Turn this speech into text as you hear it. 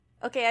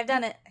Okay, I've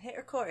done it. Hit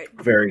record.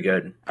 Very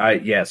good.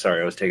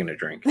 Sorry, I was taking a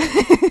drink.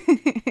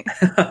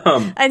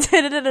 I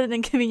did it at an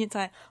inconvenient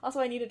time.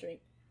 Also, I need a drink.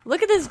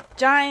 Look at this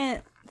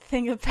giant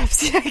thing of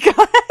Pepsi I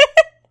got.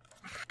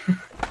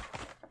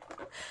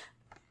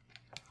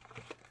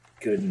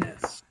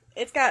 Goodness.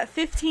 It's got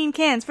 15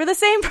 cans for the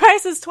same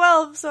price as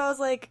 12, so I was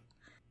like,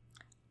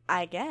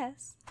 I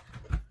guess.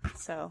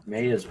 So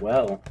may as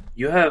well.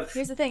 You have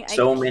here's the thing. I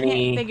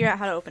can't figure out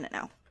how to open it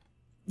now.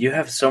 You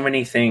have so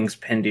many things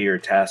pinned to your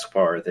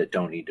taskbar that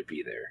don't need to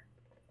be there.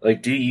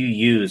 Like, do you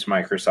use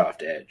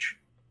Microsoft Edge?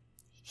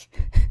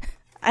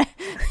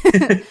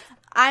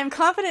 I'm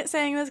confident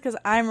saying this because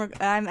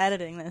I'm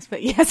editing this,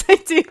 but yes, I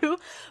do.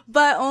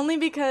 But only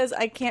because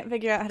I can't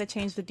figure out how to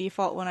change the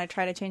default when I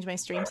try to change my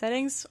stream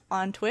settings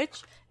on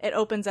Twitch. It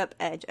opens up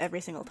Edge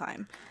every single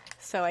time,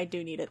 so I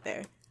do need it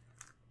there.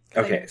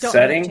 Okay,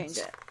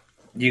 settings.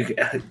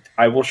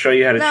 I will show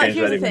you how to change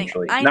that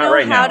eventually. I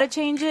know how to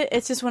change it.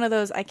 It's just one of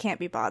those I can't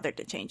be bothered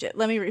to change it.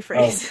 Let me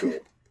rephrase. Oh, cool.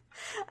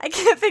 I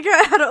can't figure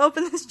out how to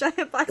open this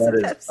giant box of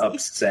Pepsi. That is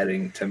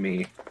upsetting to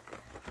me.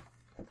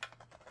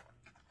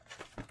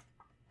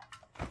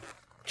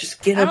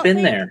 Just get up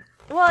in there.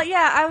 Well,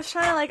 yeah, I was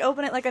trying to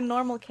open it like a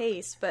normal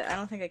case, but I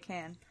don't think I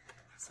can.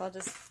 So I'll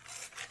just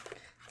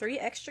 3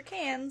 extra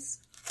cans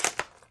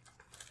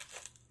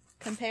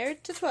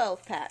compared to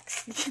 12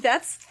 packs.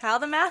 That's how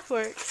the math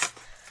works.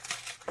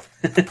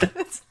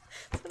 That's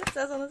what it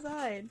says on the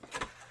side.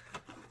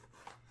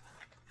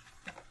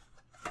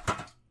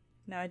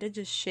 Now, I did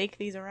just shake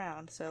these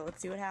around, so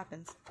let's see what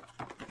happens.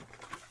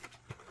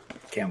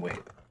 Can't wait.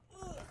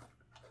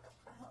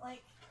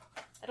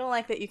 I don't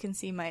like that you can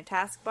see my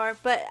taskbar,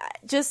 but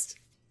just,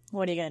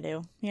 what are you gonna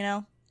do, you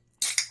know?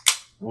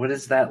 What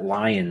is that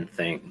lion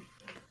thing?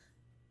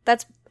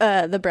 That's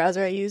the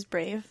browser I use,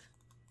 Brave.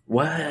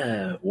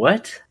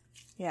 What?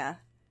 Yeah.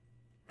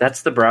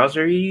 That's the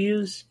browser you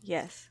use?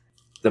 Yes.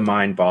 The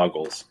mind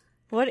boggles.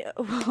 What?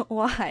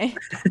 Why?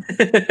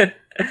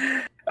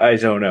 I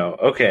don't know.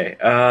 Okay.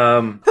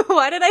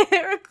 Why did I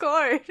hit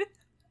record?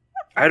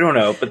 I don't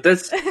know, but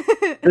this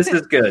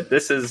is good.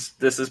 This is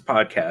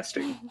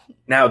podcasting.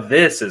 Now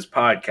this is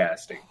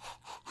podcasting.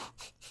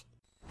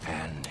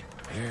 And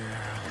here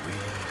we go.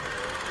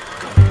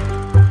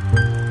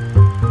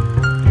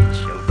 It's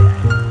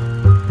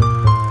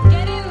showtime.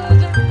 Get in,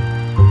 loser.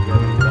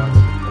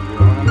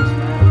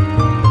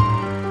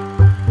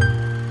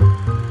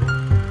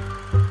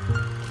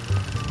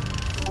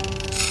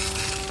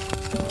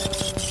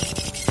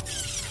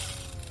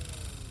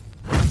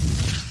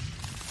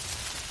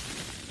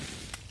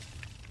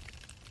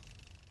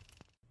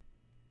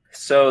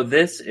 So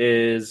this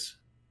is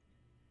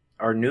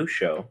our new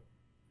show.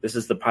 This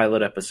is the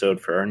pilot episode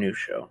for our new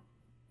show.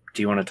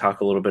 Do you want to talk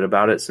a little bit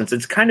about it, since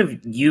it's kind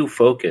of you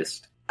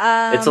focused?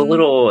 It's a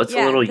little you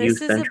centric.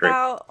 This is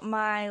about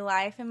my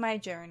life and my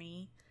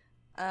journey.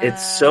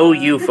 It's so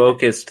you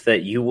focused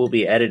that you will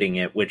be editing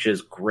it, which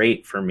is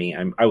great for me.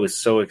 I was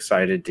so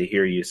excited to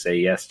hear you say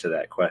yes to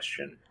that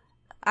question.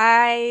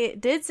 I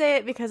did say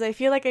it because I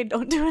feel like I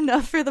don't do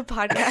enough for the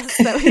podcast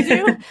that we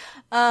do.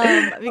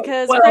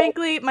 Because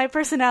frankly, my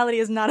personality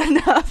is not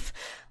enough.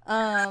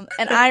 And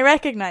I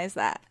recognize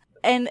that.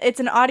 And it's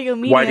an audio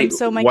medium,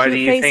 so my cute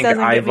face doesn't get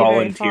me very far. Why do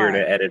you think I volunteer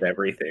to edit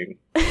everything?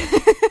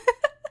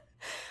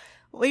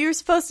 Well, you're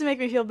supposed to make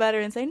me feel better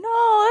and say,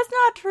 no, that's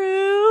not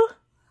true.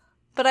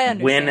 But I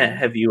understand. When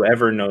have you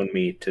ever known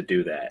me to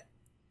do that?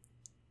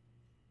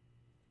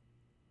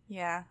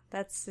 Yeah,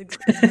 that's as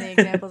many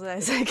examples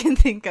as I can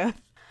think of.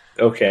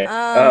 Okay.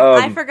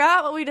 I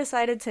forgot what we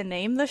decided to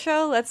name the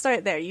show. Let's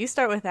start there. You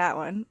start with that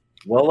one.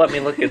 Well, let me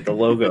look at the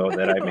logo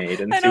that I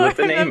made and see what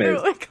the name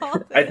is.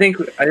 I think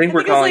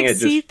we're calling it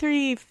just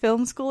C3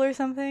 Film School or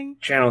something.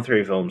 Channel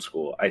 3 Film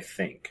School, I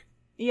think.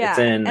 Yeah, it's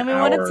in and we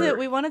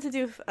wanted to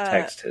do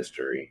text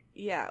history.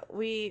 Yeah,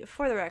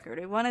 for the record,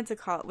 we wanted to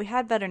call. We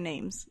had better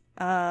names.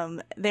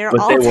 They were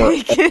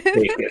taken.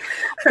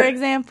 For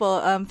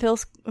example,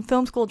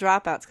 film school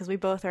dropouts, because we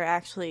both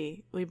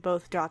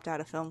dropped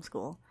out of film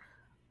school.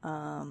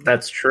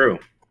 That's true.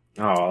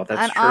 Oh,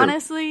 that's true.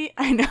 Honestly,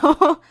 I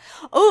know.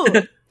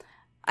 Oh,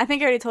 I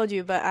think I already told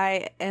you, but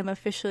I am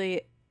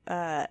officially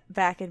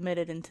back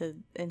admitted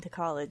into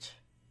college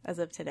as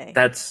of today.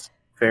 That's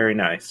very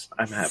nice.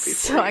 I'm happy for you.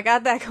 So I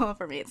got that going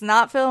for me. It's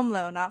not film,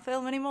 though. Not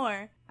film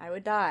anymore. I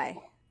would die.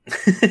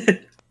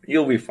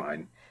 You'll be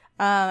fine.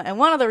 And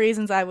one of the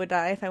reasons I would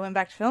die if I went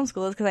back to film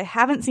school is because I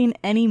haven't seen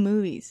any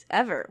movies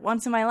ever,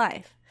 once in my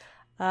life.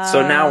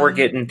 So now we're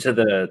getting to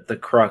the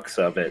crux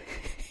of it,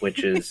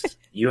 which is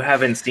you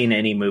haven't seen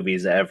any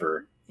movies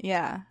ever.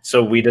 Yeah.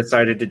 So we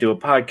decided to do a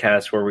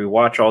podcast where we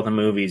watch all the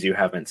movies you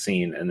haven't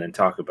seen and then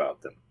talk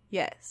about them.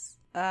 Yes.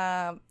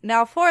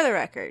 Now, for the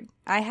record,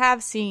 I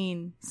have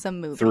seen some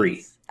movies.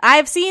 3.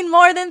 I've seen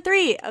more than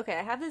 3. Okay,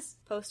 I have this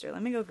poster.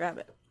 Let me go grab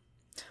it.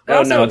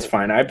 No, it's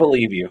fine. I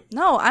believe you.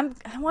 No, I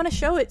want to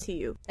show it to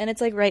you. And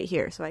it's right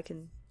here, so I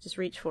can just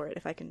reach for it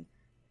if I can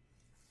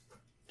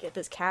get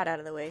this cat out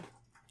of the way.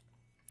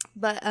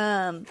 But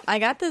I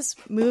got this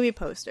movie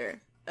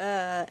poster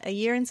a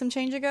year and some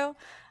change ago.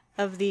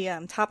 of the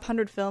top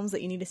 100 films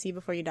that you need to see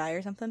before you die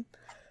or something.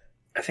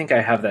 I think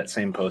I have that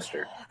same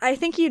poster. I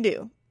think you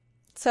do.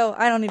 So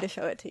I don't need to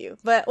show it to you.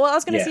 But, well, I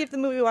was going to see if the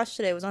movie we watched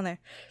today was on there.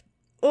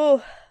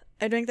 Oh,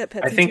 I drank that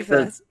Pepsi. I think too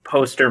the fast.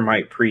 poster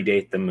might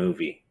predate the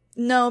movie.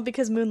 No,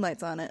 because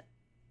Moonlight's on it.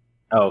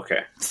 Oh,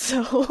 okay.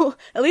 So,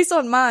 at least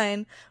on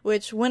mine,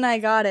 which when I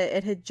got it,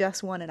 it had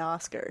just won an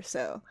Oscar,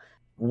 so.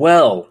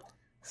 Well,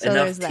 So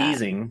enough there's that.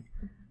 teasing.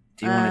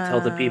 Do you want to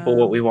tell the people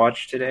what we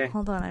watched today?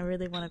 Hold on, I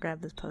really want to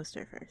grab this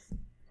poster first.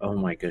 Oh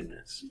my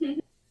goodness.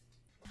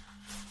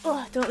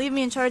 Oh, don't leave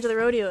me in charge of the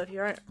rodeo if you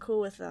aren't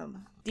cool with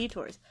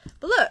detours.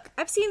 But look,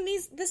 I've seen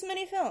this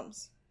many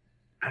films.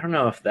 I don't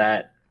know if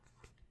that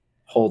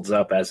holds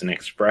up as an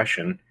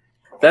expression.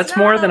 That's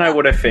more than I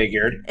would have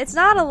figured. It's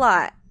not a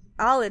lot,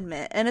 I'll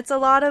admit. And it's a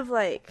lot of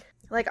like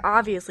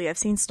obviously I've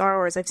seen Star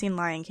Wars, I've seen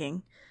Lion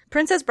King.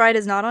 Princess Bride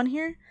is not on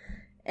here,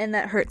 and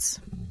that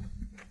hurts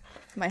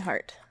my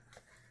heart.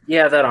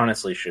 Yeah, that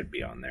honestly should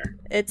be on there.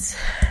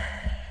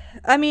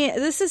 I mean,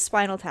 this is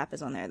Spinal Tap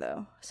is on there,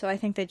 though. So I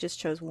think they just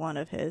chose one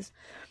of his.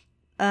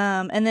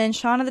 And then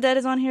Shaun of the Dead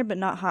is on here, but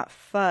not Hot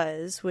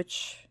Fuzz,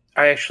 which...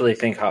 I actually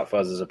think Hot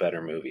Fuzz is a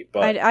better movie,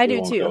 but I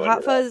do, too.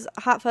 Hot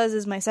Fuzz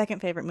is my second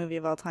favorite movie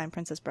of all time.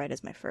 Princess Bride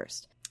is my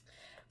first.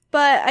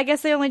 But I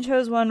guess they only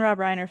chose one Rob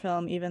Reiner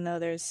film, even though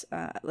there's,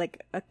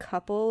 like, a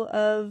couple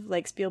of,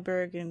 like,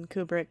 Spielberg and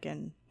Kubrick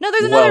and... No,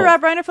 there's another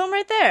Rob Reiner film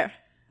right there!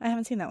 I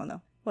haven't seen that one,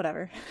 though.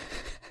 Whatever.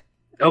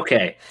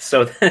 Okay,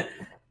 so...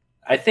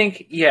 I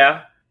think,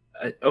 yeah.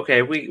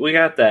 Okay, we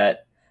got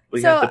that.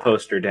 We got the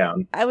poster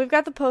down. We've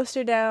got the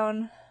poster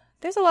down.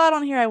 There's a lot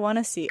on here I want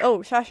to see. Oh,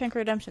 Shawshank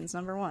Redemption's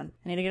number 1.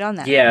 I need to get on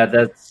that. Yeah,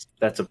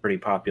 that's a pretty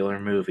popular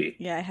movie.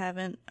 Yeah, I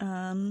haven't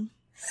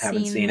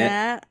seen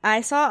that.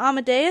 I saw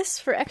Amadeus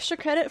for extra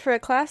credit for a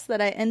class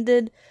that I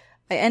ended.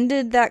 I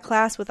ended that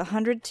class with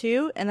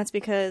 102, and that's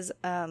because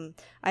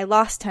I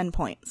lost 10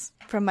 points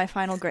from my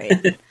final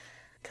grade.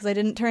 Because I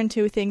didn't turn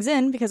 2 things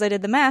in because I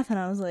did the math, and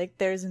I was like,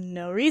 there's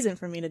no reason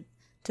for me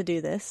to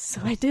do this,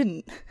 so I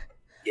didn't.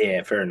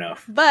 Yeah, fair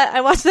enough. But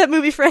I watched that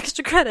movie for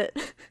extra credit.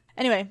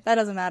 Anyway, that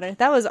doesn't matter.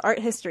 That was art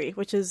history,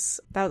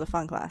 that was a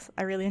fun class.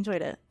 I really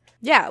enjoyed it.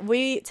 Yeah,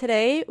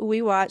 today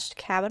we watched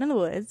Cabin in the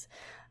Woods.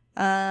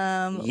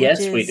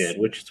 Yes, we did,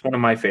 which is one of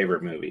my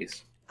favorite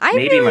movies. My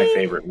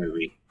favorite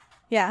movie.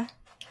 Yeah.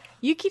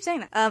 You keep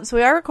saying that. So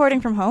we are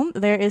recording from home.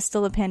 There is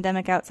still a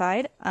pandemic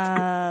outside.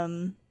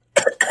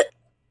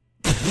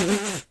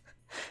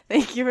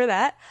 Thank you for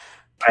that.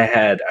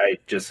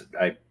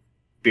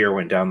 Beer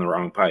went down the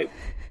wrong pipe.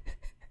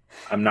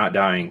 I'm not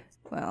dying.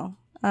 Well,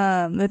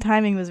 the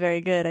timing was very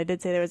good. I did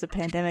say there was a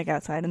pandemic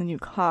outside, and then you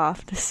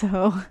coughed,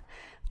 so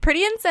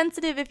pretty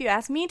insensitive if you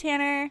ask me,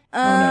 Tanner.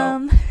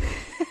 Oh,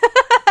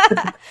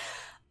 no.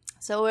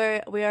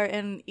 So we are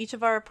in each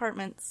of our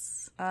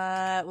apartments.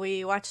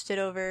 We watched it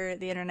over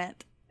the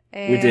internet,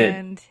 and we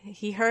did.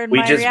 He heard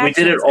my reactions,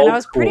 we did it and old I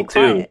was pretty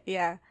school quiet. too.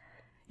 Yeah.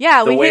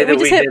 Yeah, we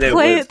just hit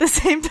play at the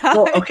same time.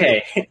 Well,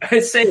 okay, I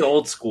say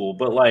old school,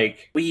 but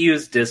like we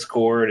use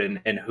Discord and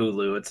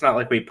Hulu. It's not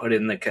like we put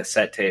in the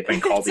cassette tape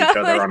and called each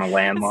other on a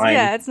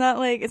landline. It's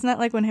not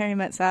like when Harry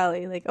Met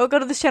Sally. Like, oh, go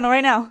to this channel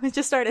right now. It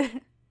just started.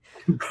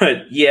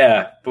 But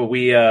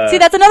we see,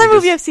 that's another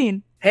movie I've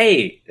seen.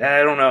 Hey,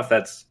 I don't know if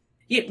that's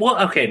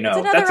well, okay, no, it's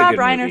another that's Rob a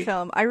good Reiner movie.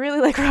 film. I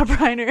really like Rob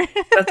Reiner.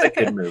 That's a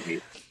good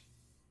movie.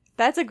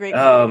 That's a great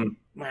movie.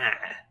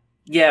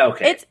 Yeah,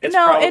 okay. It's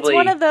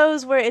one of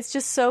those where it's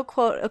just so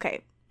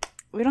okay.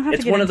 We don't have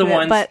to get into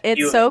it, but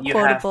it's so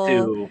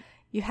quotable.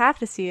 You have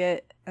to see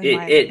it.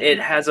 It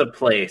has a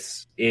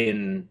place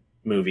in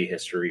movie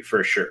history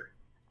for sure.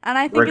 And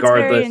I think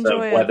regardless it's very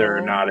enjoyable, of whether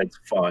or not it's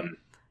fun.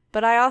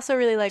 But I also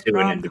really like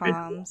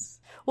rom-coms.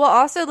 Well,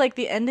 also like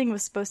the ending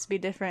was supposed to be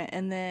different,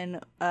 and then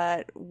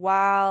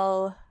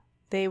while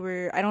they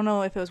were, I don't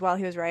know if it was while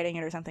he was writing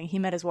it or something, he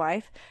met his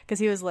wife, because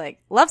he was like,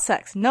 love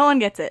sex, no one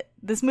gets it.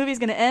 This movie's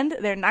going to end,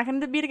 they're not going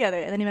to be together.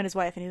 And then he met his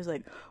wife, and he was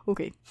like,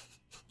 okay.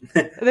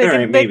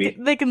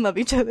 They can love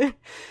each other.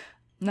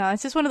 No,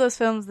 it's just one of those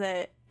films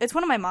that, it's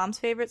one of my mom's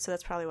favorites, so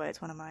that's probably why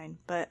it's one of mine.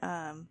 But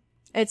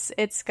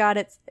it's got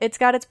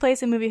its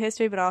place in movie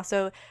history, but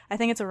also I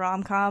think it's a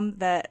rom-com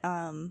that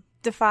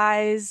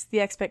defies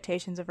the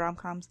expectations of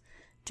rom-coms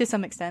to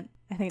some extent.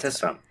 I think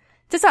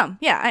to some,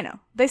 yeah, I know.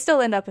 They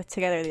still end up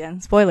together at the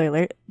end. Spoiler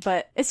alert.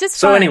 But it's just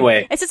fun.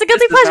 Anyway, it's just a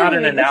guilty pleasure. Not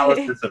an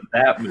analysis of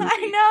that movie.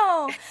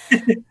 I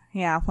know.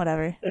 Yeah,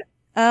 whatever.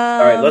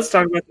 All right, let's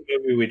talk about the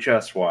movie we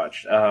just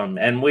watched.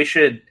 And we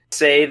should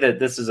say that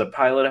this is a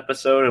pilot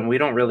episode, and we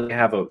don't really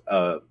have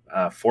a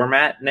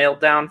format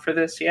nailed down for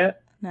this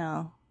yet.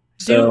 No.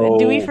 So,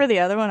 do we for the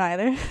other one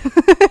either?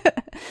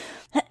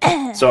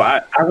 So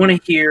I want to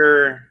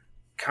hear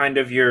kind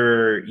of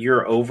your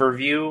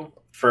overview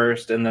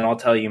first, and then I'll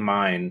tell you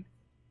mine.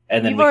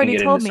 And then You've already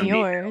told me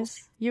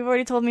yours. You've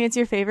already told me it's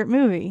your favorite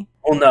movie.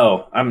 Well,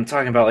 no, I'm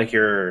talking about like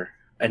your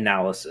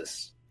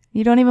analysis.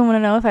 You don't even want to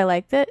know if I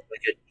liked it?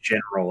 Like a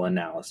general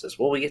analysis.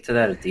 Well, we get to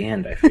that at the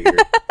end, I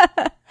figured.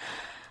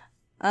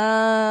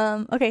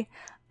 Okay.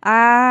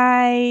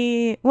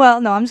 No,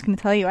 I'm just gonna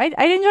tell you. I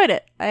enjoyed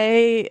it.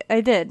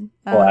 I did.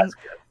 Well, that's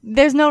good.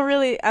 There's no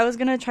really. I was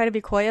gonna try to be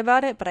coy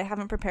about it, but I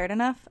haven't prepared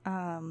enough.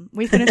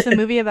 We finished the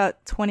movie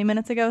about 20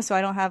 minutes ago, so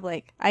I don't have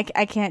like. I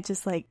can't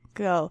just like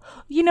go.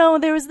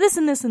 There was this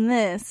and this and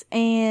this,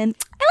 and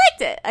I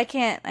liked it. I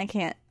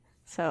can't.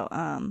 So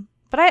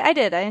but I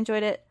did. I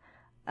enjoyed it.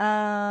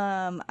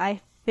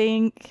 I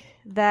think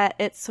that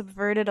it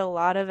subverted a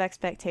lot of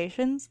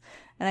expectations,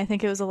 and I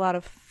think it was a lot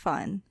of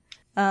fun.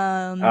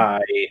 I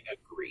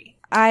agree.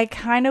 I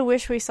kind of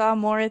wish we saw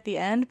more at the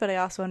end, but I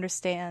also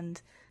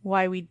understand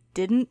why we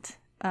didn't.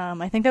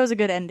 I think that was a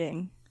good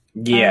ending.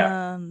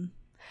 Yeah.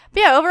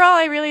 But yeah, overall,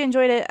 I really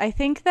enjoyed it. I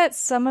think that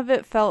some of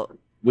it felt...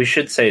 We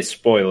should say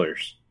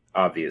spoilers,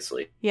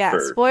 obviously. Yeah,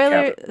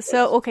 spoiler.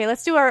 So, okay,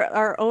 let's do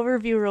our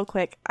overview real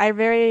quick. I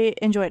very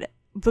enjoyed it.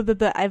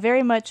 I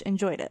very much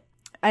enjoyed it.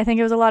 I think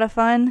it was a lot of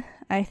fun.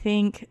 I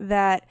think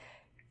that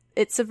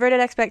it subverted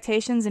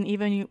expectations, and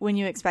even when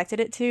you expected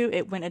it to,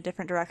 it went a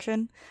different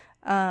direction,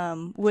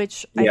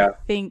 which I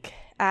think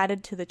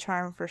added to the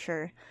charm for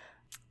sure.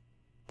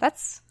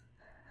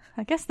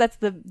 I guess that's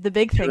the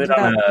big thing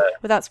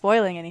without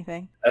spoiling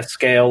anything. A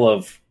scale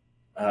of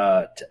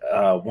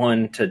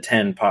 1 to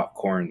 10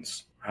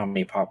 popcorns. How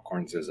many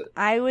popcorns is it?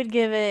 I would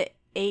give it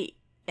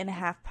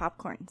 8.5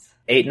 popcorns.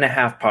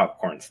 8.5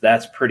 popcorns.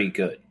 That's pretty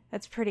good.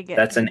 That's pretty good.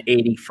 That's an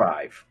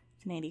 85.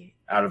 An 80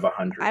 out of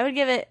 100. I would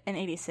give it an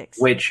 86.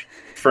 Which,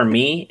 for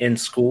me, in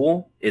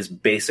school, is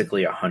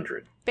basically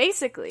 100.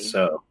 Basically.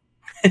 So.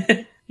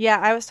 Yeah,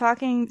 I was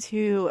talking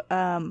to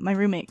my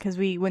roommate because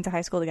we went to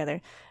high school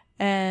together,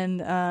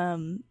 and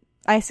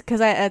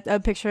a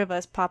picture of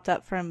us popped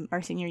up from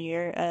our senior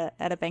year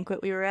at a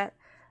banquet we were at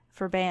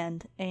for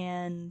band,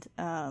 and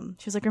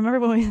she was like, "Remember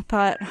when we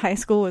thought high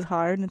school was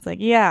hard?" And it's like,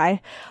 "Yeah,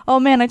 I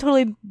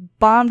totally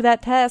bombed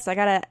that test. I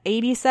got a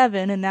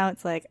 87, and now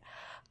it's like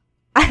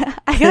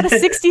I got a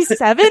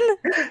 67.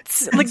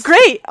 It's like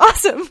great,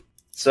 awesome."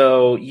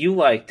 So you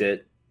liked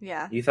it.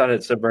 Yeah. You thought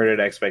it subverted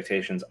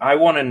expectations. I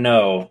want to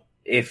know,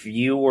 if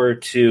you were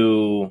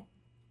to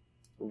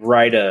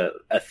write a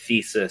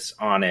thesis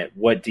on it,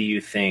 what do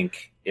you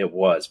think it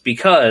was?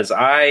 Because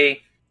I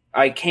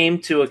came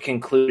to a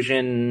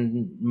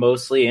conclusion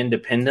mostly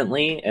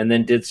independently, and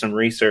then did some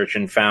research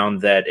and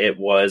found that it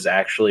was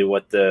actually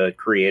what the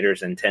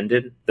creators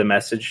intended the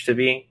message to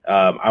be.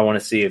 I want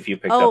to see if you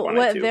picked up on it too. Oh,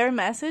 what their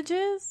message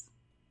is?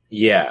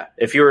 Yeah,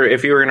 if you were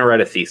going to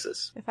write a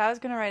thesis. If I was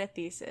going to write a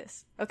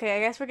thesis. Okay, I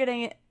guess we're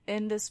getting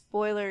into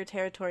spoiler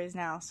territories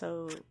now,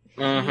 so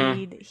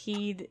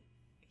heed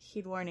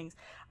warnings.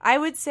 I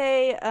would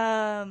say,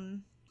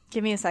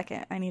 give me a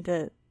second. I need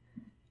to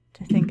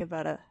think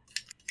about a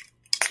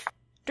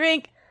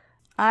drink.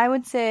 I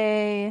would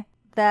say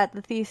that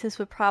the thesis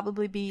would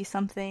probably be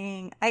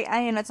something, I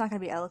it's not going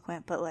to be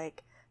eloquent, but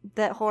like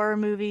that horror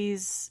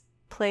movies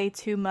play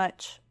too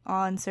much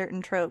on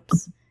certain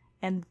tropes,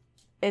 and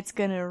it's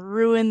going to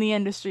ruin the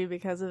industry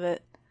because of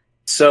it.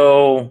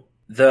 So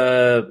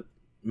the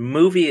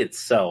movie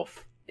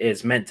itself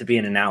is meant to be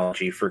an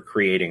analogy for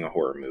creating a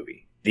horror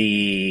movie.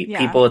 The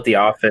people at the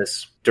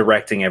office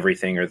directing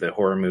everything are the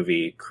horror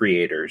movie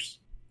creators,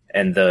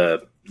 and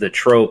the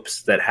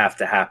tropes that have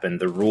to happen,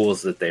 the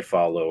rules that they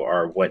follow,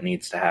 are what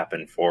needs to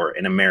happen for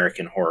an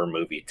American horror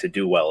movie to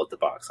do well at the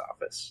box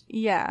office.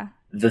 Yeah.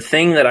 The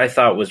thing that I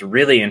thought was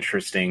really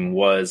interesting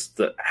was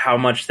how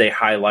much they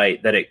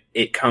highlight that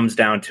it comes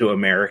down to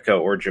America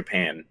or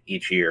Japan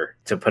each year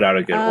to put out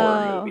a good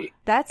horror movie.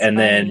 That's and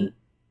funny. Then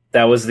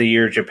that was the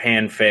year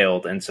Japan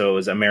failed, and so it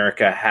was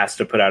America has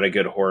to put out a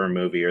good horror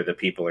movie or the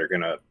people are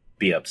going to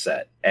be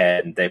upset,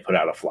 and they put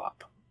out a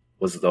flop.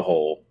 Was the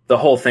whole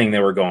thing they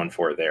were going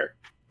for there.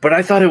 But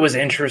I thought it was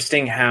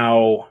interesting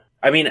how,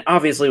 I mean,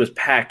 obviously it was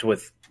packed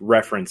with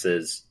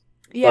references,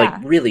 like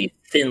really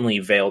thinly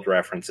veiled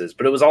references,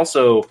 but it was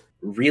also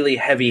really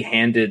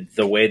heavy-handed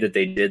the way that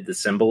they did the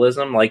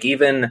symbolism. Like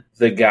even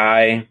the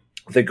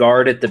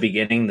guard at the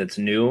beginning that's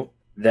new,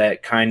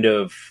 that kind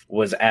of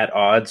was at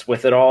odds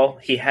with it all,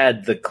 he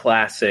had the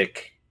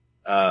classic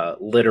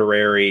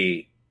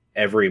literary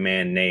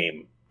everyman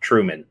name,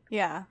 Truman.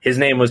 Yeah. His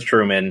name was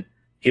Truman.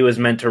 He was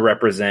meant to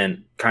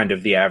represent kind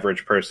of the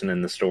average person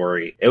in the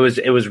story. It was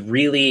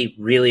really,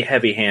 really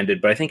heavy-handed,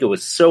 but I think it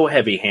was so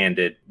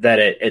heavy-handed that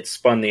it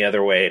spun the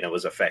other way and it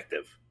was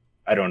effective.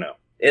 I don't know.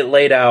 It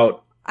laid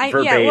out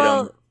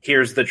verbatim,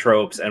 here's the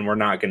tropes, and we're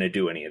not going to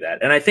do any of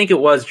that. And I think it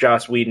was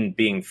Joss Whedon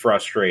being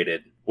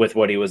frustrated with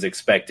what he was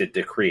expected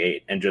to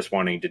create and just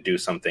wanting to do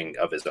something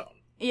of his own.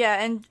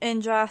 Yeah,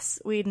 and Joss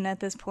Whedon at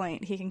this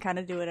point, he can kind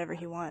of do whatever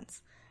he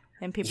wants.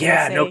 And people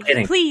will say, no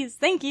kidding. Please,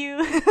 thank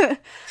you.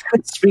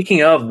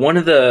 Speaking of, one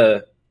of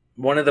the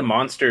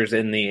monsters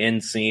in the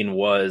end scene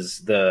was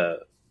the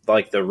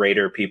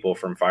Raider people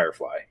from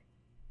Firefly.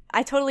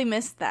 I totally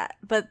missed that,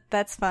 but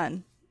that's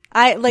fun.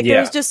 There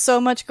was just so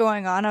much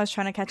going on. I was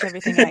trying to catch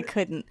everything and I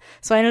couldn't.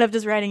 So I ended up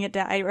just writing it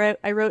down.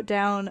 I wrote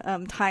down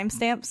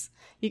timestamps.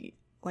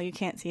 You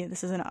can't see it.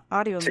 This is an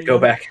audio medium. To go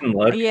back and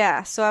look.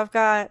 Yeah. So I've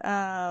got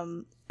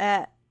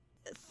at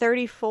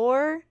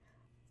 34.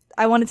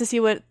 I wanted to see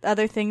what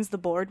other things the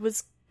board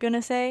was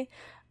gonna say,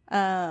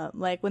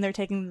 like when they're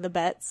taking the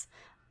bets.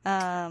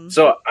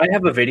 So I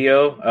have a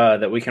video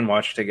that we can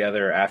watch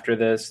together after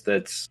this.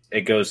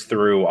 It goes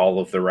through all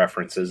of the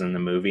references in the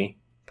movie.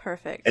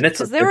 Perfect. And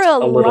because there were a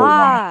lot.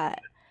 Long.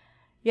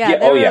 Yeah,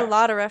 there were a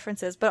lot of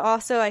references, but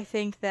also I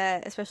think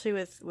that especially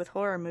with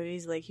horror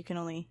movies, like you can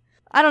only.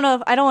 I don't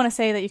want to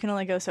say that you can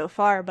only go so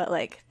far, but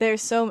like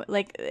there's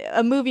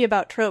a movie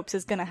about tropes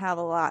is gonna have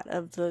a lot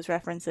of those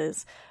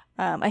references.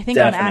 I think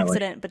on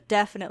accident, but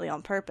definitely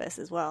on purpose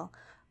as well.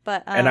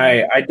 But and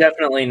I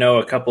definitely know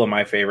a couple of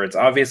my favorites.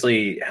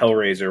 Obviously,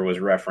 Hellraiser was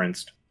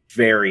referenced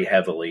very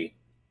heavily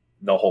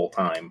the whole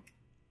time.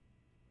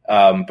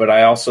 But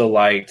I also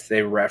liked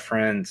they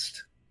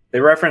referenced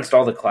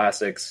all the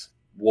classics.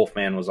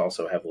 Wolfman was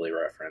also heavily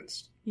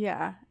referenced.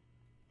 Yeah.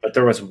 But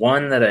there was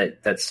one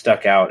that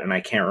stuck out, and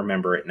I can't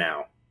remember it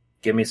now.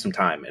 Give me some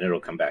time, and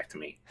it'll come back to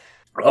me.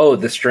 Oh,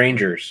 The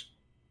Strangers.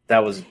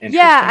 That was interesting.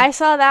 Yeah, I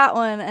saw that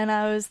one, and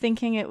I was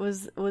thinking it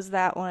was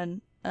that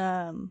one.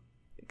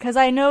 Because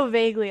I know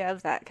vaguely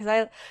of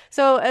that.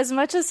 So as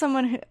much as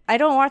someone who I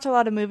don't watch a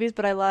lot of movies,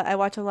 but I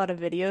watch a lot of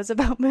videos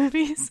about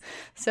movies.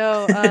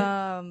 So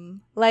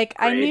like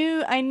I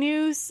knew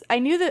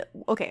that.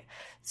 Okay,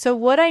 so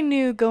what I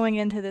knew going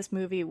into this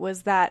movie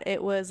was that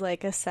it was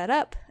like a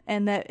setup,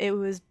 and that it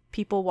was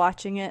people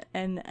watching it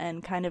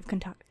and kind of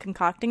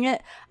concocting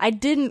it. I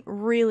didn't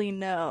really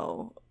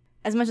know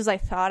as much as I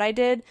thought I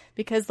did,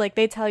 because like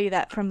they tell you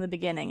that from the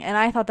beginning, and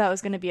I thought that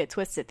was going to be a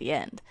twist at the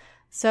end.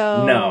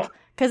 So no.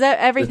 Because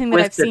everything that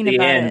I've seen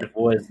about it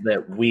was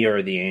that we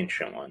are the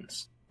ancient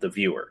ones, the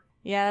viewer.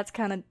 Yeah,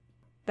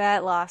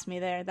 that lost me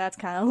there. That's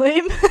kind of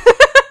lame.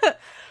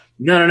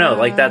 No.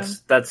 Like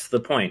that's the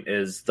point.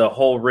 Is the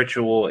whole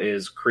ritual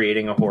is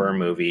creating a horror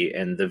movie,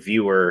 and the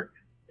viewer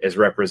is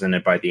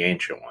represented by the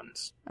ancient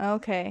ones.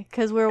 Okay,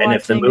 because we're and watching.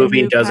 if the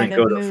movie doesn't kind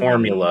of go to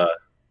formula,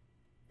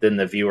 then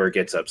the viewer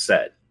gets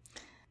upset.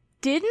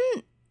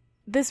 Didn't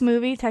this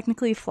movie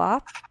technically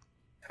flop?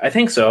 I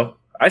think so.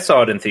 I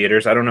saw it in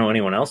theaters. I don't know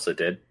anyone else that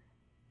did.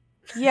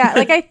 Yeah,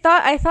 like I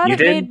thought You it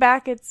did? made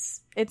back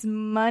its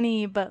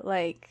money, but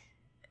like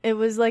it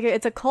was like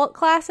it's a cult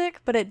classic,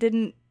 but it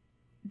didn't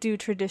do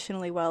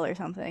traditionally well or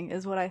something,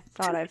 is what I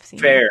thought I've seen.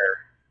 Fair.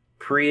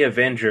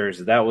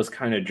 Pre-Avengers, that was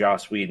kind of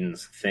Joss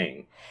Whedon's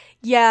thing.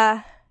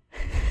 Yeah.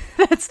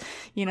 That's,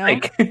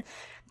 like,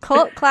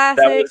 cult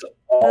classic that was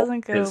all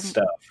doesn't go his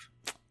stuff.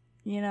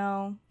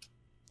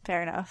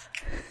 Fair enough.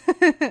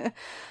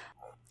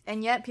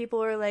 And yet people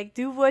were like,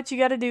 do what you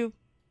gotta do.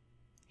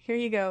 Here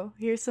you go.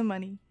 Here's some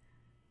money.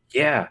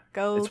 Yeah.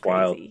 Go it's crazy.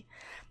 Wild.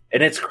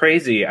 And it's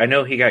crazy. I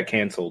know he got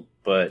canceled,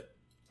 but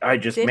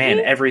Did he?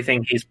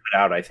 everything he's put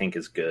out I think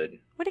is good.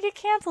 What did he get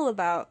canceled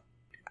about?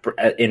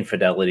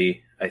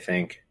 Infidelity, I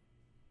think.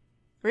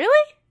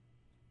 Really?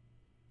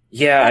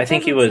 Yeah, That I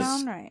think he doesn't was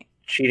sound right.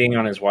 cheating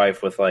on his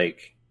wife with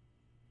like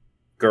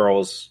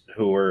girls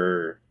who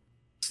were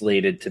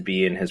slated to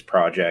be in his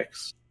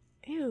projects.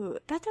 Ew,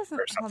 that doesn't...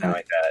 Or something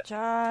like that.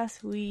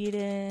 Joss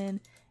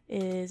Whedon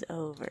is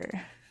over.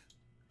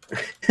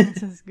 Let's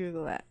just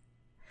Google that.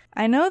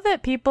 I know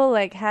that people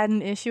like had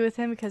an issue with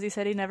him because he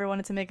said he never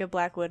wanted to make a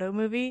Black Widow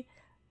movie,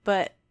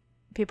 but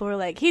people were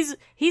like, he's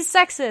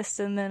sexist,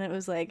 and then it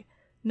was like,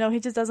 no, he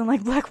just doesn't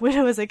like Black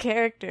Widow as a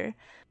character.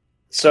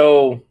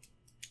 So,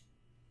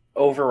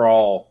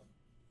 overall,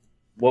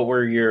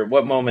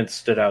 what moments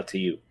stood out to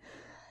you?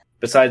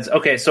 Besides,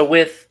 okay, so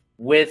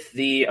with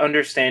the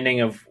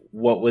understanding of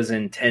what was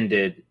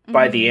intended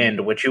by the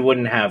end, which you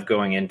wouldn't have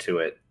going into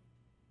it.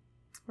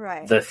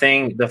 Right.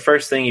 The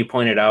first thing you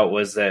pointed out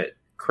was that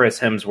Chris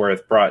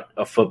Hemsworth brought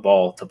a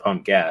football to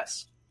pump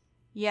gas.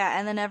 Yeah,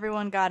 and then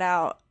everyone got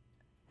out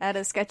at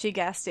a sketchy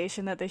gas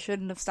station that they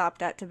shouldn't have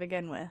stopped at to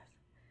begin with.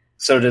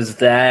 So does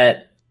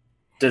that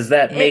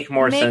make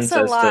more sense? It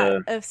makes a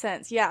lot of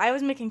sense. Yeah, I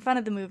was making fun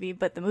of the movie,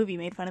 but the movie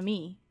made fun of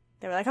me.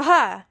 They were like,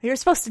 aha, you were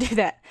supposed to do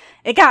that.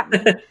 It got me.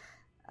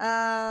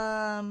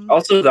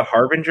 Also, the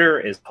Harbinger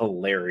is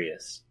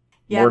hilarious.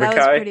 Yeah, Mordecai?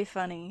 that was pretty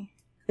funny.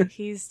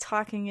 He's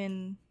talking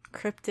in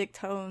cryptic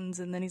tones,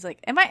 and then he's like,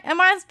 am I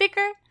on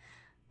speaker?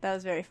 That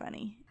was very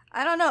funny.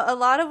 I don't know. A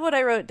lot of what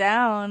I wrote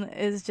down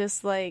is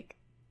just like,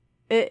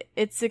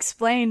 it's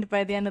explained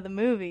by the end of the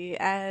movie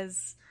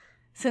as,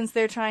 since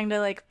they're trying to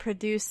like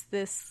produce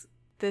this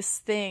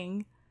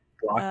thing.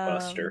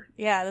 Blockbuster.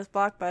 This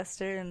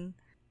blockbuster. And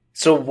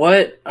so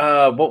what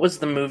was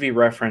the movie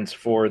reference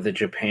for the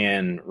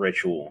Japan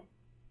ritual?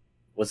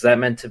 Was that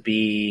meant to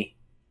be...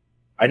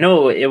 I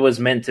know it was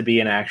meant to be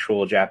an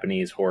actual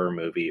Japanese horror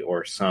movie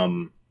or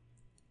some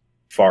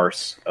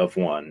farce of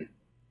one.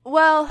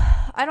 Well,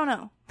 I don't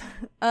know.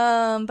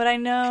 But I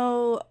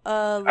know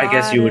I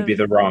guess you would be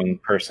the wrong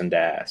person to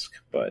ask,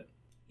 but...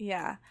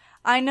 Yeah.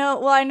 I know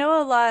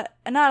a lot,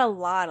 not a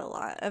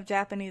lot of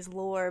Japanese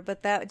lore,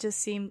 but that just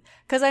seemed...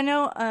 Because I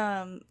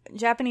know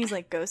Japanese,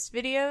 like, ghost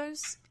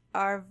videos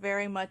are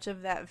very much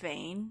of that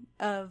vein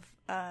of...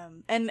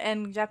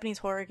 And Japanese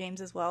horror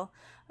games as well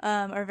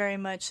are very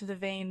much the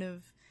vein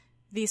of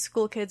these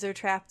school kids are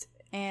trapped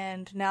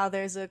and now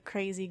there's a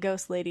crazy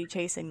ghost lady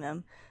chasing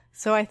them.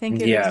 So I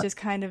think it was just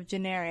kind of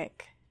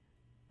generic.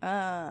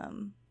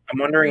 I'm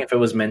wondering if it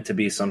was meant to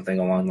be something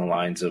along the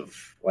lines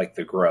of like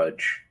The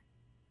Grudge,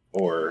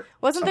 or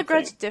wasn't something. The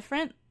Grudge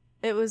different?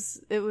 It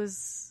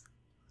was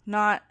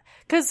not,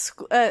 because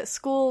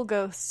school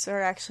ghosts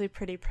are actually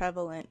pretty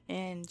prevalent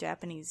in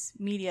Japanese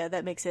media.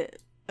 That makes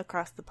it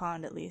across the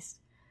pond, at least.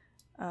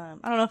 I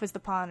don't know if it's the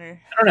pond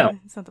or I don't know.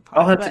 It's not the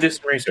pond. I'll have to do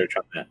some research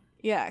on that.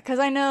 Yeah, because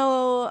I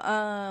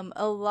know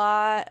a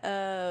lot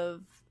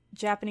of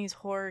Japanese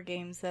horror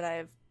games that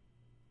I've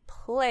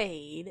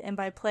played, and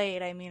by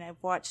played I mean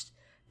I've watched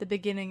the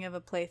beginning of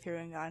a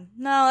playthrough and gone,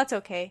 no, that's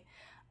okay.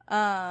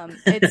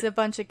 It's a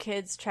bunch of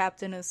kids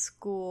trapped in a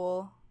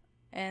school,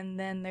 and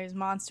then there's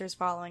monsters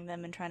following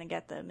them and trying to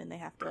get them, and they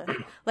have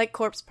to, like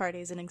Corpse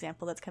Party is an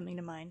example that's coming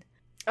to mind.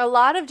 A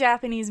lot of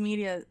Japanese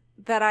media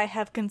that I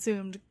have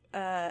consumed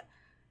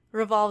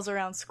revolves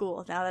around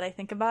school, now that I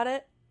think about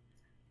it.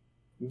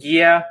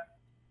 Yeah.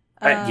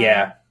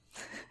 Yeah.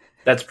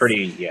 That's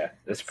pretty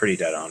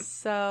dead on.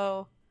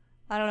 So,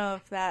 I don't know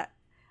if that...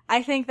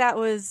 I think that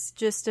was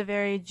just a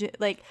very...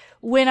 Like,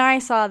 when I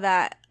saw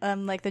that,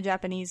 like the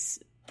Japanese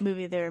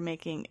movie they were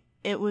making,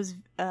 it was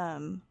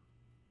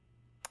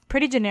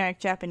pretty generic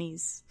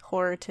Japanese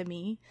horror to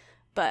me.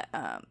 But,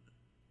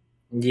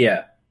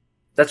 yeah.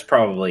 That's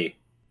probably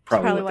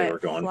what they were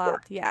going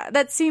flopped. for. Yeah,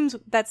 that seems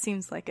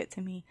like it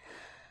to me.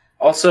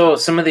 Also,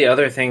 some of the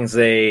other things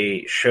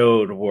they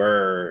showed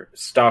were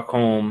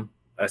Stockholm.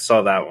 I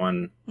saw that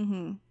one.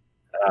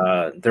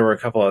 Mm-hmm. There were a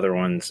couple other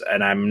ones,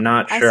 and I'm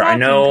not sure. I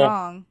know King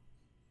Kong.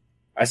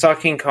 I saw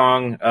King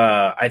Kong.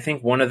 I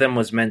think one of them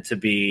was meant to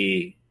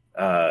be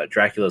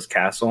Dracula's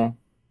castle,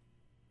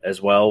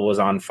 as well, was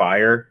on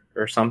fire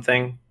or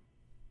something.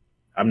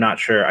 I'm not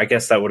sure. I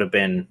guess that would have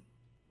been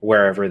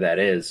wherever that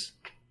is,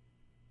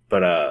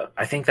 but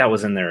I think that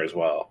was in there as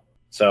well.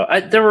 So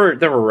there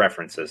were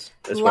references.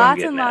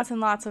 Lots and lots and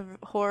lots of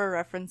horror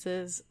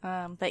references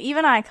that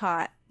even I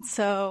caught.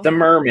 So the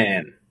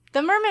Merman.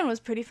 The Merman was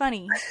pretty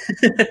funny.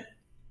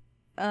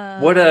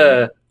 What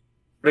a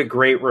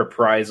great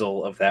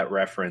reprisal of that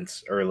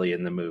reference early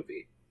in the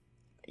movie.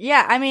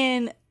 Yeah, I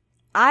mean,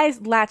 I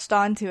latched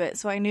onto it,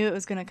 so I knew it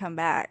was going to come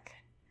back.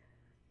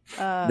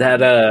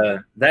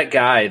 That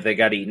guy that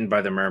got eaten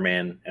by the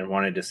merman and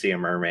wanted to see a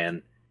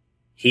merman,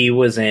 he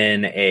was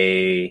in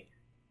a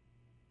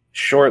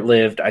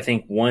short-lived, I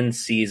think,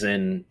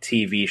 one-season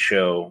TV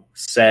show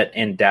set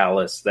in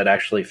Dallas that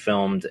actually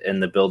filmed in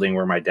the building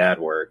where my dad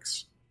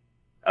works,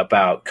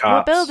 about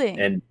cops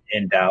in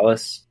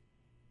Dallas.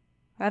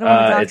 I don't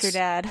want to talk to your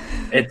dad.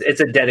 It's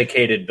a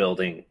dedicated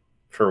building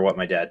for what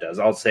my dad does.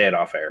 I'll say it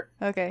off air.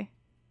 Okay.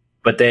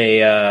 But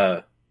they,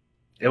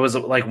 it was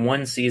like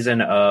one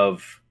season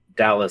of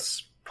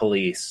Dallas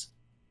Police,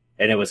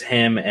 and it was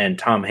him and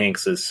Tom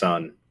Hanks'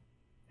 son.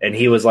 And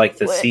he was like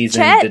the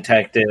seasoned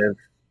detective.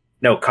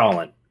 No,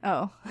 Colin.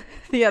 Oh,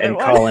 the other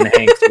one. And Colin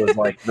Hanks was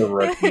like the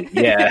rookie.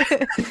 Yeah.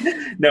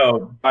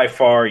 No, by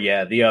far,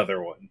 yeah, the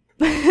other one.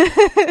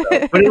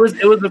 But it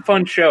was a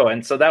fun show,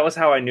 and so that was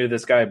how I knew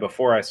this guy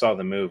before I saw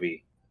the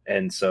movie,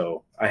 and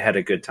so I had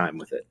a good time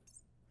with it.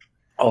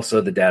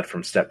 Also, the dad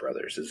from Step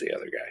Brothers is the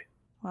other guy.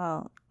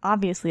 Well,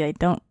 obviously I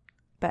don't.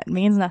 That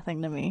means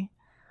nothing to me.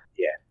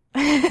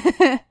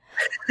 Yeah.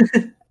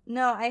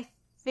 No, I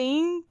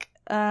think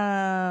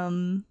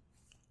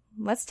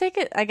let's take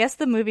it, I guess,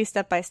 the movie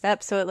step by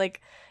step. So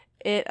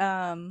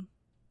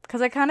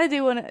because I kind of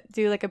do want to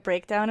do like a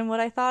breakdown in what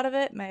I thought of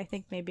it. I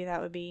think maybe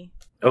that would be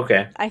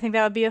okay. I think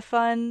that would be a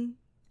fun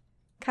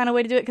kind of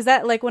way to do it, because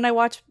that, like, when I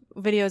watch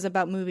videos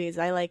about movies,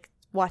 I like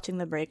watching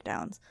the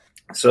breakdowns.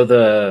 So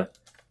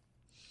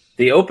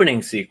the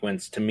opening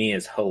sequence to me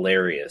is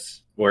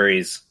hilarious, where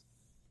he's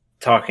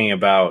talking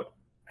about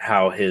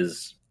how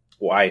his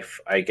wife,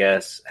 I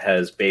guess,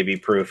 has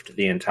baby-proofed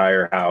the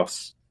entire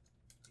house,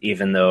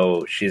 even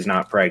though she's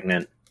not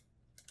pregnant,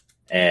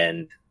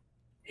 and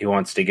he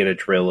wants to get a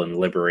drill and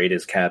liberate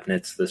his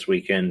cabinets this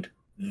weekend.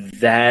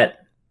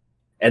 That,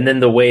 and then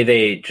the way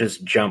they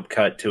just jump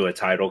cut to a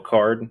title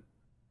card,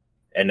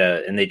 and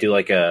they do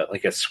like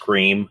a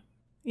scream,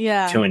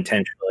 to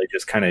intentionally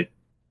just kind of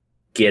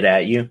get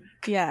at you.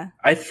 Yeah,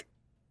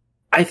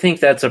 I think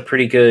that's a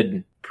pretty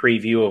good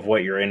preview of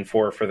what you're in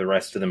for the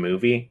rest of the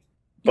movie.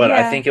 But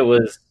I think it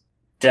was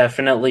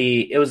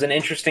an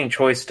interesting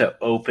choice to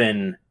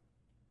open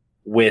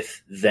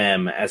with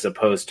them, as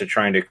opposed to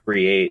trying to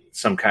create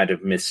some kind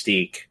of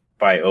mystique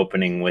by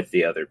opening with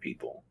the other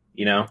people,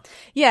 you know?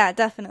 Yeah,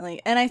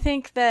 definitely. And I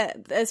think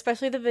that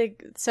especially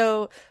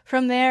so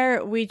from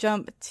there we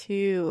jump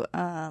to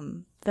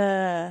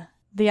the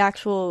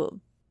actual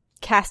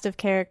cast of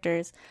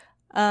characters.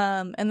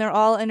 And they're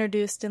all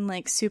introduced in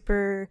like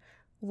super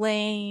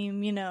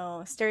lame,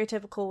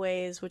 stereotypical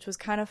ways, which was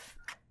kind of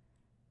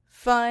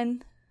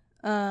fun.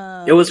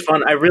 It was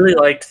fun. I really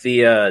liked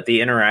the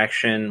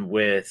interaction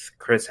with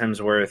Chris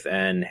Hemsworth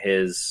and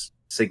his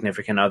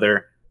significant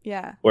other.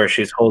 Yeah. Where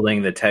she's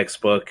holding the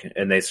textbook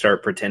and they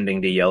start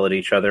pretending to yell at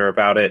each other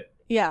about it.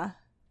 Yeah.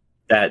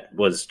 That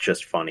was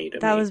just funny to me.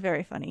 That was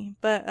very funny.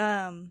 But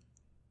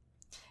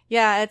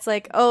yeah, it's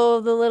like, oh,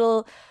 the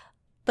little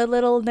the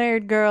little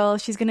nerd girl.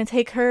 She's gonna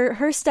take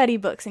her study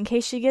books in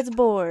case she gets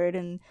bored.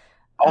 And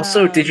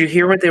also, did you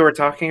hear what they were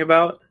talking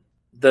about?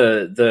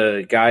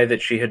 The guy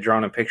that she had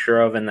drawn a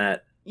picture of in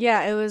that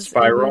it was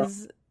spiral?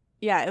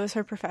 It was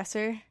her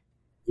professor.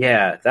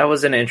 Yeah, that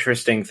was an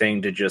interesting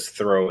thing to just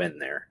throw in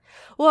there.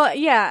 Well,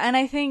 yeah, and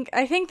I think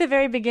the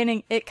very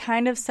beginning, it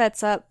kind of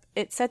sets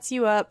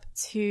you up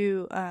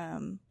to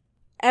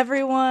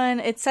everyone.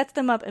 It sets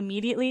them up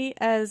immediately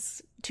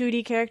as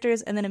 2D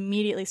characters, and then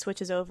immediately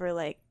switches over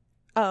like,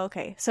 oh,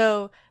 okay,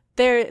 so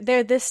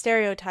they're this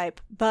stereotype,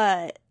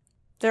 but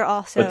they're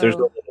also. But there's a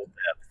little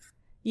depth.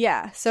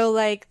 Yeah, so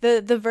like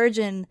the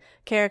virgin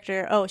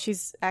character. Oh, she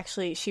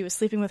was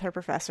sleeping with her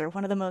professor.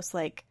 One of the most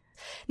like.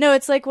 No,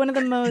 it's like one of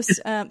the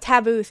most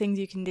taboo things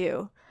you can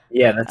do.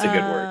 Yeah, that's a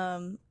good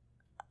word.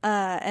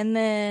 And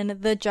then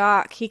the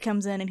jock, he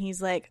comes in and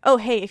he's like, "Oh,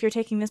 hey, if you're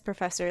taking this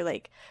professor,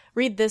 like,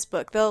 read this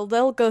book.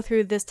 They'll go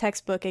through this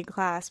textbook in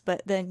class,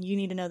 but then you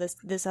need to know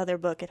this other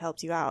book. It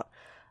helps you out."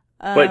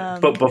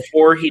 But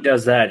before he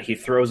does that, he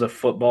throws a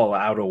football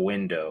out a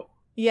window.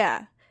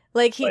 Yeah,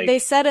 they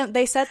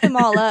set them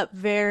all up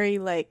very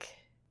like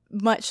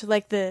much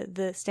like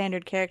the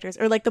standard characters,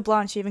 or like the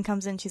blonde. She even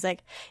comes in. She's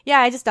like, "Yeah,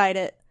 I just dyed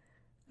it.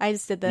 I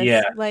just did this."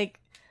 Yeah. Like,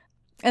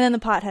 and then the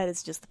pothead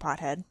is just the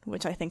pothead,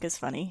 which I think is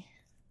funny.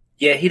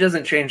 Yeah, he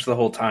doesn't change the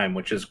whole time,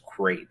 which is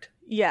great.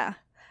 Yeah.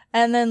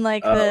 And then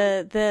like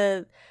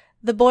the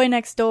boy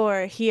next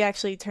door, he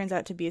actually turns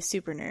out to be a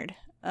super nerd.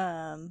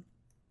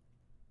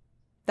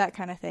 That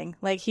kind of thing.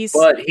 Like he's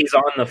on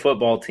the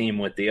football team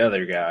with the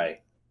other guy.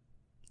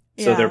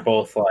 So they're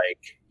both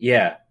like,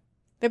 yeah.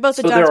 They're both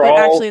the jocks, but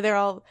actually they're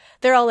all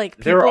like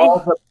people. They're all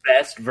the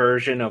best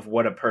version of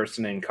what a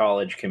person in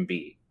college can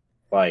be.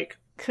 Like,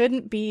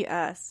 couldn't be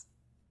us.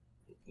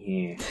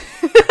 Yeah.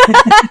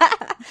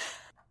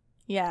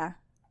 Yeah.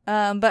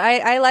 But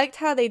I liked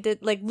how they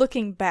did, like,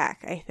 looking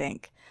back, I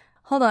think.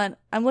 Hold on.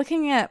 I'm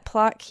looking at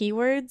plot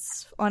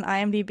keywords on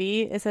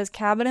IMDb. It says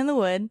cabin in the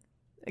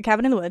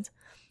woods.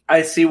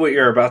 I see what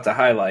you're about to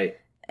highlight.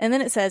 And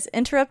then it says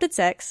interrupted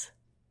sex.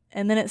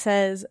 And then it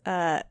says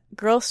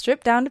girl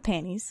stripped down to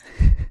panties.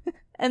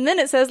 And then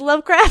it says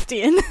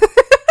Lovecraftian.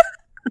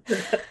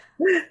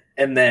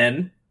 And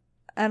then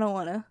I don't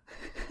want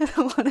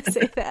to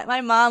say that.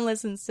 My mom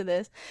listens to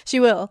this. She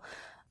will.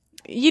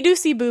 You do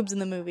see boobs in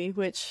the movie,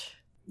 which...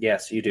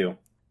 Yes, you do.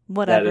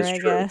 Whatever, I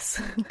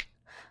guess.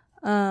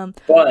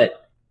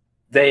 But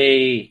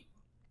they,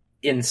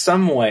 in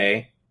some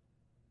way,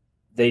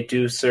 they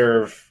do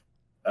serve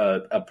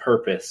a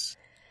purpose.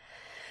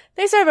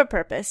 They serve a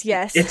purpose,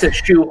 yes. It's a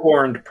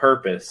shoehorned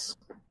purpose.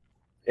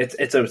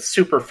 It's a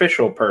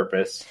superficial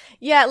purpose.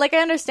 Yeah, like I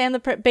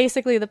understand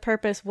basically the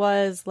purpose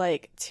was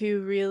like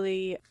to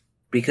really...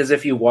 Because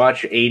if you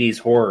watch 80s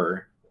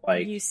horror...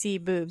 Like, you see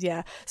boobs,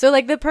 yeah. So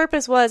like the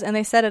purpose was, and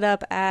they set it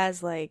up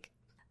as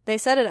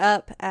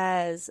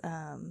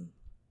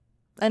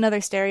another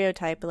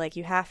stereotype, like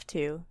you have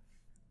to,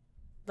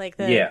 like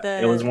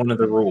it was one of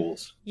the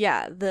rules.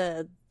 Yeah,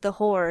 the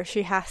whore,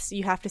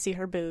 you have to see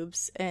her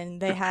boobs, and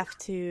they have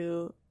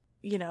to,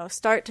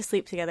 start to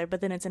sleep together,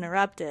 but then it's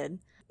interrupted,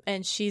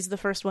 and she's the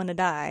first one to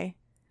die.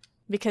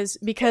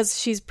 Because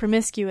she's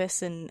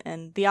promiscuous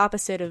and the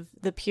opposite of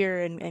the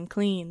pure and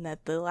clean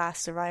that the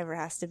last survivor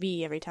has to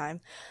be every time.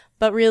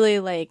 But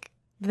really, like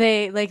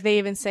they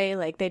even say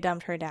like they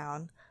dumped her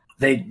down.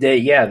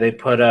 They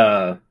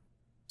put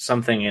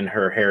something in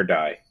her hair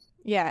dye.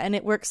 Yeah, and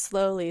it works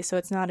slowly, so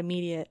it's not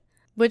immediate,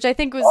 which I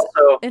think was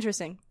also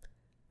interesting.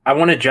 I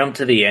want to jump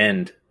to the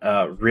end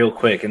real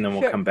quick, and then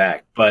we'll come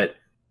back. But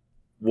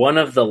one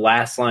of the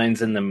last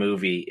lines in the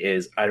movie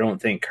is, "I don't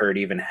think Kurt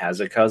even has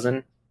a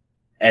cousin."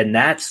 And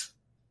that's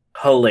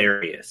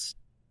hilarious.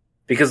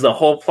 Because the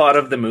whole plot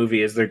of the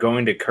movie is they're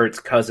going to Kurt's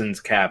cousin's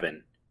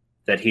cabin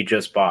that he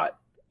just bought.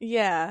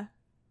 Yeah.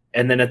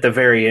 And then at the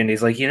very end,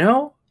 he's like,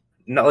 now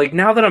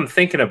that I'm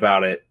thinking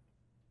about it,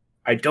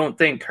 I don't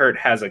think Kurt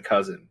has a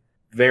cousin.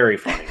 Very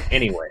funny.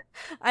 Anyway.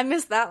 I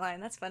missed that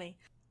line. That's funny.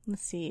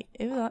 Let's see.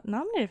 It was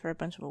nominated for a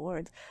bunch of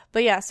awards.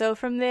 But yeah, so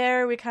from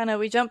there, we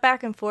jump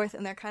back and forth,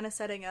 and they're kind of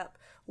setting up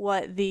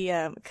what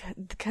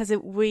because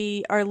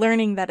we are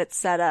learning that it's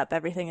set up.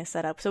 Everything is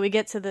set up. So we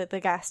get to the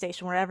gas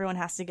station where everyone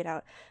has to get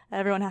out.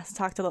 Everyone has to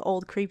talk to the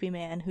old creepy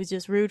man who's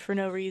just rude for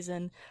no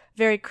reason.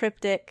 Very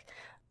cryptic.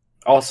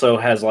 Also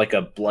has like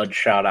a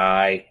bloodshot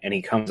eye, and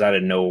he comes out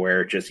of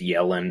nowhere just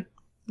yelling.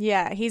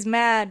 Yeah, he's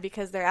mad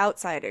because they're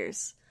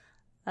outsiders.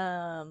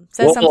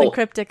 Says something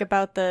cryptic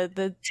about the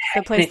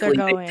place they're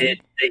going. They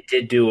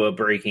did do a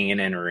breaking and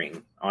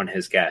entering on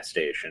his gas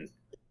station.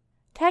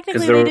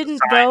 Technically, they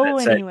didn't go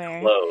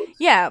anywhere.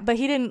 Yeah, but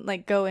he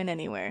didn't go in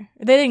anywhere.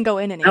 They didn't go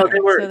in anywhere.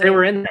 No, they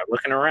were in there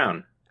looking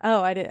around.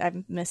 Oh,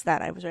 I missed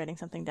that. I was writing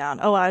something down.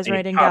 Oh, I was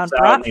writing down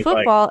brought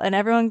football, and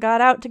everyone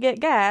got out to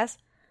get gas.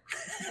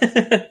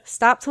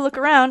 Stopped to look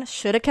around.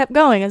 Should have kept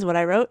going, is what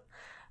I wrote.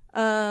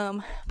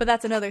 But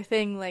that's another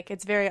thing. Like,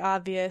 it's very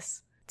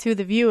obvious to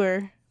the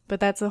viewer, but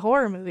that's a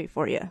horror movie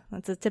for you.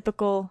 That's a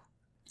typical.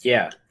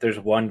 Yeah, there's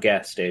one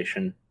gas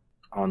station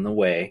on the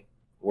way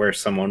where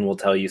someone will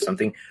tell you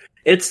something.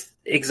 It's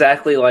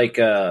exactly like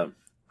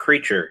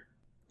Creature,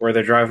 where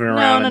they're driving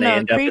around and they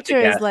end up at the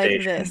Creature gas is like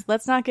station. this.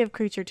 Let's not give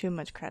Creature too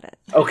much credit.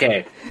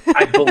 Okay,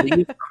 I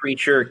believe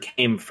Creature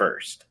came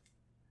first.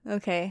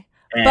 Okay,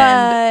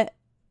 And but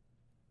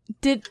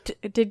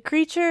did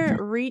Creature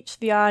reach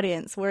the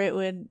audience where it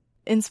would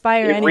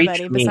inspire It reached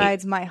anybody me.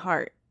 besides my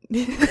heart?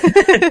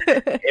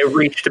 it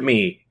reached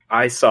me.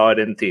 I saw it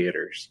in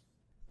theaters.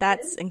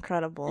 That's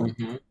incredible.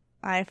 Mhm.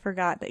 I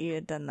forgot that you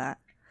had done that.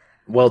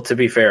 Well, to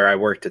be fair, I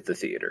worked at the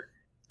theater.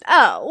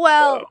 Oh,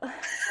 well,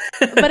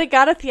 but it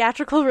got a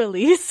theatrical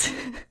release.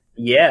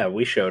 Yeah,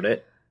 we showed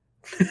it.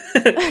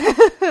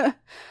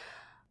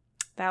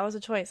 That was a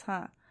choice,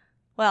 huh?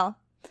 Well,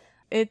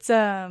 it's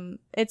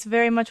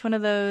very much one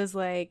of those,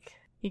 like,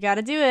 you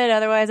gotta do it,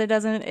 otherwise it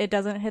doesn't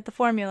hit the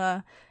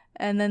formula.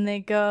 And then they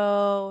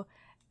go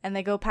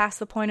past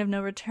the point of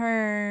no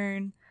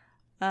return.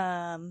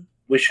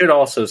 We should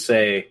also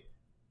say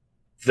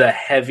the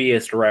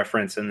heaviest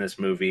reference in this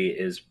movie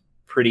is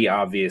pretty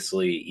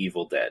obviously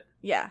Evil Dead.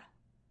 Yeah.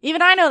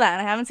 Even I know that.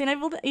 I haven't seen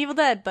Evil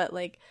Dead, but,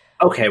 like...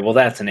 Okay, well,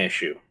 that's an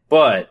issue.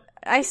 But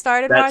I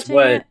started that's watching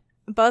what it.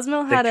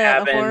 Buzzmill had a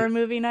Cabin- horror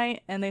movie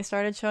night, and they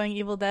started showing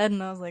Evil Dead,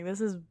 and I was like,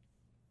 this is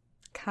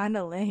kind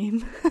of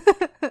lame.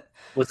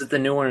 was it the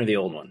new one or the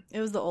old one? It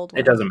was the old one.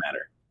 It doesn't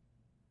matter.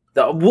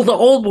 The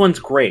old one's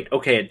great.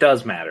 Okay, it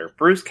does matter.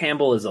 Bruce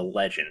Campbell is a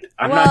legend.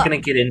 I'm Well, not going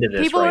to get into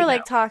this People right were,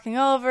 like, now. talking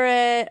over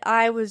it.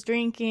 I was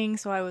drinking,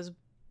 so I was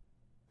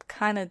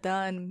kind of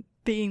done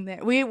being there.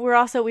 We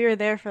were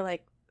there for,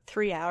 like,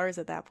 3 hours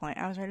at that point.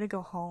 I was ready to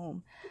go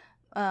home.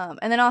 And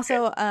then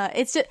also,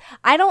 it's just,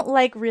 I don't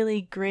like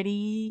really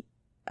gritty,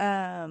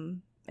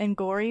 and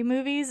gory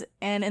movies.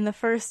 And in the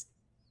first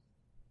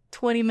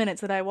 20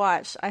 minutes that I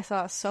watched, I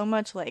saw so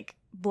much, like,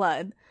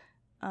 blood.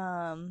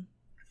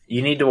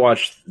 You need to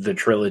watch the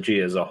trilogy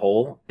as a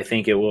whole. I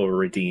think it will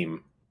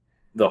redeem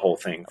the whole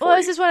thing for Well,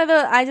 it's you. just one of the,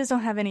 I just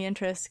don't have any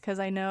interest because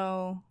I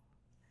know,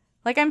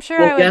 like, I'm sure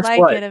Well, I would guess like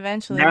what? it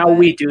eventually. Now but...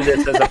 we do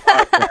this as a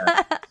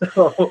podcast.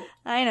 So,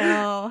 I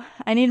know.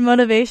 I need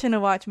motivation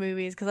to watch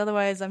movies because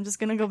otherwise I'm just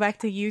going to go back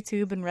to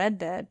YouTube and Red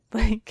Dead.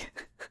 Like,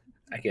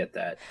 I get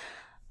that.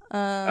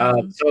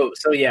 um,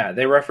 So yeah,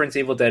 they reference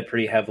Evil Dead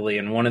pretty heavily,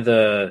 and one of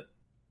the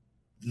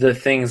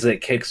things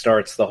that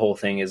kickstarts the whole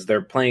thing is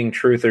they're playing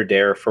Truth or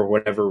Dare for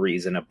whatever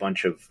reason. A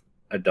bunch of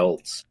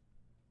adults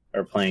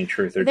are playing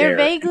Truth or they're Dare.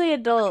 vaguely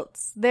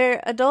adults.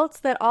 They're adults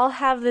that all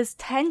have this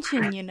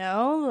tension, you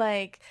know?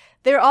 Like,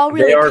 they're all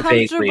really they are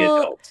vaguely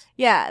comfortable. adults.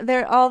 Yeah,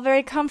 they're all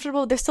very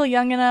comfortable. They're still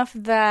young enough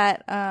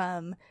that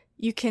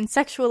you can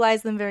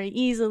sexualize them very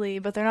easily,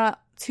 but they're not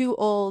too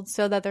old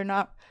so that they're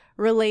not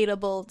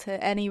relatable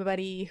to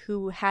anybody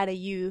who had a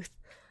youth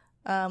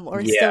or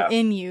is still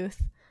in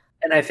youth.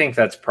 And I think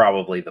that's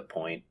probably the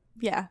point.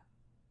 Yeah.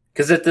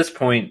 Because at this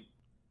point,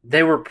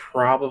 they were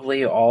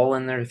probably all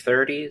in their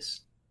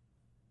 30s.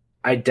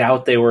 I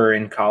doubt they were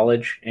in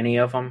college, any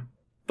of them.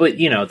 But,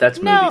 you know,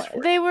 that's movies for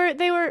you.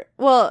 they were,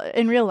 well,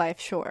 in real life,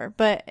 sure.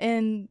 But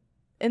in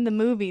the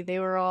movie, they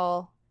were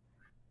all...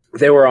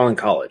 They were all in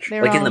college. They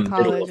were Like in all the in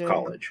middle college of or-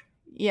 college.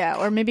 Yeah,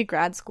 or maybe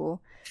grad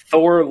school.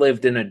 Thor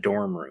lived in a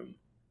dorm room.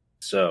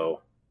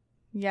 So,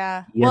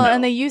 Yeah. You Well, know.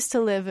 and they used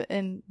to live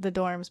in the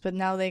dorms, but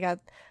now they got...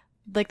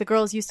 Like, the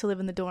girls used to live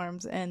in the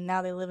dorms, and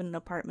now they live in an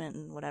apartment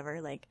and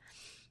whatever, like...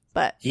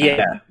 But...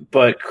 yeah.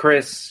 But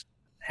Chris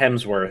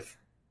Hemsworth,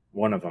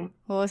 one of them,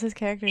 What was his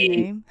character He-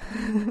 name?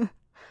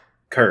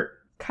 Kurt,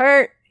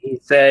 Kurt. he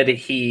said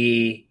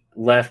he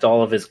left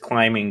all of his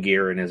climbing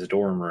gear in his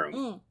dorm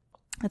room.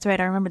 That's right,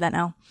 I remember that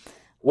now.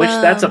 Which,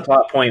 that's a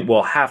plot point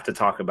we'll have to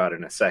talk about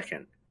in a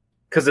second.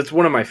 Because it's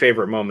one of my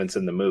favorite moments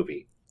in the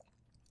movie.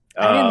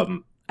 I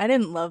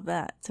didn't love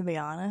that, to be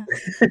honest.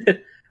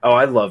 Oh,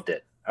 I loved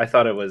it. I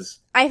thought it was...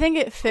 I think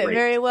it fit Great.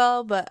 very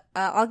well, but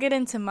I'll get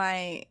into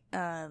my,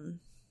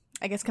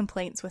 I guess,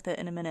 complaints with it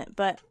in a minute.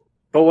 But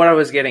But what I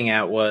was getting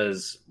at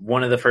was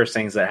one of the first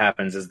things that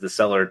happens is the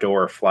cellar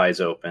door flies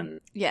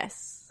open,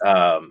 yes.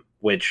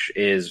 which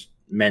is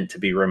meant to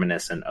be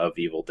reminiscent of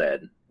Evil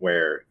Dead,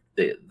 where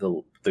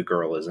the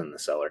girl is in the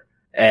cellar.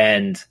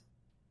 And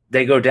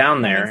they go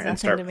down there Makes and nothing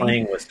start to me.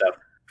 playing with stuff.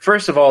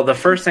 First of all, the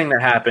first thing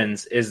that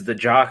happens is the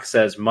jock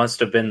says, "Must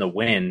have been the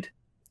wind."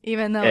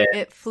 Even though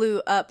it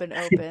flew up and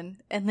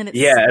open, and then it's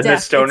And the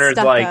it's stoner's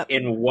stuck like, up.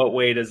 in what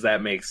way does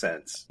that make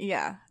sense?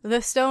 Yeah,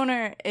 the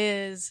stoner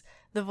is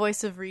the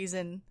voice of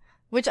reason,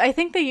 which I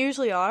think they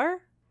usually are.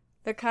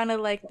 They're kind of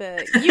like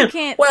the you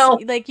can't Well-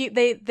 like you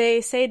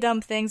they say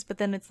dumb things, but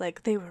then it's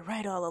like they were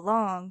right all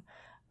along,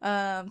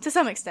 to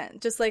some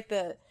extent, just like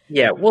the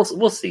Yeah,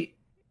 we'll see.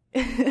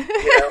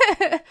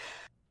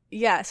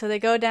 Yeah, so they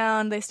go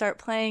down, they start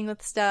playing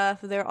with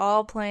stuff. They're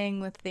all playing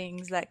with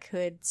things that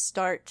could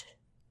start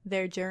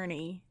their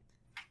journey.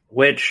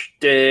 Which,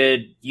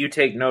 did you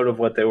take note of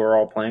what they were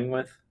all playing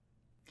with?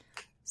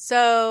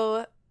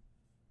 So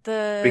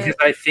the Because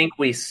I think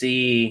we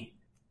see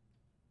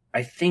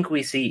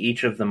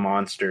each of the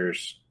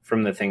monsters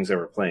from the things they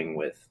were playing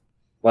with.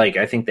 Like,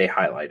 I think they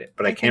highlight it,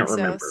 but I can't think so.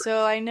 remember.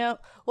 So I know.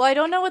 Well, I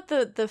don't know what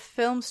the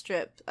film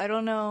strip. I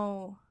don't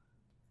know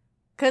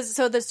Because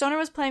so the stoner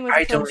was playing with.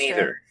 I don't strip.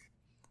 either.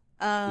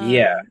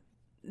 Yeah.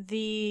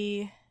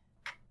 The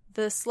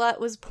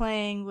slut was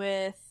playing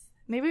with.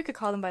 Maybe we could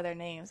call them by their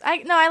names.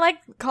 I like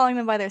calling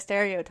them by their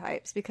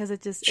stereotypes because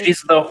it just.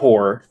 She's the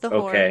whore. The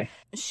whore. Okay.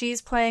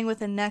 She's playing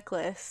with a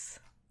necklace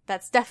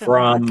that's definitely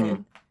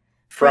haunted.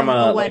 From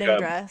a wedding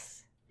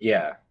dress.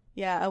 Yeah.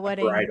 Yeah, a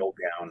wedding bridal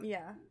gown.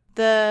 Yeah.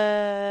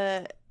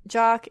 The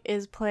jock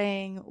is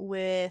playing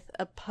with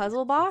a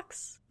puzzle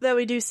box that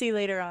we do see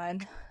later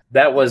on.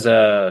 That was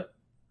a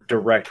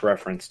direct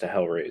reference to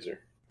Hellraiser.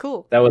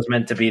 Cool. That was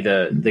meant to be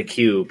the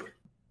cube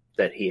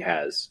that he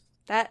has.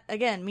 That,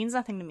 again, means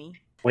nothing to me.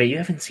 Wait, you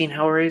haven't seen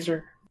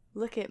Hellraiser?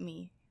 Look at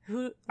me.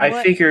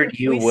 I figured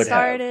you would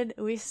have.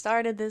 We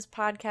started this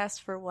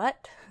podcast for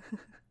what?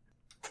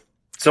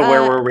 So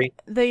where were we?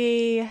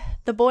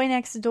 The boy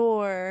next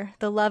door,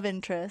 the love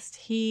interest.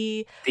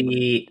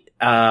 The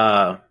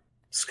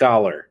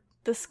scholar.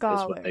 The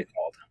scholar. Is what they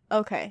called him.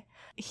 Okay.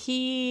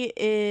 He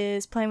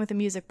is playing with a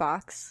music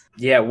box.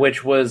 Yeah,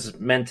 which was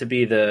meant to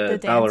be the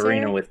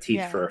ballerina with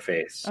teeth for a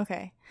face.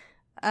 Okay.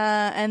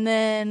 And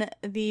then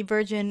the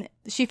virgin,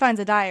 she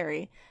finds a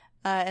diary,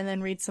 and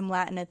then reads some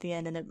Latin at the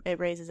end, and it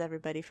raises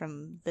everybody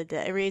from the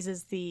dead. It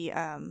raises the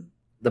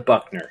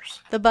Buckners.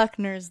 The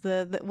Buckners.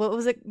 The what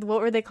was it? What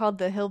were they called?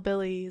 The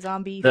hillbilly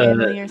zombie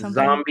family or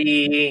something?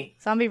 Zombie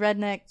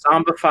redneck.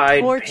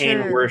 Zombified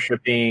pain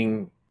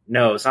worshipping.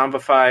 No,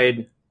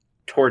 zombified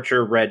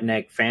torture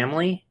redneck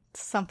family.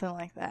 Something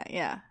like that.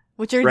 Yeah,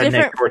 which are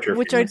redneck different.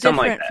 Which are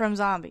different from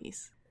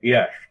zombies.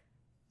 Yeah.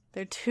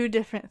 They're two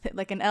different,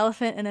 like an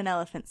elephant and an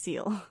elephant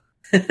seal.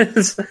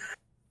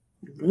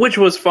 Which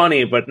was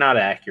funny, but not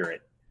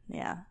accurate.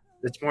 Yeah.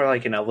 It's more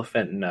like an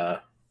elephant and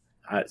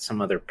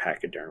some other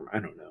pachyderm. I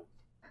don't know.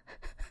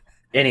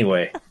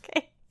 Anyway.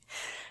 Okay.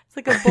 It's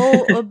like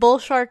a bull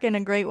shark and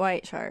a great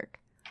white shark.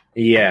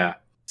 Yeah.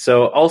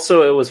 So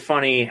also it was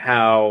funny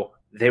how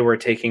they were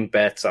taking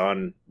bets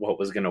on what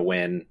was going to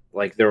win.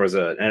 Like there was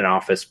an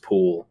office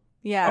pool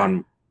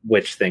on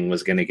which thing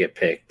was going to get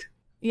picked.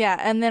 Yeah,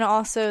 and then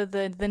also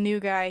the new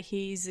guy,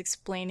 he's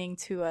explaining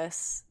to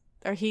us,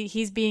 or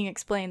he's being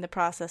explained the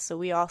process, so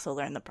we also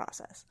learn the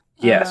process.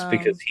 Yes,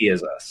 because he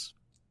is us.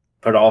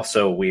 But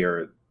also we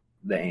are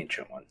the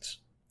ancient ones.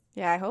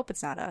 Yeah, I hope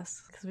it's not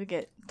us, because we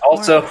get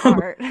also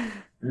apart.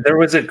 There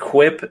was a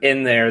quip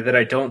in there that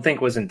I don't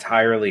think was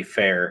entirely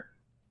fair,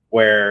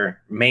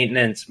 where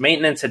maintenance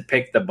had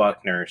picked the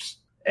Buckners,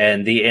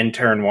 and the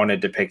intern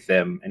wanted to pick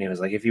them, and he was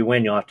like, if you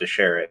win, you'll have to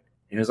share it.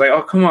 He was like,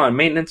 oh, come on,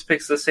 maintenance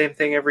picks the same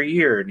thing every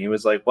year. And he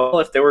was like, well,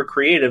 if they were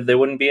creative, they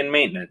wouldn't be in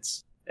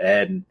maintenance.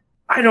 And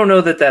I don't know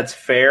that that's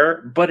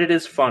fair, but it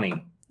is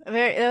funny.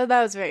 That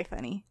was very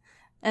funny.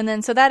 And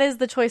then, so that is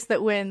the choice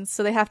that wins,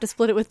 so they have to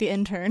split it with the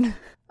intern.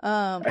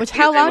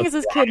 How long is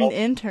this kid an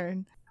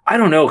intern? I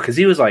don't know, because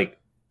he was like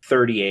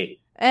 38.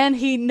 And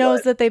he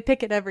knows that they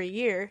pick it every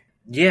year.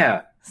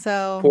 Yeah.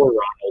 So poor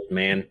Ronald,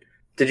 man.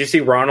 Did you see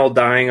Ronald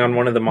dying on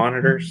one of the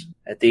monitors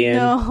at the end?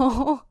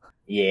 No.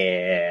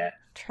 Yeah.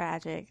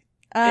 Tragic.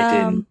 It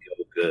didn't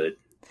go good.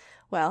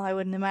 Well, I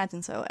wouldn't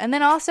imagine so. And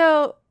then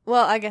also,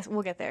 well, I guess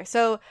we'll get there.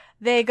 So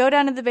they go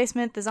down to the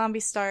basement, the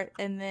zombies start,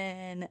 and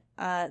then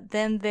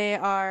the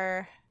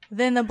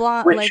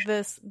blonde, like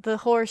the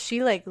horse,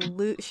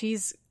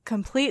 she's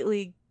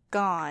completely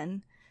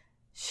gone.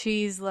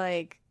 She's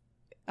like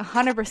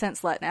 100%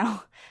 slut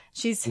now.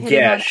 She's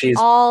hitting on she's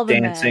all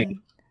the dancing.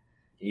 Men.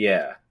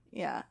 Yeah.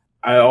 Yeah.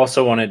 I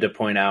also wanted to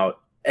point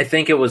out, I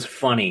think it was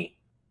funny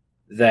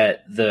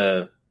that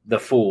the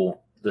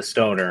fool, the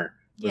stoner,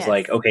 was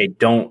like, okay,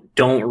 don't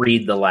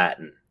read the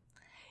Latin.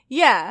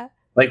 Yeah.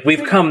 Like,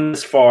 we've come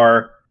this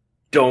far,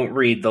 don't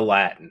read the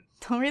Latin.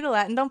 Don't read the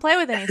Latin, don't play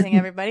with anything,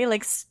 everybody.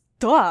 Like,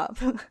 stop.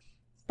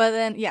 But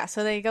then, yeah,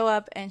 so they go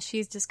up, and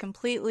she's just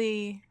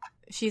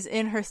she's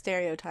in her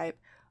stereotype.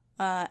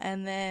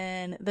 And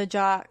then the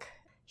jock,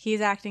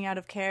 he's acting out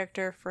of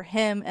character for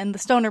him, and the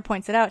stoner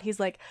points it out. He's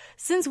like,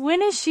 since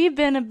when has she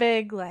been a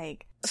big,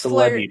 like,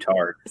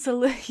 celebutard?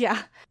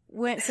 Yeah.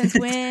 Since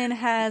when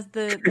has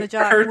the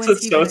jock... Kurt's a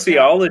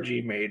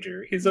sociology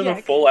major. He's on a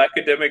full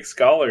academic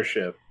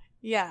scholarship.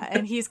 Yeah,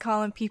 and he's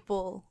calling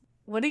people...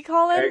 What do you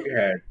call him?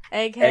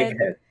 Egghead.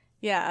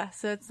 Yeah,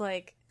 so it's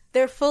like,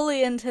 they're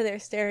fully into their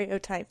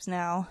stereotypes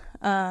now.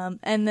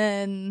 And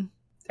then...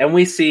 And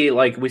we see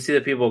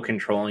the people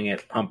controlling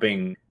it,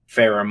 pumping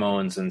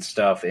pheromones and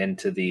stuff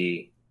into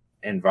the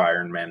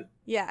environment.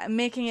 Yeah,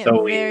 making it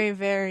very,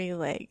 very,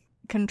 like,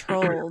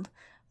 controlled.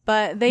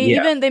 But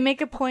they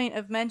make a point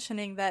of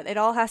mentioning that it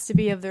all has to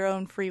be of their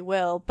own free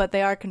will, but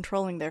they are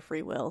controlling their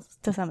free will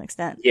to some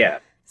extent. Yeah.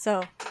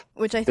 So,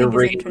 which I think they're is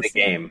rigging interesting. The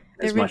game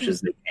as much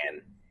as they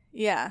can.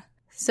 Yeah.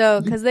 So,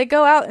 because they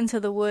go out into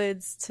the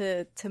woods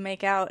to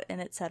make out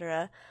and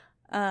etc.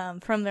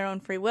 From their own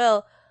free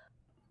will,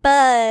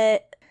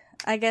 but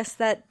I guess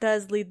that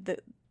does lead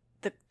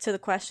to the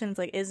questions,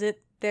 like, is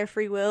it their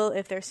free will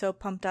if they're so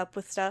pumped up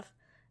with stuff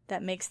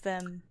that makes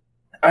them...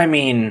 I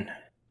mean,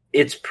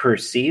 it's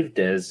perceived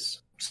as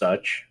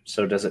such,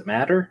 so does it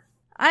matter?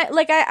 I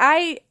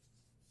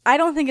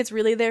don't think it's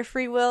really their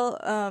free will,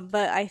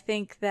 but I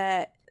think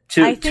that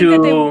I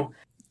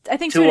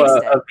think to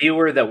a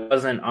viewer that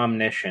wasn't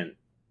omniscient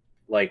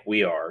like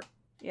we are,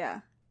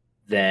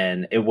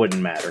 then it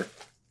wouldn't matter.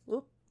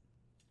 Whoop.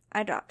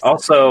 I dropped something.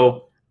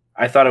 Also,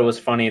 I thought it was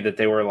funny that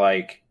they were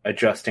like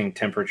adjusting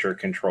temperature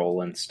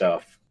control and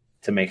stuff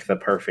to make the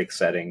perfect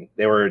setting.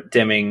 They were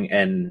dimming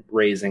and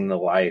raising the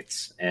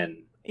lights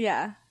and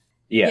yeah.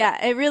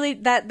 It really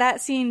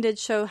that scene did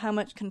show how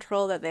much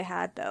control that they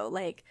had, though.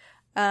 Like,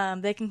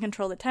 they can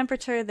control the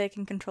temperature, they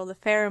can control the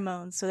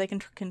pheromones, so they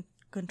can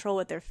control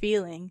what they're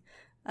feeling.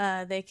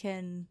 They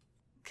can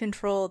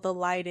control the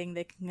lighting,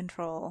 they can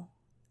control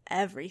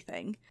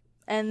everything.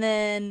 And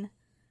then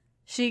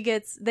they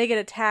get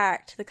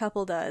attacked, the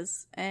couple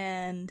does,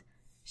 and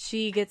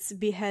she gets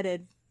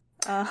beheaded.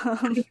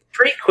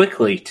 Pretty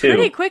quickly, too.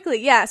 Pretty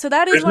quickly, yeah. So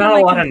that is There's one not of my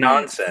a lot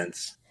complaints. of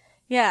nonsense.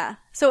 Yeah.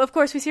 So, of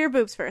course, we see her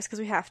boobs first, because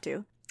we have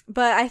to.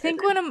 But I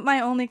think one of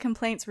my only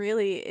complaints,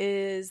 really,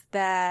 is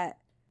that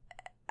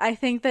I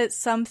think that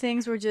some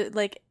things were just,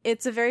 like,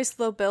 it's a very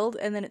slow build,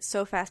 and then it's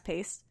so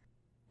fast-paced.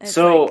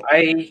 So,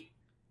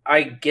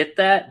 I get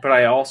that, but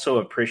I also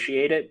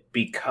appreciate it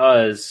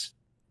because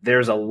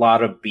there's a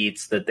lot of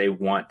beats that they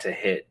want to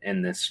hit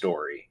in this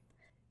story.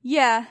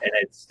 Yeah. And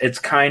it's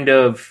kind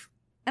of...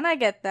 And I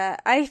get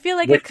that. I feel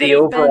like with it could the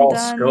have been overall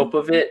done... scope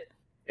of it,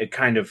 it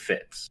kind of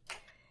fits.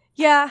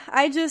 Yeah,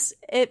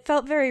 it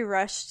felt very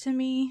rushed to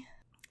me,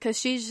 because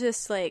she's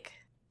just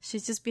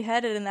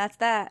beheaded and that's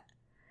that.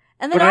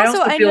 And then but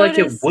also I feel noticed,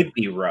 like it would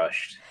be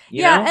rushed.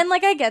 You yeah, know? and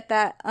like I get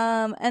that.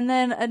 And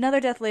then another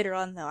death later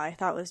on, though, I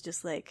thought was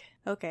just like,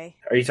 okay.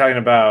 Are you talking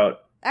about...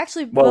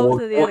 Actually, Well,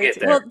 both of the we'll other get two.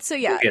 there. Well, so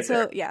yeah,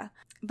 We'll get yeah.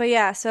 But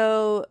yeah,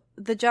 so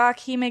the jock,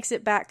 he makes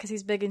it back because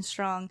he's big and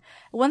strong.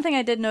 One thing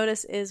I did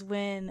notice is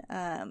when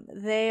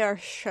they are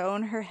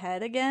shown her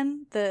head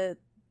again, the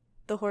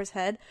horse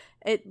head,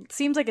 it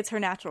seems like it's her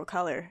natural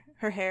color.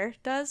 Her hair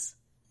does.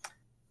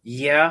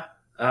 Yeah.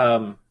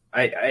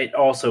 I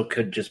also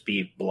could just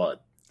be blood.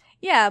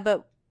 Yeah,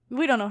 but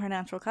we don't know her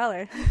natural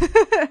color.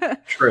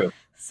 True.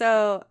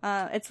 So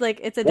it's like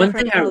it's a One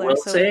different thing color. I will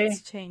so say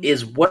it's changed.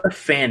 is what a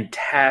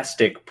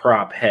fantastic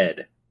prop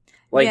head.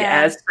 Like,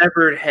 as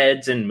severed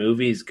heads in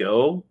movies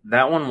go,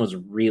 that one was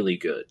really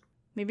good.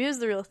 Maybe it was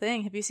the real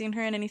thing. Have you seen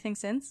her in anything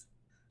since?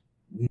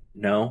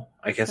 No,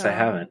 I guess I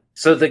haven't.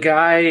 So the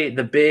guy,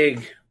 the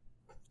big,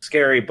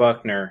 scary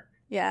Buckner,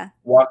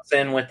 walks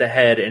in with the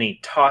head and he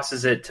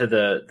tosses it to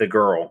the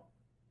girl,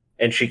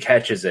 and she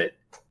catches it.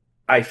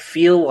 I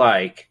feel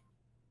like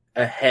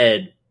a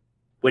head,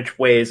 which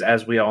weighs,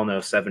 as we all know,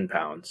 7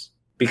 pounds,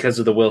 because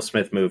of the Will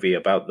Smith movie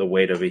about the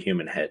weight of a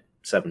human head,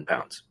 7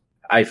 pounds.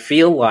 I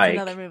feel like...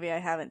 It's another movie I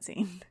haven't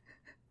seen.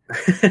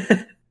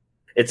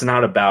 It's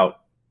not about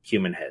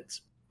human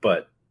heads,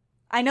 but...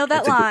 I know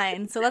that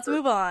line, so let's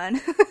move on.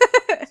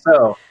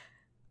 So,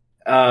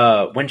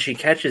 when she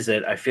catches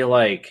it, I feel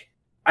like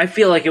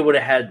it would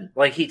have had...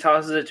 Like, he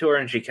tosses it to her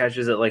and she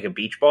catches it like a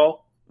beach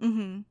ball. Mm-hmm.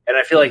 And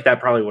I feel like that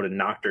probably would have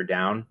knocked her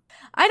down.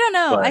 I don't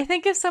know. But... I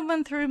think if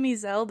someone threw me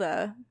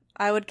Zelda,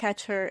 I would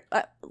catch her.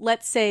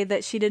 Let's say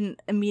that she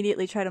didn't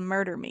immediately try to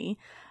murder me.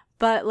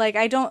 But, like,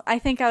 I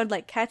think I would,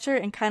 like, catch her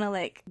and kind of,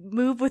 like,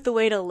 move with the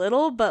weight a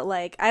little, but,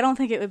 like, I don't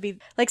think it would be,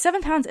 like,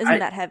 7 pounds isn't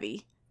that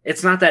heavy.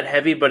 It's not that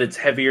heavy, but it's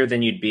heavier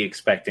than you'd be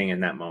expecting in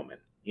that moment.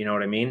 You know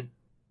what I mean?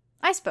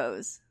 I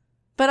suppose.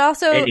 But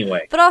also,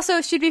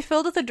 she'd be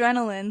filled with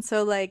adrenaline,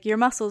 so, like, your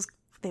muscles,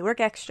 they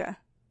work extra.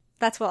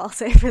 That's what I'll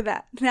say for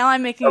that. Now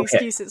I'm making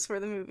excuses for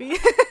the movie.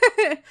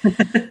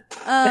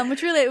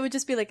 Which really, it would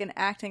just be, like, an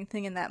acting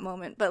thing in that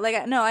moment. But,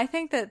 like, no, I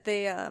think that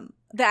the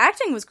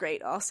acting was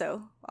great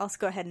also. I'll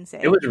go ahead and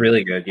say. It was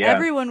really good, yeah.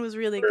 Everyone was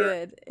really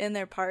good in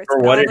their parts. For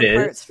what All it the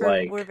is,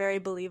 parts were very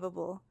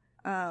believable.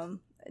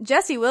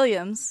 Jesse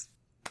Williams.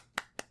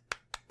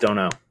 Don't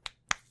know.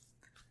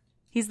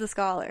 He's the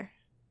scholar.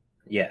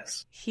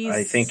 Yes.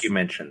 I think you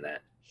mentioned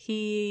that.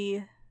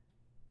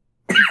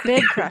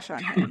 Big crush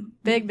on him.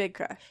 Big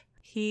crush.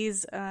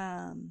 He's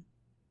one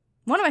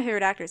of my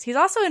favorite actors. He's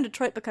also in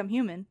Detroit Become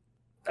Human.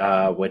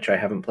 Which I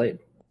haven't played.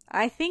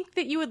 I think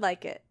that you would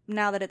like it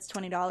now that it's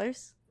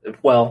 $20.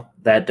 Well,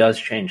 that does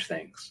change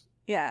things.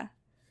 Yeah.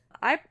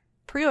 I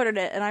pre-ordered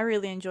it and I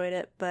really enjoyed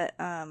it, but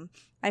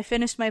I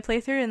finished my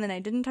playthrough and then I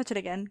didn't touch it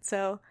again.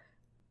 So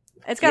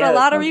it's got a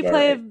lot of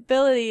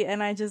replayability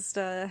and I just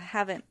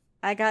haven't.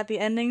 I got the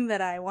ending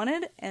that I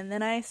wanted and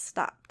then I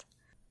stopped.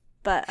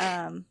 But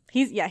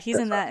he's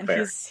in that and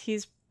fair.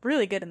 he's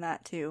really good in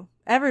that too.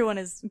 Everyone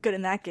is good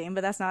in that game,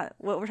 but that's not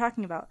what we're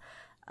talking about.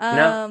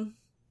 No.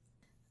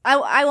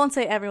 I won't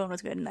say everyone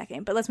was good in that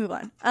game, but let's move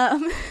on.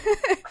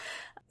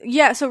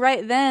 Yeah, so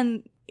right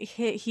then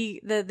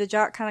the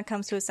jock kind of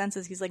comes to his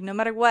senses. He's like, no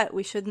matter what,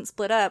 we shouldn't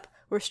split up.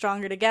 We're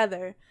stronger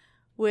together,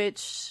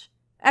 which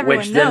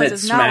everyone knows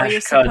is not what you're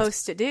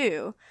supposed to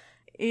do.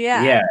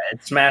 Yeah. Yeah,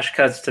 it smash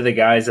cuts to the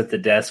guys at the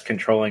desk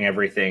controlling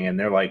everything, and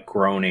they're like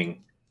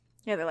groaning.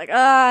 Yeah, they're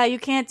like, you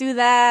can't do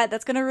that.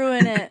 That's going to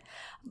ruin it.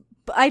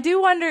 But I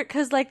do wonder,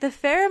 because, like, the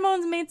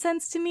pheromones made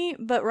sense to me,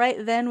 but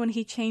right then when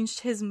he changed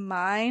his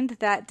mind,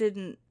 that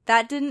didn't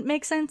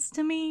make sense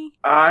to me.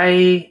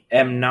 I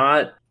am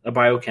not a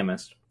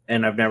biochemist,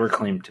 and I've never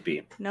claimed to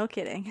be. No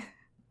kidding.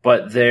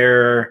 But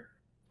there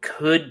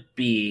could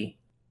be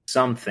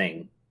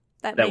something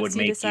That that makes would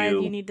you make decide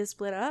you... you need to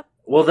split up?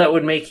 Well, that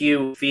would make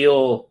you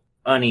feel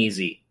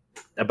uneasy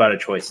about a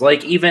choice.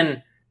 Like,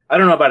 even, I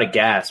don't know about a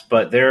gas,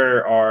 but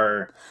there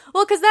are...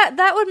 Well, because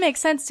that would make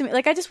sense to me.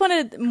 Like, I just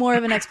wanted more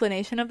of an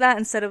explanation of that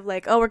instead of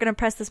like, oh, we're going to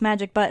press this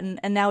magic button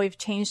and now we've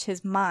changed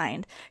his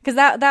mind. Because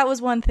that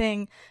was one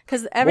thing.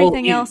 Because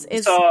everything else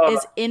is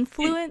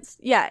influenced.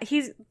 Yeah,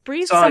 he's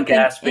breathed something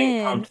gas being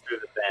in. pumped through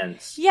the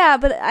vents. Yeah,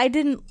 but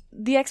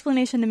the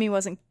explanation to me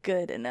wasn't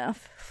good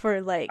enough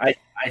for like...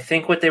 I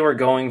think what they were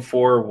going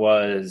for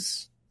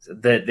was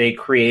that they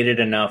created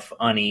enough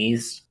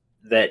unease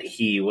that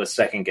he was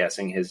second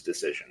guessing his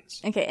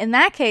decisions. Okay, in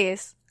that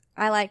case,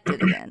 I liked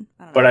it again.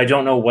 But I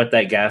don't know what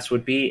that gas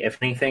would be. If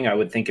anything, I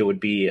would think it would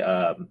be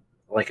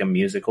like a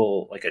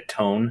musical, like a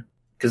tone.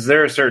 Because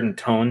there are certain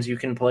tones you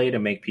can play to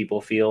make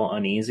people feel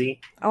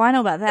uneasy. Oh, I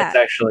know about that.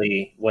 That's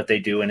actually what they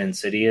do in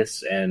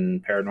Insidious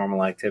and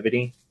Paranormal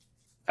Activity.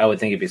 I would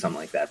think it'd be something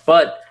like that.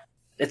 But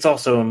it's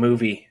also a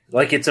movie.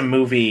 Like, it's a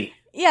movie.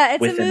 Yeah,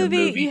 it's a within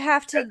movie. You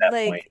have to,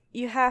 like, point.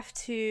 you have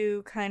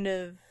to kind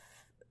of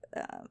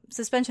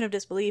suspension of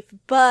disbelief.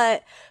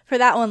 But for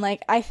that one,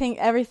 like, I think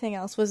everything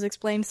else was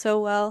explained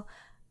so well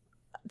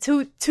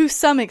to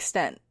some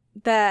extent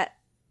that,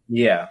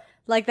 yeah,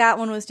 like, that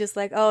one was just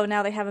like, oh,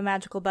 now they have a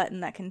magical button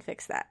that can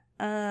fix that.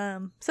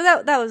 So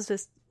that was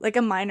just like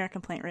a minor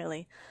complaint,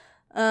 really.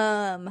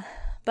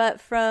 But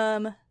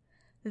from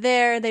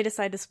there, they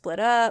decide to split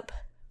up.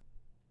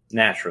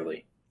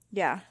 Naturally.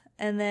 Yeah,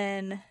 and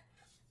then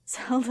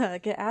Zelda,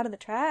 get out of the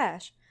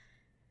trash.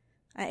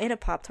 I ate a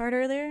Pop-Tart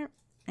earlier,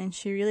 and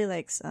she really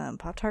likes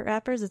Pop-Tart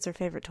wrappers. It's her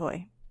favorite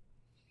toy.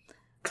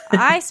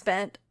 I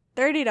spent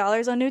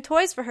 $30 on new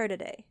toys for her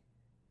today.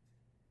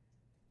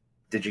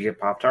 Did you get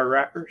Pop-Tart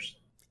wrappers?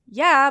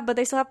 Yeah, but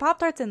they still have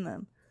Pop-Tarts in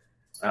them.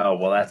 Oh,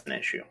 well, that's an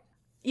issue.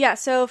 Yeah,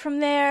 so from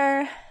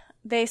there,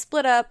 they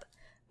split up.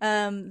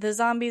 The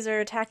zombies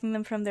are attacking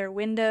them from their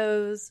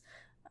windows.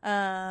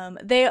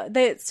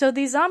 So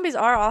these zombies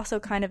are also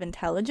kind of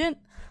intelligent.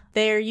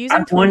 They're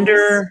using tools.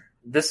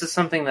 This is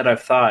something that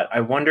I've thought.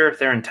 I wonder if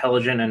they're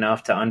intelligent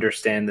enough to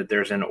understand that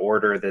there's an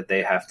order that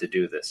they have to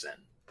do this in.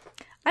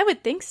 I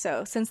would think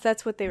so, since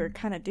that's what they were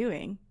kind of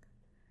doing.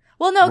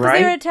 Well, no, because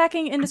they were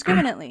attacking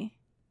indiscriminately.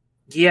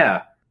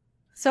 Yeah.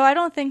 So I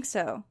don't think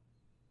so.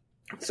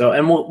 So,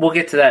 and we'll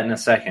get to that in a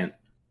second.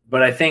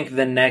 But I think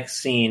the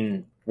next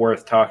scene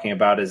worth talking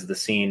about is the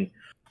scene...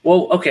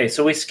 Well, okay,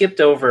 so we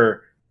skipped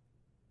over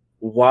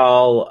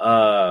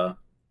while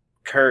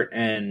Kurt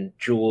and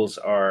Jules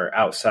are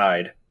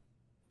outside.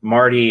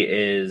 Marty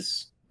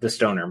is... The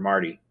stoner,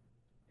 Marty,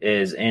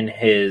 is in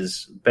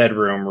his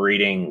bedroom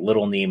reading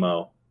Little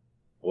Nemo,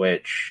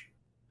 which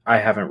I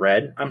haven't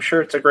read. I'm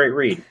sure it's a great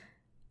read.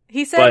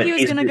 He said he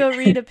was going to go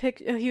read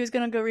he was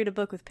going to go read a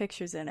book with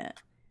pictures in it.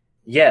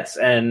 Yes,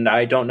 and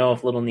I don't know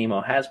if Little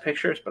Nemo has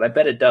pictures, but I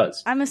bet it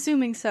does. I'm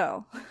assuming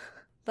so.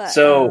 But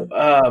so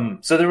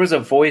there was a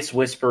voice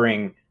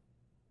whispering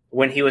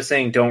when he was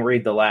saying don't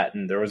read the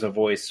Latin, there was a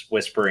voice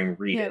whispering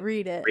read it.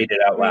 Read it. Read it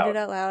out loud. Read it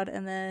out loud,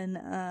 and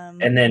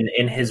then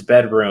in his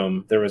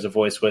bedroom there was a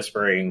voice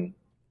whispering,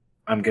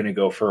 I'm going to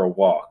go for a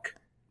walk.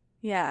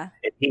 Yeah.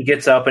 And he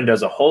gets up and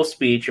does a whole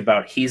speech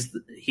about he's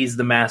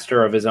the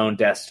master of his own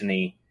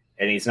destiny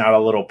and he's not a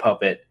little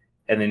puppet,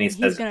 and then he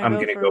says I'm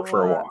going to go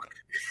for a walk.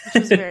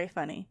 Which was very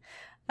funny.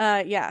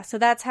 Yeah, so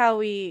that's how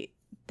the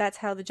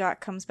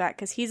jock comes back,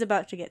 because he's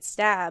about to get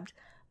stabbed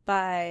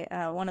by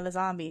one of the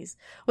zombies.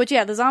 Which,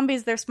 yeah, the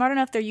zombies, they're smart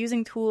enough, they're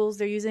using tools,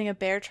 they're using a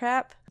bear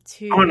trap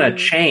on a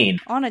chain.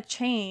 A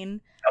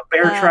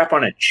bear trap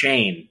on a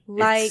chain.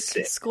 Like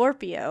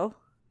Scorpio.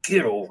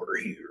 Get over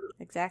here.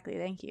 Exactly,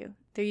 thank you.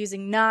 They're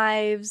using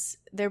knives,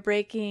 they're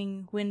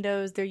breaking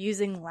windows, they're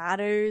using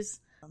ladders.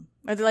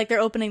 Or they're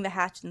opening the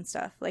hatch and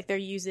stuff. Like, they're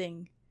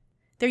using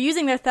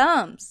their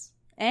thumbs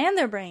and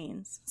their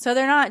brains. So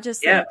they're not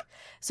just they're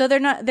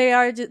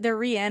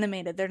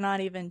reanimated. They're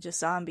not even just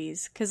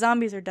zombies, because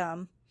zombies are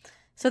dumb.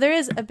 So there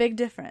is a big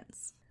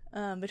difference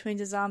between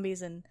just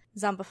zombies and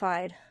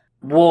zombified.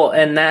 Well,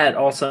 and that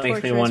also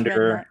makes me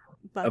wonder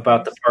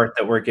about the part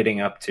that we're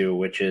getting up to,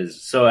 which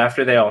is, so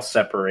after they all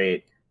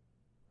separate,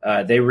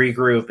 they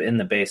regroup in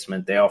the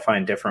basement. They all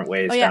find different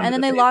ways. Oh yeah, and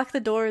then they lock the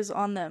doors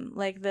on them.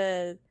 Like,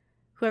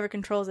 whoever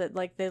controls it,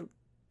 like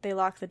they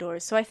lock the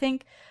doors. So I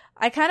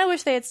kind of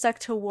wish they had stuck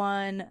to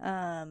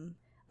one.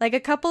 Like, a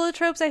couple of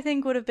tropes I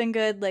think would have been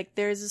good. Like,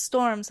 there's a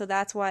storm, so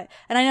that's why.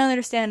 And I don't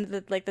understand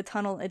that, like, the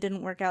tunnel, it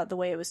didn't work out the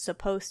way it was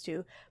supposed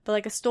to. But,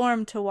 like, a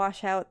storm to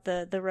wash out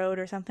the road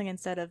or something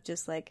instead of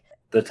just, like...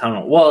 The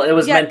tunnel. Well, it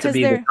was meant to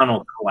be the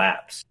tunnel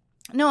collapse.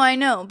 No, I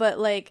know, but,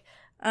 like,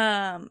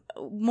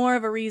 more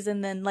of a reason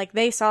than, like,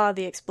 they saw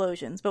the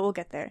explosions, but we'll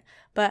get there.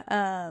 But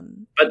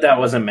that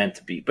wasn't meant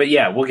to be. But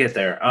yeah, we'll get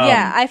there.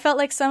 Yeah, I felt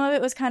like some of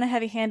it was kind of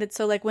heavy-handed,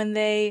 so, like, when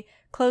they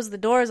closed the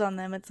doors on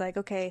them, it's like,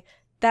 okay...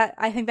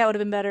 I think that would have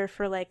been better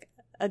for, like,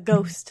 a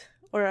ghost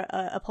or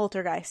a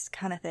poltergeist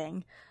kind of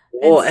thing.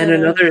 Well, and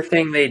another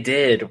thing they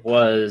did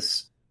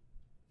was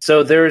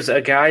So there's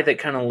a guy that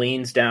kind of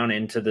leans down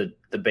into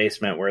the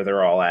basement where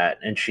they're all at,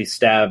 and she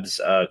stabs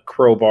a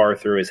crowbar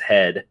through his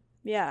head.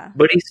 Yeah.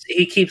 But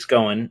he keeps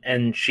going,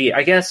 and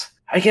I guess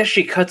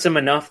she cuts him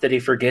enough that he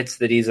forgets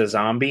that he's a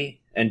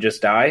zombie and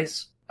just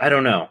dies. I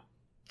don't know.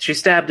 She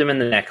stabbed him in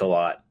the neck a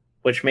lot,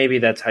 which maybe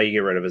that's how you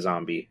get rid of a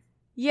zombie.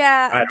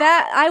 Yeah,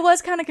 I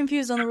was kind of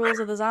confused on the rules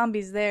of the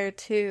zombies there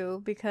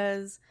too,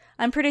 because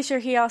I'm pretty sure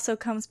he also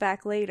comes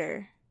back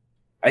later.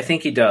 I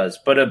think he does,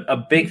 but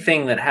a big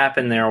thing that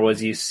happened there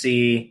was you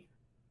see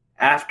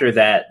after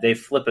that they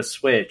flip a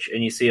switch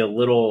and you see a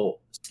little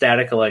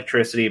static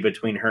electricity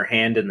between her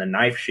hand and the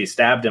knife she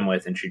stabbed him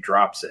with, and she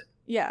drops it.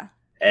 Yeah.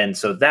 And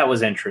so that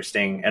was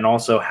interesting. And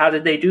also, how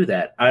did they do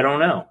that? I don't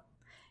know.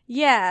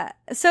 Yeah.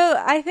 So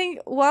I think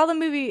while the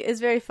movie is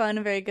very fun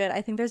and very good,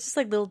 I think there's just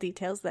like little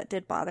details that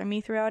did bother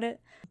me throughout it,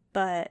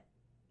 but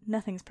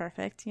nothing's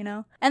perfect, you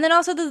know? And then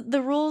also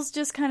the rules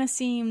just kind of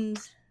seemed...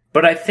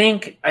 But I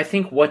think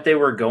what they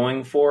were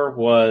going for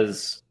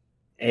was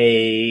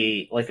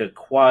a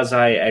quasi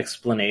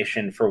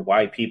explanation for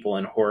why people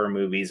in horror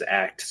movies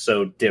act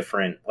so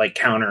different, like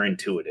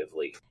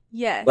counterintuitively.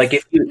 Yes. Like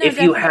if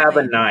you have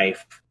a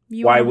knife,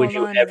 why would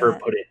you ever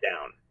put it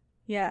down?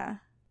 Yeah.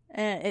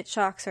 And it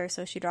shocks her,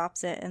 so she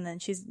drops it, and then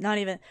she's not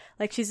even,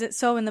 like, she's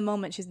so in the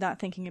moment, she's not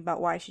thinking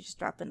about why she just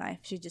dropped the knife.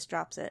 She just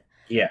drops it.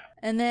 Yeah.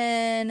 And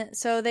then,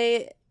 so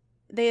they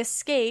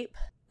escape,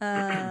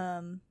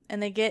 and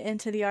they get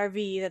into the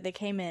RV that they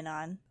came in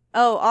on.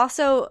 Oh,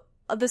 also,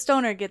 the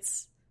stoner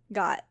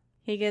got.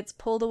 He gets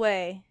pulled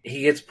away.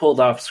 He gets pulled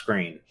off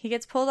screen.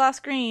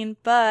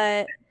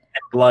 But... And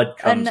blood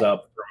comes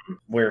up from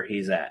where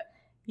he's at.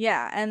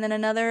 Yeah, and then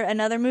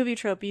another movie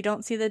trope. You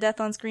don't see the death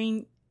on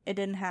screen, it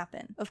didn't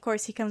happen. Of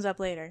course, he comes up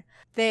later.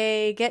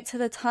 They get to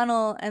the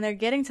tunnel, and they're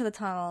getting to the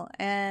tunnel,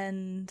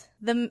 and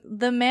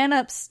the man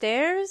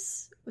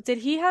upstairs, did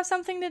he have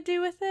something to do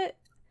with it?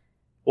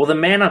 Well, the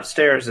man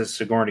upstairs is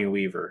Sigourney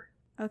Weaver.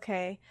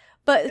 Okay.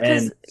 But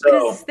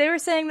because they were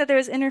saying that there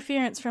was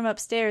interference from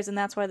upstairs, and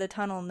that's why the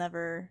tunnel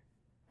never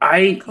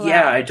collapsed.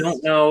 I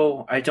don't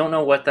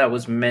know what that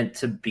was meant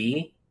to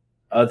be,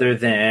 other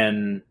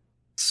than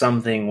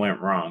something went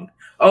wrong.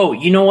 Oh,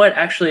 you know what?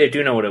 Actually, I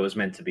do know what it was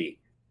meant to be.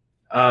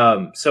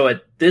 So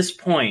at this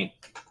point,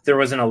 there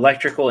was an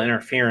electrical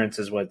interference,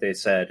 is what they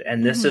said,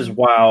 and this is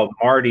while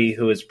Marty,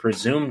 who is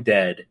presumed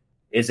dead,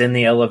 is in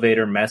the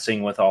elevator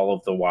messing with all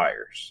of the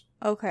wires.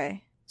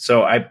 Okay.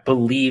 So I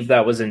believe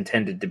that was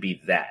intended to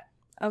be that.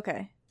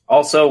 Okay.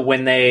 Also,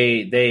 when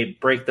they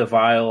break the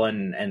vial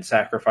and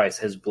sacrifice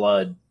his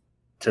blood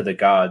to the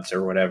gods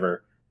or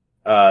whatever,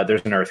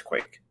 there's an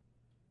earthquake.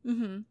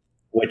 Mm-hmm.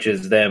 Which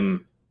is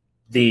them,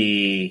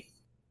 the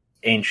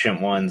Ancient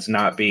Ones,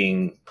 not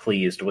being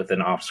pleased with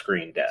an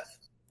off-screen death.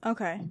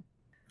 Okay.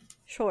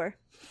 Sure.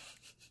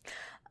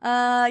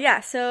 Yeah,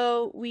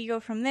 so we go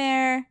from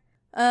there.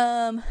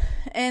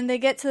 And they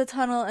get to the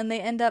tunnel and they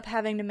end up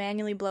having to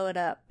manually blow it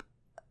up.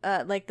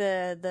 Like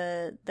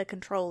the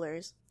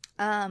controllers.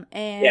 And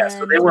yeah,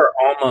 so they were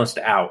almost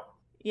out.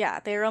 Yeah,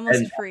 they were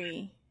almost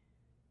free.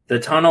 The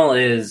tunnel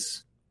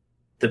is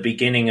the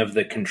beginning of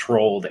the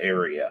controlled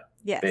area.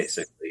 Yes.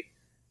 Basically.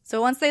 So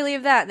once they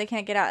leave that, they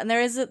can't get out. And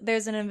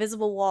there's an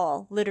invisible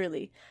wall,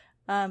 literally,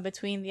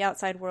 between the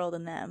outside world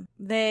and them.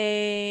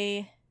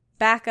 They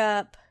back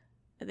up,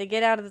 they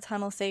get out of the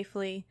tunnel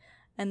safely,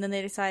 and then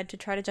they decide to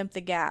try to jump the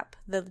gap.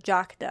 The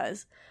jock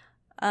does.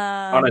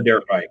 On a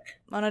dirt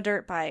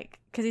bike.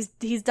 Because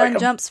he's done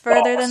like jumps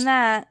further than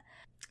that.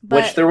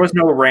 But... Which there was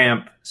no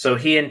ramp, so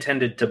he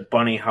intended to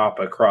bunny hop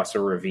across a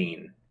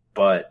ravine.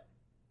 But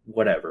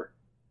whatever.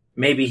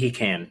 Maybe he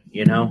can,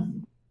 you know?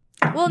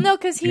 Well, no,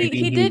 because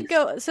he did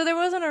go... So there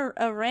wasn't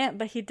a ramp,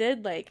 but he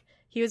did, like...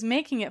 He was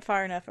making it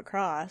far enough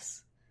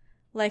across.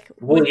 Like,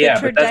 with the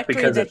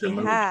trajectory that he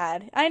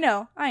had. I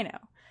know.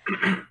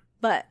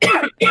 But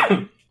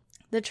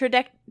the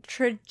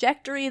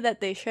trajectory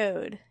that they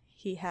showed,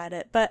 he had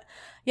it. But,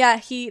 yeah,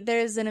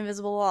 there's an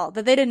invisible wall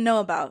that they didn't know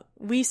about.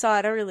 We saw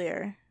it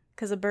earlier,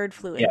 because a bird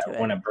flew into it.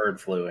 Yeah, when a bird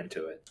flew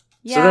into it.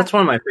 Yeah. So that's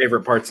one of my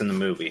favorite parts in the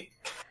movie.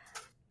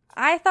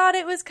 I thought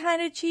it was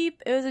kind of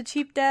cheap. It was a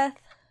cheap death.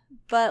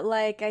 But,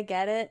 like, I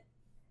get it.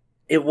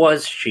 It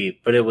was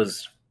cheap, but it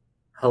was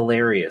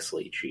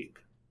hilariously cheap.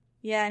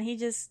 Yeah, and he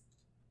just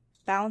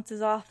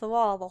bounces off the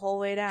wall the whole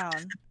way down.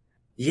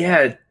 Yeah,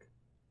 it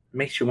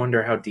makes you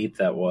wonder how deep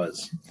that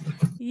was.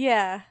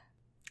 Yeah.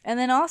 And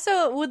then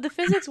also, would the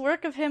physics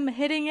work of him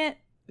hitting it,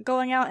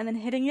 going out, and then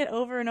hitting it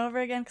over and over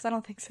again? Because I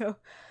don't think so.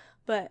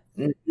 But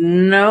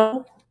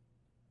no.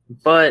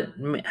 But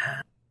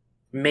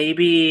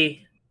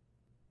maybe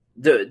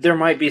there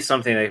might be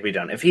something that could be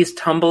done. If he's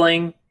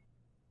tumbling...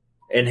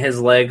 and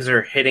his legs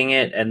are hitting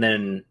it and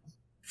then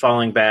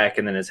falling back,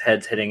 and then his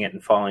head's hitting it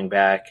and falling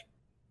back,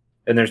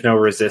 and there's no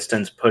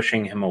resistance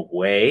pushing him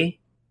away,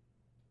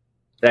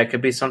 that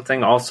could be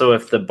something. Also,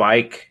 if the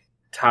bike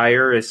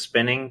tire is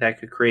spinning, that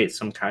could create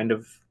some kind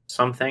of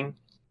something.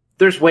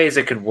 There's ways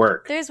it could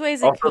work. There's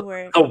ways it could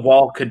work. The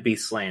wall could be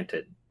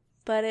slanted.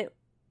 But it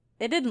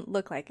didn't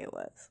look like it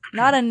was.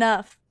 Not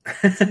enough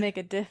to make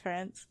a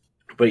difference.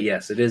 But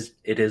yes, it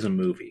is a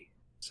movie.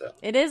 So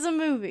it is a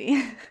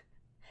movie.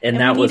 and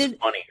that was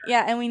funnier.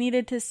 Yeah, and we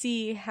needed to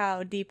see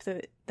how deep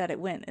that it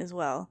went as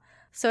well.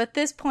 So at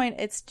this point,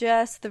 it's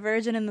just the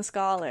Virgin and the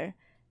Scholar.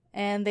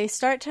 And they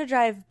start to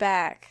drive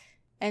back.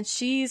 And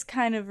she's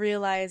kind of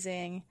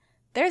realizing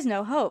there's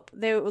no hope.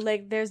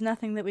 There's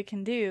nothing that we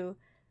can do.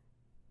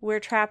 We're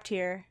trapped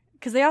here.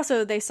 Because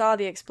they saw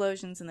the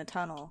explosions in the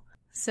tunnel.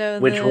 So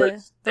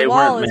the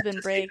wall has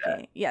been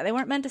breaking. Yeah, they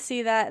weren't meant to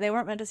see that. They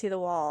weren't meant to see the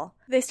wall.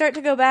 They start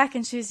to go back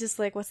and she's just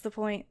like, what's the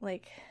point?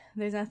 Like,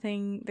 there's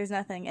nothing.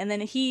 And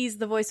then he's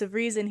the voice of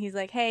reason. He's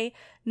like, hey,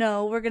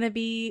 no, we're gonna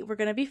be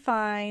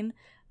fine.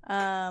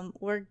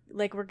 We're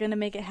gonna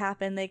make it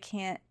happen. They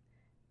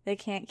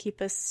can't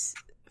keep us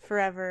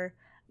forever,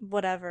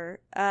 whatever.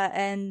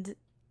 And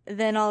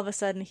then all of a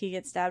sudden he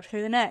gets stabbed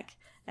through the neck.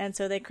 And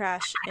so they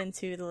crash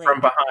into the lake.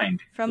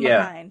 From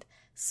behind.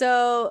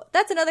 So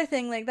that's another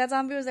thing, like that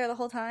zombie was there the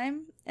whole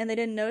time and they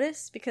didn't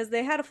notice because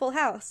they had a full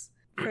house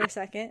for a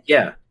second.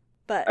 Yeah.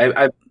 But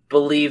I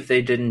believe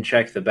they didn't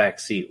check the back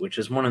seat, which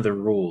is one of the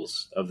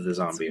rules of the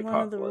zombie apocalypse.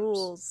 One of the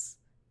rules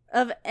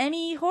of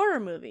any horror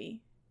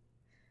movie.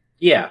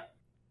 Yeah.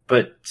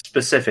 But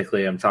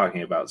specifically I'm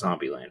talking about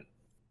Zombieland.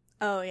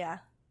 Oh yeah,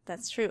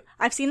 that's true.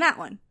 I've seen that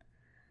one.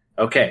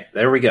 Okay,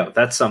 there we go.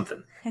 That's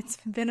something. It's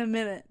been a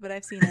minute, but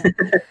I've seen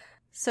it.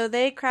 So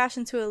they crash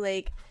into a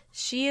lake.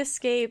 She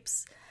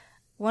escapes.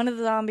 One of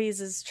the zombies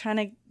is trying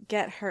to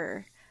get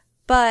her.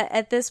 But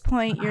at this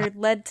point, you're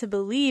led to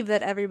believe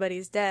that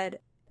everybody's dead.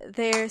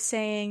 They're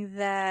saying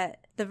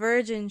that the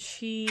Virgin,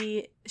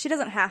 she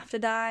doesn't have to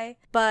die,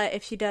 but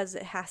if she does,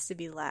 it has to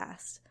be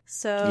last.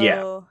 So,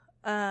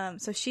 yeah.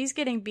 So she's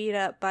getting beat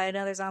up by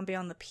another zombie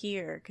on the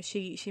pier because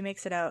she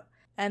makes it out.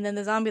 And then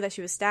the zombie that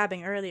she was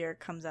stabbing earlier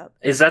comes up.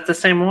 Is that the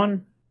same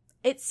one?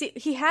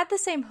 He had the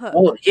same hook.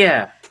 Well,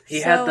 yeah, he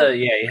had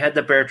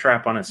the bear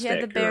trap on a stick. He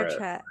had the bear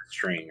trap, a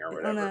string or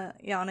whatever.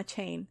 On a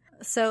chain.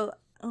 So,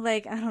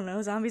 like, I don't know,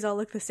 zombies all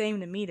look the same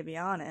to me, to be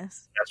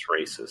honest. That's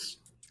racist.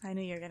 I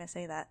knew you were gonna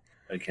say that.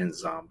 Against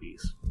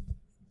zombies.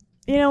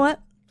 You know what?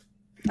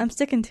 I'm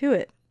sticking to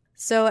it.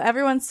 So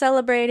everyone's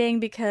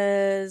celebrating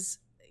because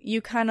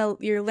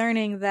you're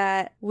learning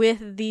that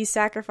with these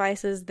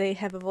sacrifices, they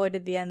have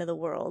avoided the end of the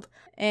world.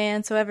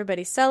 And so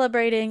everybody's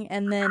celebrating,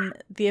 and then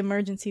the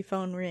emergency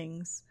phone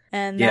rings.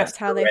 And that's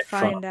how they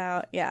find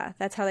out. Yeah,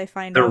 that's how they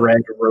find out. The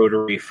red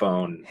rotary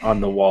phone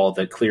on the wall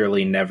that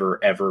clearly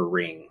never, ever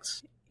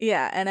rings.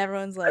 Yeah, and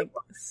everyone's like,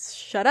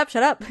 shut up.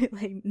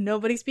 Like,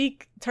 nobody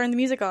speak. Turn the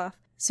music off.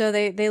 So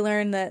they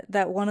learn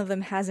that one of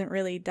them hasn't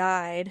really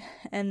died.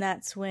 And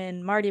that's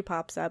when Marty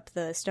pops up,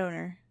 the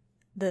stoner,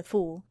 the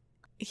fool.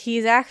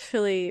 He's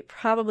actually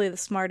probably the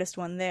smartest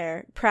one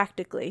there,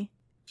 practically.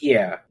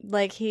 Yeah.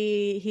 Like,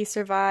 he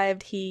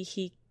survived,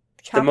 he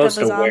chopped up a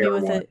zombie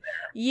with it.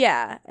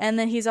 Yeah, and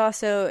then he's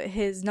also,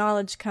 his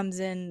knowledge comes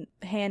in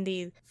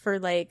handy for,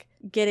 like,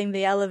 getting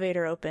the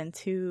elevator open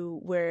to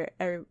where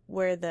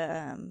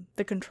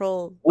the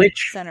control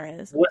center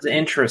is. Which was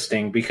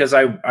interesting, because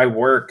I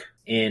work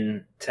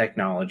in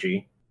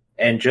technology,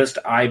 and just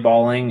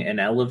eyeballing an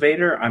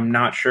elevator, I'm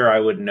not sure I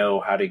would know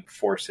how to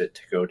force it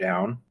to go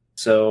down.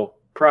 So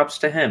props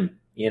to him,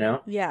 you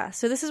know? Yeah,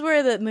 so this is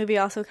where the movie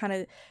also kind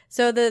of...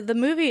 So the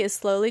movie is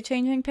slowly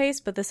changing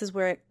pace, but this is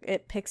where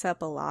it picks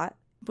up a lot,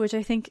 which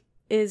I think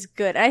is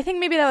good. I think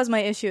maybe that was my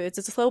issue. It's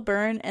a slow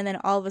burn, and then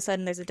all of a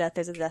sudden there's a death.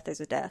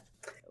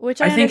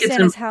 Which I think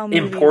understand it's is how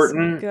movies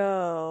important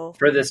go.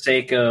 For the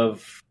sake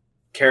of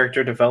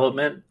character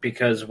development,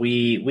 because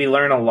we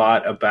learn a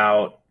lot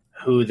about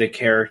who the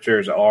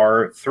characters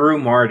are through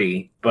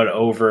Marty, but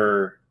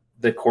over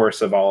the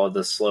course of all of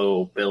the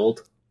slow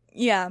build.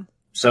 Yeah.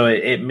 So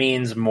it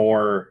means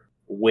more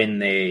when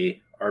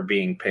they are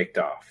being picked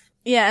off.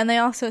 Yeah, and they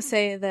also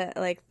say that,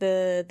 like,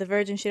 the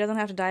Virgin, she doesn't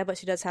have to die, but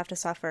she does have to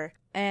suffer.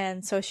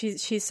 And so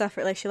she's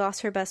suffered, like, she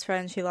lost her best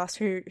friend, she lost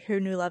her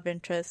new love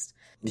interest.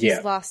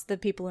 She's lost the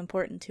people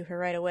important to her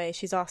right away.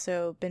 She's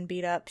also been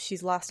beat up.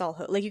 She's lost all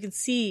hope. Like, you can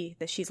see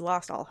that she's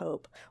lost all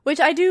hope. Which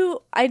I do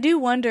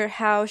wonder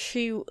how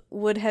she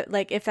would have,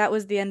 like, if that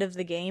was the end of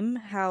the game,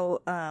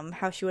 how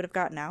she would have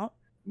gotten out.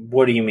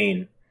 What do you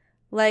mean?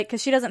 Like,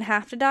 because she doesn't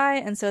have to die,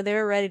 and so they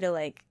were ready to,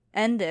 like,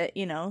 end it,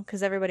 you know,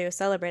 because everybody was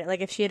celebrating.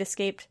 Like, if she had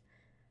escaped...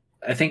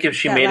 I think if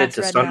she made it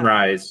to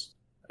sunrise,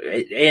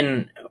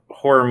 in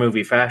horror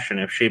movie fashion,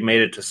 if she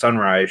made it to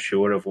sunrise, she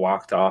would have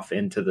walked off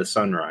into the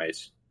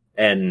sunrise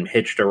and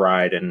hitched a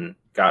ride and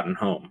gotten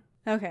home.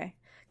 Okay.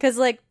 Because,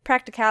 like,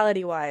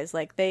 practicality-wise,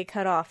 like, they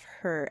cut off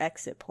her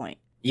exit point.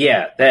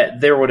 Yeah, that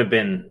there would have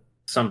been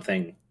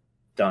something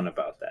done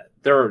about that.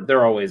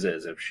 There always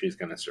is if she's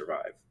going to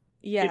survive.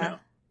 Yeah. You know?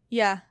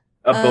 Yeah.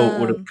 A boat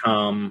would have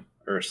come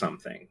or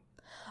something.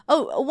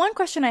 Oh, one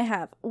question I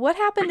have. What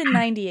happened in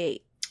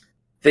 98?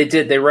 They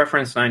did. They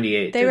referenced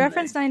 98. They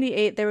referenced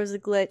 98. There was a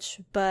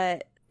glitch,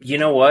 but... You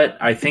know what?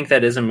 I think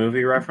that is a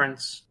movie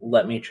reference.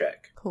 Let me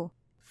check. Cool.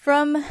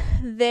 From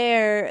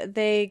there,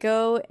 they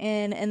go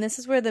in, and this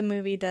is where the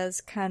movie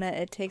does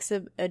it takes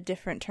a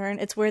different turn.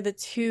 It's where the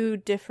two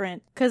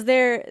different, because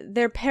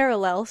they're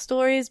parallel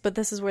stories, but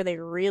this is where they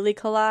really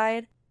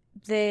collide.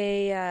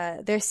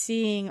 They're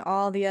seeing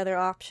all the other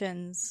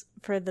options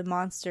for the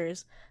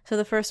monsters. So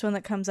the first one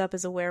that comes up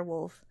is a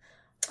werewolf.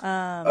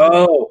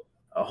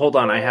 Hold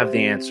on, I have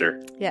the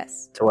answer.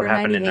 Yes. To what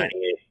happened in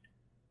 98.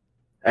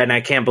 And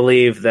I can't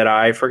believe that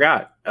I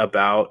forgot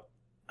about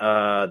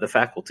The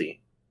Faculty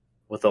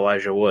with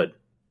Elijah Wood,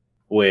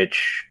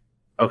 which,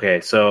 okay,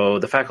 so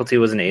The Faculty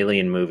was an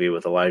alien movie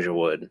with Elijah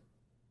Wood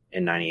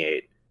in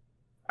 98.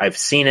 I've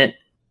seen it.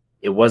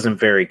 It wasn't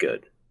very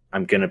good.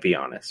 I'm going to be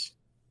honest.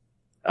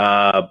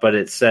 But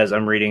it says,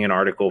 I'm reading an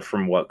article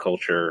from What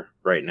Culture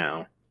right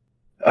now.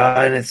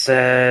 And it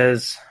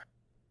says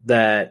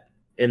that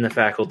in The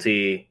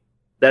Faculty,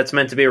 that's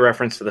meant to be a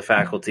reference to The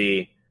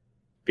Faculty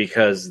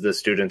because the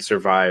students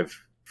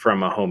survive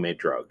from a homemade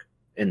drug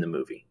in the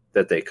movie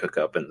that they cook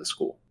up in the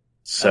school.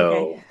 So,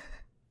 okay.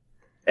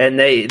 And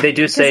they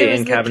do say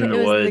in Cabin in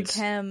the Woods,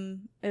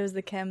 it was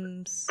the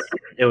chems.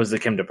 It was the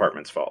chem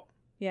department's fault.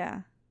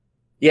 Yeah.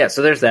 Yeah,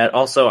 so there's that.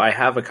 Also, I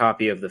have a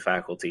copy of The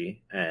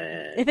Faculty.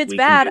 And if it's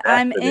bad,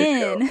 I'm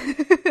in.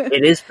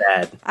 It is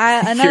bad.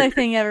 Another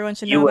thing everyone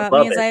should know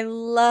about me is I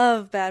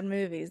love bad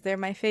movies. They're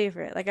my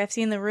favorite. Like, I've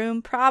seen The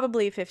Room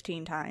probably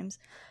 15 times.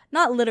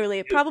 Not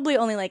literally, probably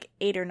only like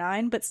 8 or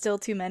 9, but still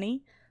too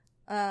many.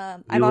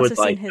 I've also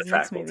seen his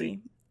next movie.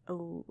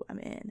 Oh, I'm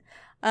in.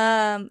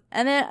 And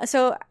then,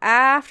 so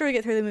after we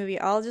get through the movie,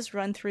 I'll just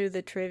run through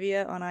the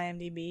trivia on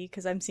IMDb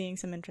because I'm seeing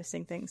some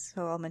interesting things,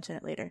 so I'll mention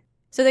it later.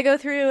 So they go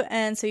through,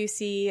 and so you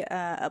see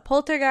a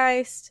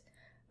poltergeist,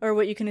 or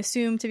what you can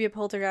assume to be a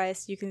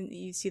poltergeist.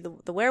 You see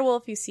the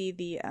werewolf. You see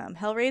the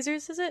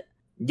Hellraisers. Is it?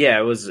 Yeah,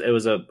 it was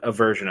a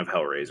version of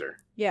Hellraiser.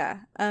 Yeah.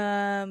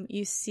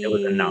 You see. It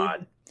was a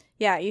nod.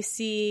 Yeah, you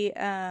see.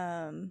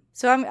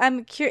 So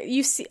I'm curious.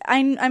 You see,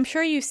 I'm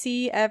sure you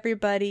see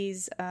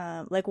everybody's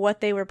like what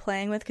they were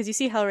playing with, because you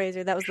see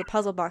Hellraiser. That was the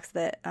puzzle box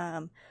that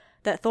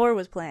Thor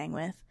was playing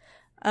with.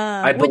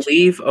 I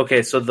believe.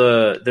 Okay, so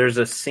there's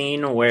a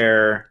scene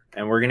where,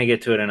 and we're gonna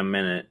get to it in a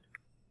minute.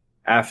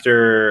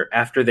 After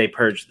they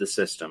purge the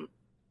system,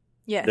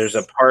 yes, there's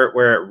a part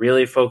where it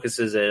really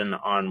focuses in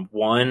on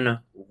one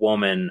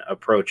woman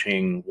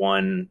approaching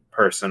one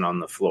person on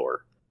the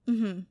floor,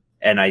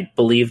 and I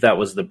believe that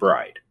was the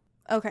bride.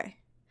 Okay,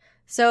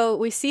 so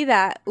we see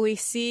that. We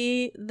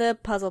see the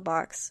puzzle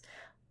box.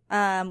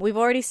 We've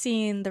already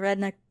seen the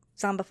redneck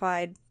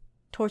zombified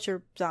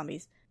torture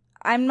zombies.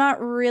 I'm not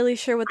really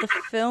sure what the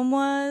film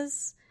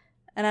was,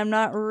 and I'm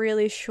not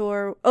really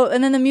sure. Oh,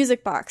 and then the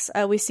music box.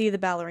 We see the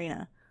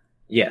ballerina.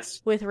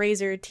 Yes. With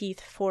razor teeth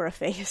for a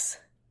face.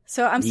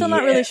 So I'm still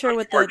not really sure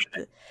what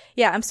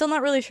I'm still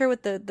not really sure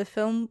what the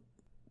film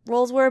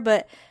roles were,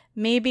 but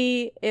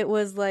maybe it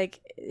was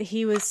like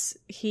he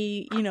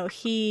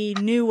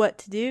knew what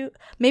to do.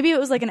 Maybe it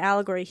was like an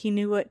allegory. He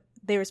knew what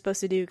they were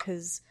supposed to do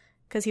because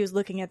he was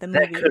looking at the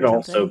movie. That could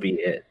also be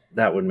it.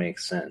 That would make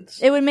sense.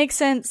 It would make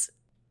sense.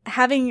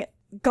 Having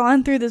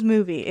gone through this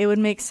movie, it would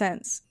make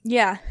sense.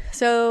 Yeah,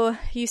 so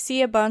you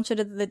see a bunch of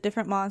the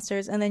different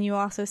monsters, and then you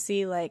also see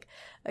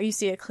you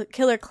see a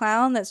killer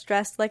clown that's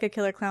dressed like a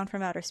killer clown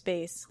from outer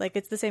space. Like,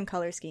 it's the same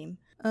color scheme,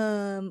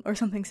 or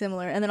something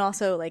similar. And then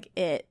also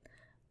it,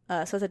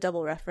 so it's a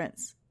double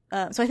reference.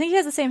 So I think he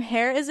has the same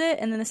hair as it,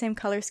 and then the same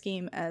color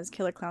scheme as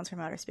Killer Clowns from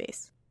Outer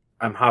Space.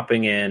 I'm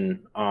hopping in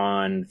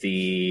on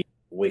the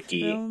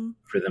wiki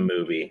for the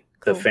movie,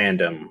 cool. The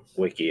fandom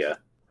wikia.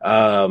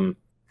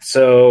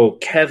 So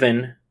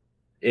Kevin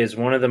is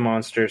one of the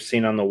monsters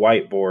seen on the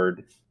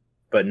whiteboard,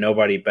 but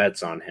nobody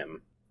bets on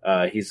him.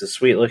 He's a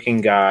sweet-looking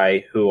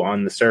guy who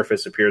on the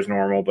surface appears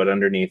normal, but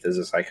underneath is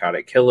a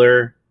psychotic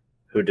killer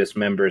who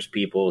dismembers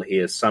people he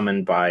is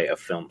summoned by a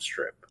film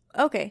strip.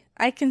 Okay,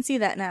 I can see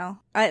that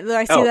now. I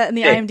see that in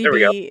the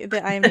IMDb.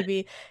 The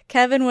IMDb.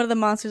 Kevin, one of the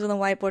monsters on the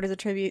whiteboard, is a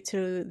tribute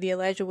to the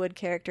Elijah Wood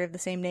character of the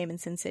same name in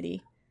Sin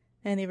City,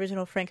 and the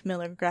original Frank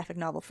Miller graphic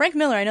novel. Frank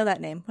Miller, I know that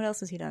name. What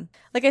else has he done?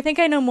 Like, I think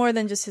I know more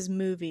than just his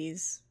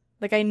movies.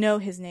 Like, I know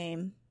his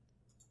name.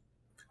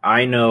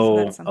 I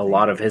know a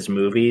lot of his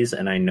movies,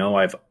 and I know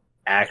I've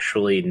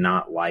actually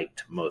not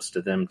liked most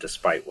of them,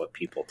 despite what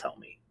people tell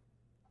me.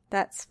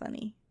 That's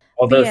funny.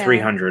 Although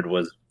 300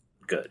 was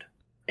good.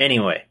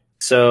 Anyway,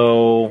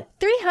 so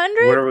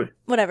 300?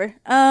 Whatever.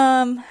 What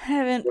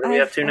are we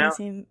up to now?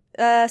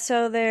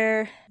 So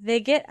they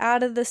get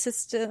out of the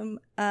system,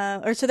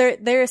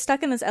 they're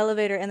stuck in this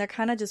elevator, and they're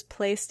kind of just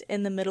placed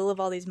in the middle of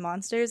all these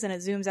monsters, and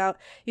it zooms out.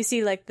 You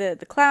see like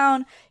the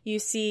clown, you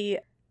see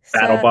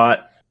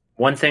BattleBot.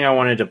 One thing I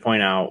wanted to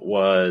point out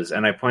was,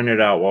 and I pointed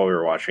out while we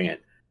were watching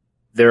it,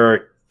 there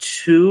are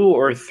 2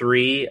 or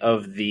 3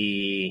 of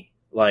the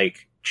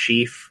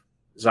chief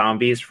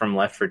zombies from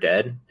Left 4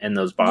 Dead in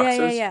those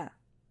boxes. Yeah.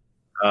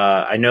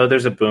 I know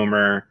there's a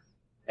boomer,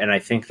 and I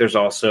think there's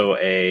also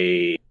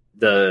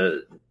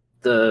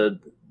the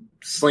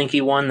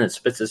slinky one that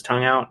spits his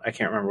tongue out. I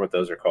can't remember what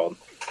those are called.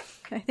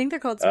 I think they're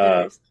called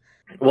spitters.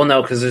 Well,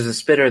 no, because there's a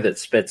spitter that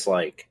spits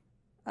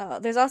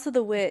There's also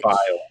the witch.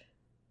 Vile.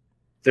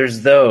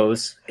 There's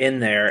those in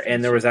there,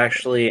 and there was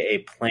actually a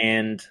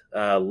planned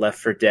Left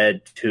 4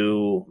 Dead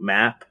 2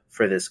 map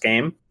for this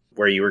game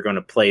where you were going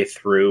to play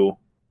through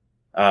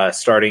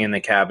starting in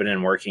the cabin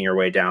and working your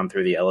way down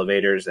through the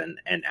elevators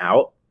and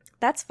out.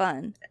 That's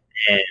fun.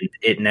 And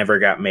it never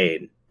got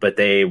made, but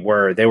they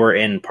were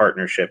in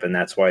partnership, and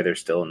that's why they're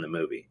still in the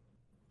movie.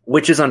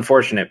 Which is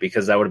unfortunate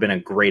because that would have been a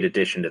great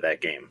addition to that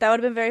game. That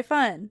would have been very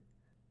fun.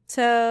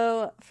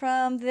 So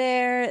from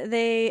there,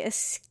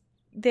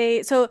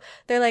 so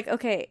they're like,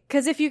 okay,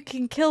 because if you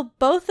can kill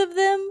both of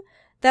them,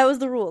 that was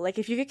the rule. Like,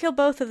 if you could kill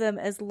both of them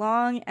as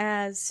long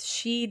as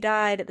she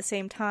died at the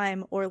same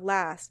time or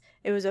last,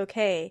 it was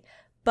okay.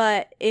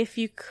 But if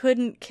you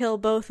couldn't kill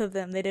both of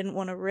them, they didn't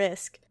want to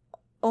risk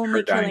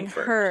only killing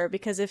her,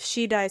 because if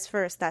she dies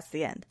first, that's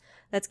the end.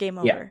 That's game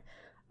over.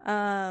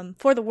 Yeah.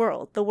 For the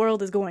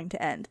world is going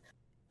to end.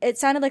 It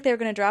sounded like they were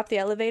going to drop the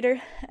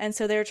elevator, and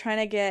so they were trying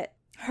to get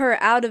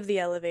her out of the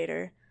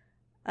elevator.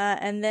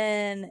 And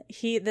then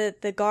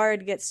the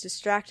guard gets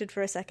distracted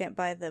for a second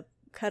by the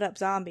cut up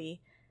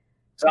zombie.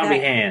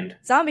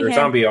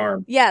 Zombie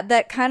arm. Yeah,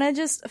 that kind of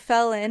just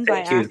fell in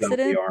by accident.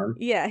 Zombie arm.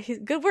 Yeah,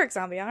 good work,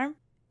 zombie arm.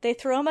 They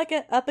throw him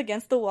up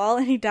against the wall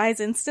and he dies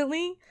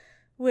instantly,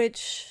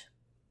 which...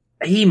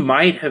 He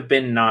might have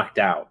been knocked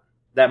out.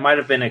 That might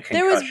have been a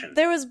concussion.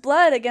 There was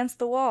blood against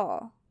the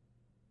wall.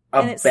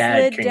 And it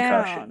bad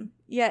concussion. Down.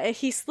 Yeah,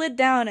 he slid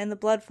down and the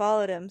blood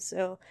followed him.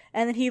 So,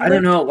 and then I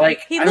don't know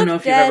if you've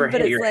ever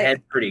hit your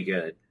head pretty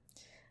good.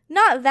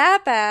 Not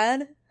that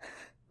bad.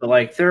 But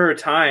like, there are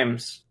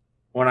times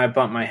when I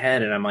bump my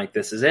head and I'm like,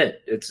 this is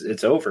it.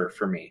 It's over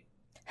for me.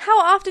 How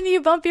often do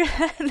you bump your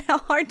head and how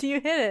hard do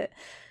you hit it?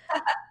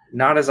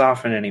 Not as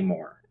often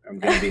anymore. I'm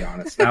going to be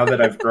honest. Now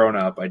that I've grown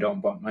up, I don't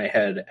bump my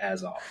head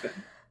as often.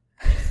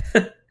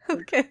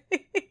 Okay.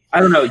 I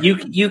don't know.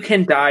 You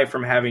can die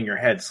from having your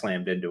head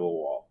slammed into a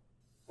wall.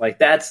 Like,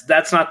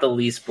 that's not the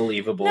least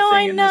believable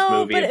thing in this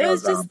movie. But it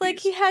was just like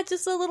he had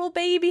just a little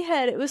baby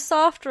head. It was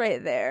soft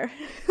right there.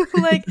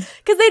 Like,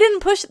 because they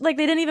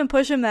didn't even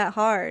push him that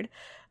hard.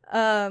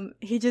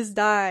 He just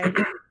died,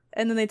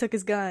 and then they took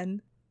his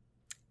gun.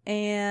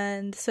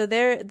 And so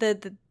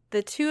the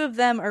two of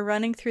them are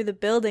running through the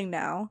building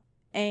now,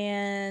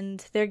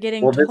 and they're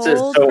getting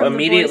told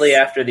immediately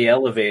after the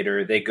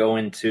elevator, they go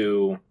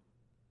into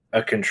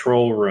a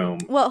control room.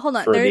 Well, hold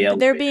on.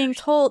 They're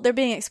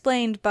being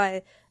explained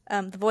by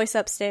the voice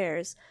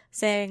upstairs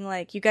saying,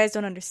 like, you guys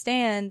don't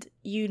understand.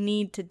 You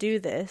need to do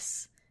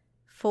this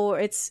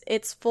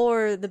it's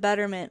for the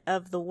betterment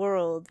of the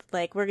world.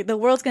 Like, the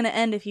world's gonna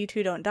end if you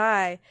two don't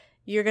die.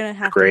 You're gonna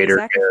have to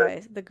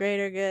sacrifice the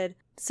greater good.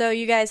 So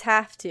you guys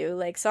have to.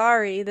 Like,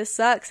 sorry, this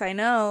sucks. I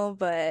know,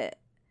 but.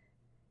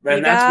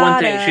 And that's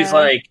one thing. She's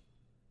like,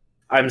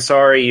 I'm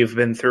sorry you've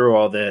been through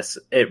all this.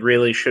 It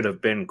really should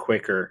have been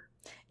quicker.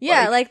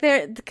 Yeah,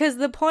 because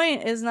the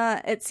point is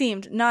not, it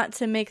seemed, not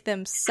to make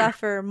them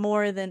suffer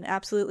more than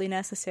absolutely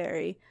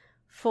necessary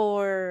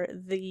for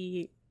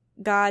the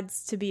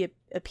gods to be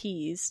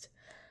appeased.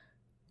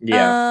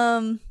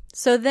 Yeah.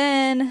 So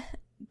then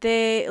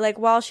they, like,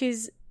 while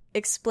she's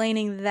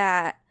explaining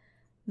that,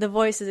 the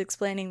voice is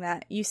explaining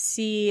that, you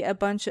see a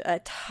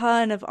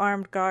ton of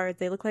armed guards.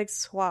 They look like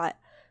SWAT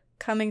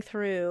coming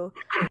through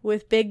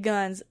with big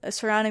guns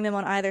surrounding them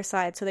on either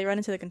side. So they run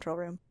into the control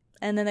room.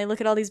 And then they look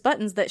at all these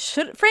buttons that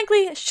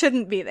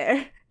shouldn't be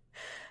there.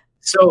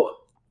 So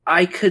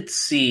I could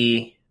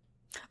see.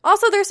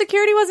 Also, their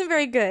security wasn't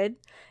very good.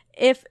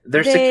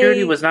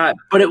 Security was not,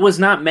 but it was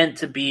not meant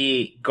to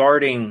be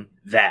guarding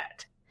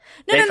that.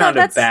 They found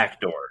a back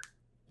door.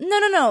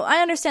 No. I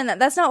understand that.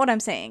 That's not what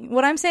I'm saying.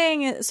 What I'm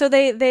saying is, so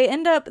they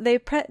end up, they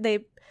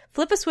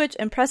flip a switch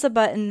and press a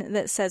button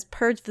that says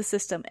purge the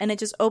system, and it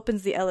just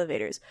opens the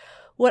elevators.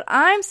 What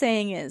I'm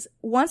saying is,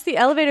 once the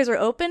elevators are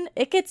open,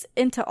 it gets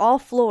into all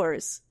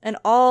floors and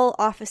all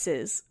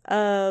offices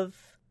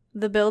of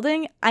the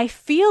building. I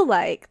feel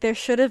like there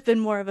should have been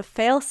more of a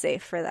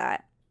failsafe for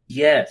that.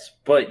 Yes,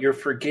 but you're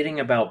forgetting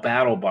about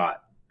BattleBot,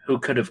 who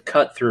could have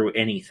cut through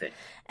anything.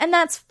 And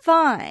that's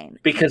fine.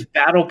 Because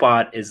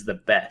BattleBot is the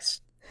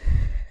best.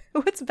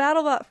 What's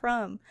BattleBot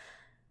from?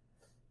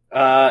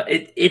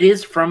 It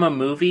is from a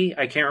movie.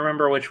 I can't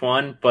remember which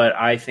one, but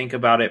I think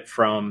about it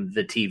from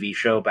the TV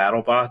show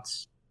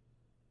BattleBots.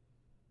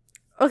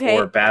 Okay.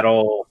 Or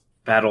Battle.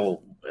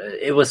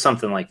 It was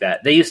something like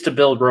that. They used to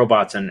build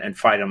robots and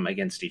fight them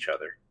against each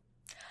other.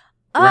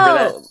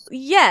 Remember that?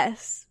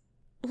 Yes.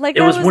 Like,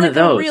 it was one of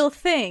those. A real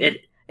thing.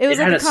 It was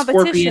like had a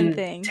competition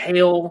thing.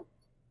 Tail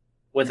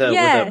with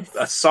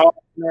a saw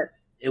in it.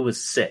 It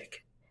was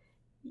sick.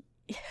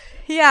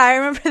 Yeah, I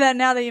remember that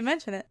now that you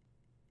mention it.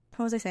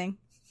 What was I saying?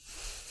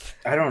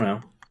 I don't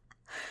know.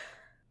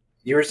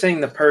 You were saying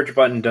the purge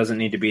button doesn't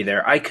need to be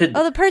there.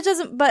 The purge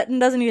button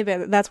doesn't need to be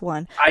there. That's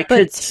one.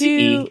 Could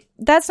see.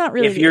 That's not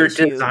really. If you're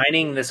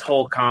designing this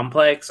whole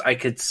complex, I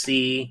could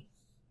see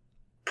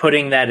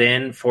putting that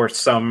in for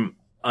some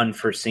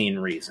unforeseen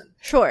reason.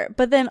 Sure,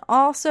 but then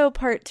also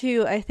part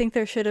 2, I think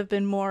there should have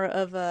been more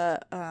of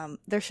a.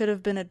 There should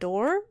have been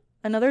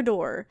another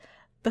door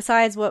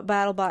besides what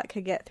BattleBot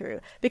could get through.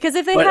 Because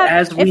if they But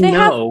as we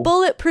have know-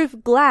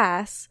 bulletproof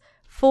glass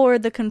for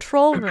the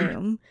control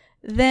room,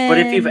 then But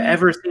if you've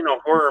ever seen a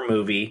horror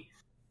movie,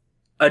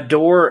 a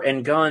door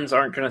and guns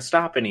aren't going to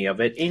stop any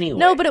of it anyway.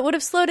 No, but it would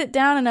have slowed it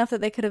down enough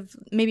that they could have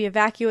maybe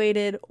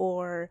evacuated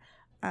or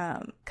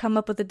come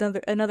up with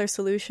another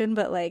solution.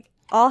 But like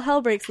all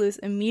hell breaks loose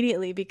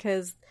immediately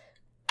because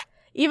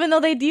even though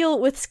they deal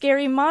with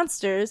scary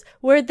monsters,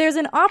 where there's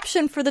an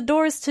option for the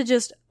doors to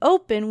just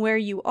open where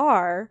you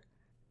are,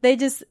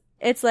 it's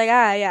like,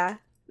 yeah,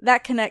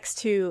 that connects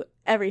to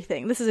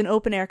everything. This is an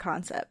open air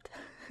concept.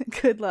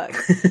 Good luck.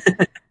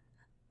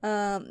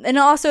 And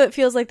also it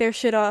feels like there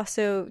should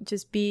also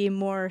just be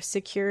more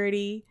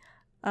security.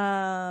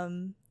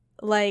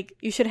 Like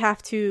you should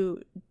have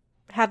to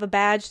have a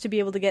badge to be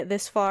able to get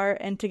this far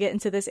and to get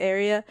into this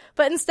area.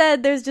 But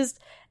instead there's just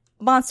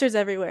monsters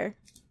everywhere.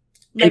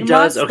 Like it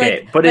does,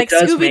 okay, but it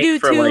does Scooby-Doo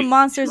make for 2 like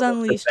Monsters two of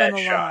the Unleashed on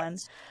best the lawn.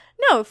 shots.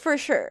 No, for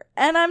sure.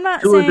 And I'm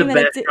not Two saying of the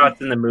that best shots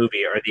in the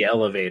movie are the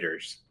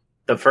elevators,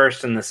 the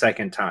first and the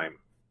second time.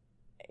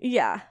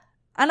 Yeah.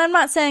 And I'm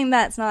not saying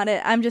that's not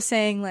it. I'm just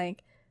saying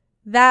like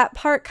that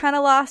part kind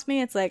of lost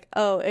me. It's like,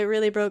 oh, it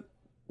really broke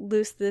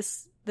loose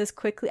this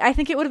quickly. I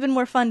think it would have been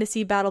more fun to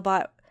see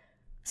BattleBot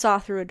saw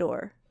through a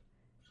door.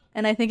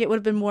 And I think it would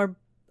have been more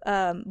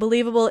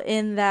believable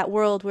in that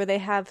world where they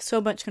have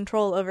so much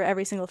control over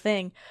every single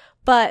thing,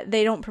 but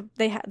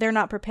they're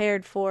not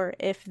prepared for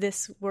if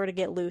this were to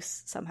get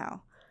loose somehow.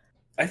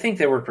 I think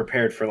they were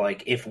prepared for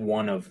like if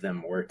one of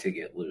them were to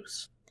get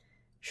loose.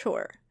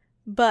 Sure.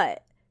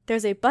 But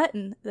there's a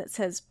button that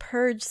says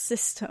purge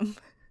system.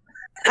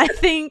 I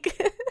think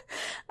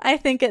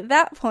at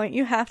that point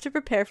you have to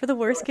prepare for the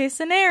worst case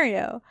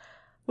scenario,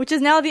 which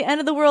is now the end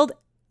of the world,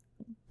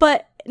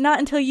 but not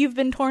until you've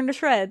been torn to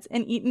shreds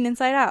and eaten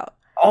inside out.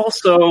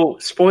 Also,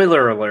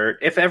 spoiler alert,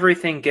 if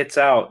everything gets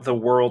out, the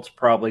world's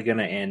probably going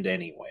to end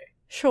anyway.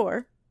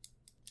 Sure.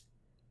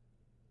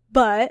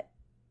 But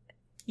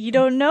you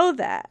don't know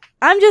that.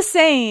 I'm just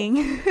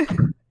saying,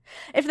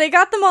 if they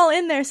got them all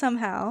in there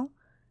somehow,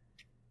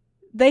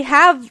 they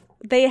have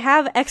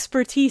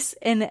expertise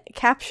in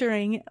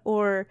capturing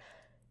or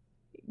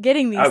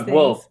getting these things.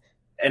 Well,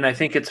 and I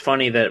think it's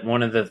funny that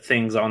one of the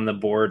things on the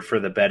board for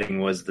the betting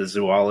was the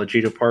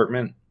zoology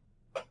department.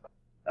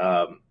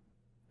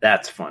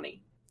 That's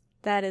funny.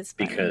 That is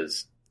funny.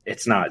 Because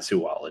it's not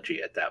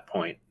zoology at that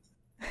point.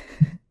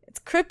 It's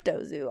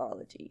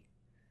cryptozoology.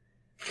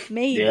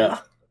 Maybe. Yeah.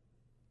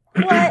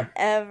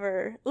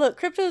 Whatever.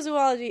 Look,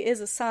 cryptozoology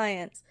is a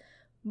science.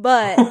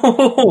 But no,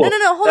 hold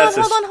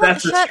on.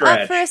 Shut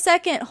up for a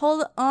second.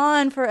 Hold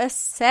on for a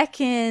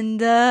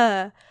second.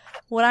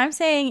 What I'm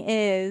saying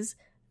is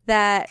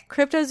that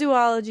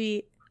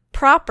cryptozoology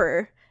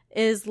proper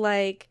is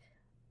like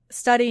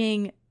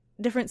studying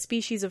different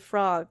species of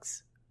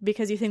frogs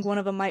because you think one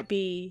of them might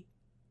be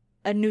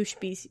a new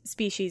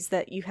species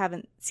that you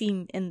haven't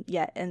seen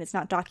yet and it's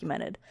not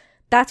documented.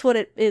 That's what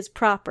it is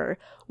proper.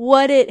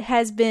 What it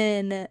has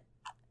been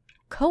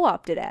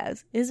co-opted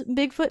as is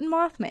Bigfoot and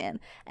Mothman.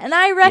 And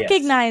I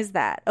recognize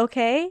that,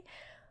 okay?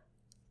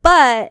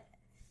 But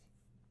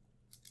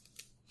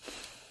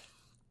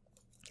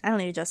I don't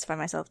need to justify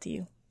myself to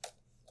you.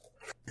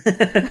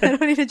 I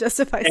don't need to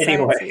justify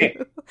science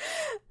to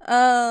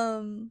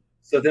you.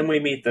 So then we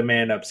meet the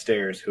man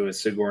upstairs who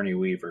is Sigourney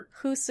Weaver.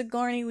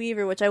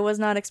 Which I was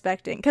not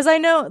expecting. Because I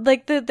know,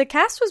 like, the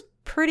cast was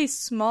pretty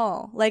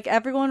small. Like,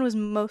 everyone was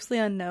mostly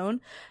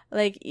unknown.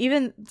 Like,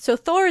 so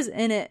Thor's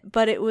in it,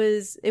 but it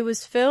was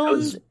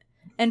filmed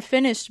and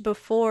finished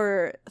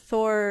before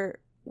Thor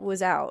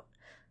was out.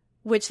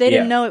 Which they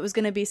didn't know it was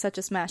going to be such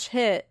a smash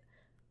hit.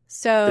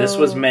 So this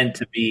was meant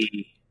to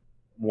be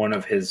one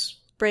of his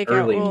breakout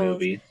early roles.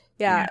 movies.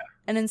 Yeah.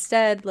 And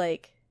instead,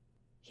 like,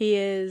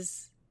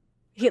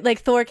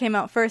 Thor came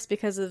out first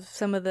because of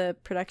some of the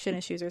production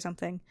issues or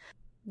something,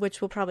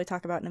 which we'll probably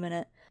talk about in a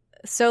minute.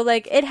 So,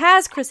 like, it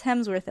has Chris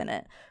Hemsworth in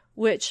it,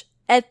 which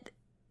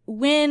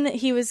when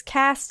he was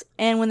cast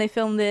and when they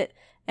filmed it,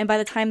 and by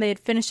the time they had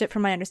finished it,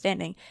 from my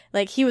understanding,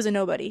 like, he was a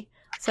nobody.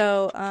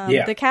 So,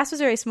 the cast was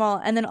very small,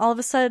 and then all of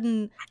a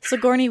sudden,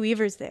 Sigourney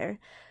Weaver's there.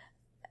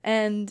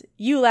 And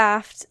you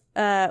laughed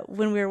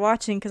when we were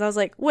watching, because I was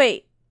like,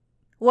 wait,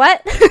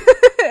 what?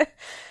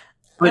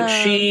 But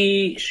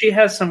she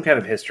has some kind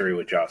of history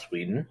with Joss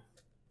Whedon.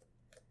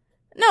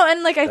 No,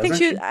 and like I think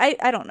she?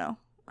 I don't know.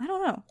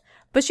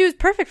 But she was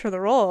perfect for the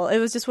role. It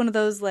was just one of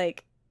those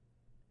like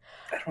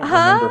I don't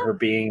remember her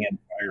being in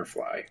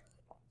Firefly.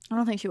 I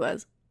don't think she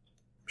was.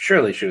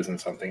 Surely she was in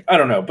something. I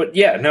don't know, but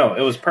yeah, no,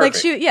 it was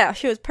perfect. Like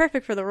she was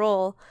perfect for the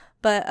role,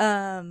 but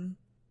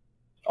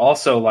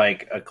also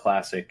like a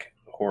classic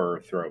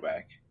horror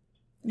throwback.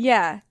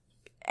 Yeah.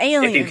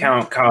 Alien. If you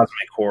count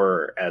cosmic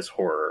horror as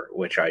horror,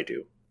 which I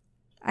do.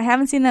 I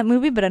haven't seen that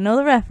movie, but I know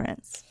the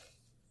reference.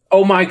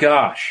 Oh my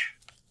gosh.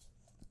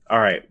 All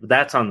right,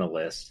 that's on the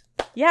list.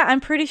 Yeah, I'm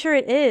pretty sure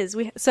it is.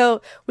 We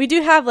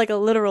do have like a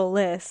literal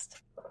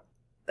list.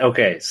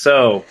 Okay,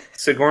 so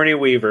Sigourney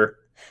Weaver.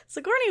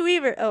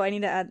 Oh, I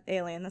need to add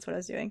Alien. That's what I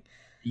was doing.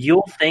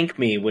 You'll thank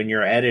me when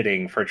you're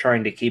editing for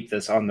trying to keep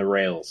this on the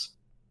rails.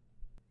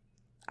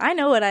 I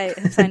know what I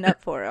signed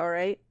up for, all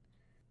right?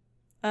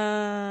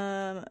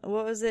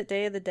 What was it?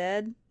 Day of the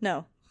Dead?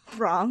 No,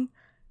 wrong.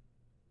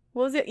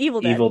 What was it?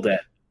 Evil Dead. Evil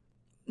Dead.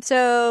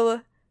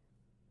 So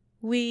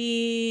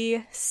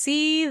we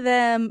see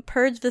them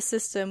purge the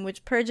system,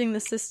 which purging the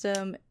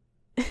system...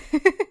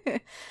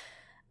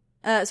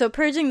 so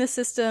purging the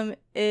system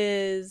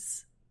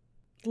is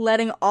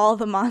letting all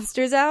the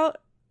monsters out.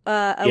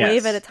 A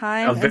wave at a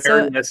time. A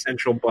very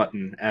essential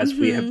button, as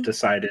we have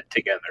decided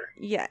together.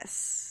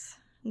 Yes.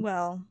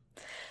 Well,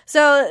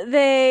 so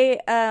they,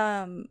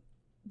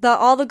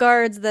 all the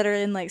guards that are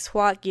in like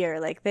SWAT gear,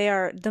 like they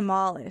are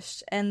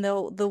demolished, and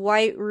the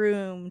white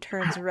room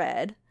turns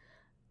red.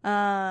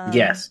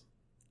 Yes,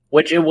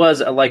 which it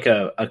was like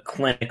a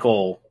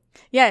clinical.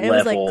 Yeah, it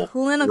was like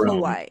clinical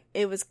room. white.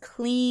 It was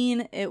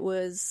clean. It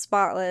was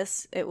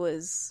spotless. It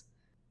was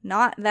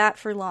not that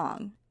for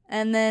long.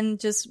 And then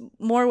just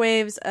more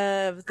waves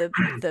of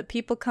the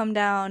people come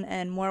down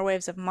and more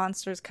waves of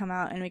monsters come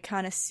out, and we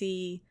kind of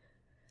see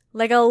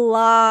like a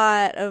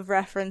lot of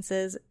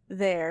references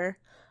there.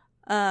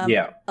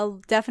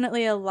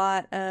 Definitely a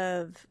lot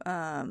of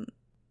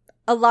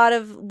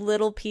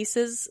little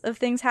pieces of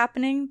things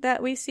happening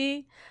that we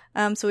see.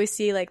 So we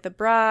see like the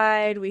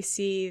bride,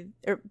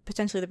 or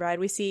potentially the bride,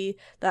 we see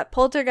that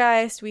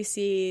poltergeist, we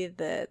see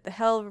the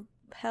hell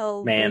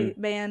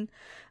man.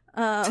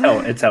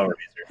 It's Hellraiser.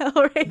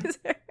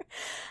 Hellraiser.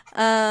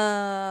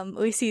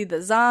 We see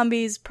the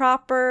zombies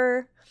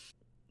proper.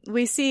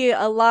 We see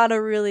a lot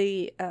of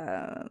really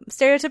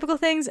stereotypical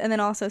things, and then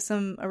also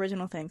some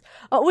original things.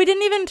 Oh, we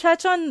didn't even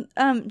touch on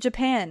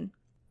Japan.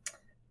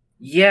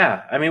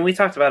 Yeah, I mean, we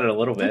talked about it a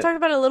little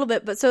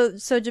bit. But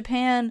so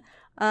Japan,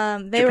 they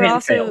Japan were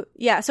also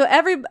failed. So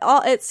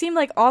it seemed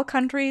like all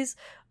countries,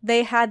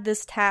 they had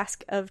this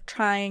task of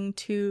trying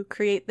to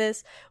create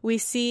this. We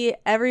see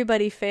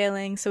everybody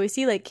failing. So we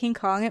see like King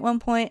Kong at one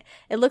point.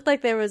 It looked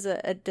like there was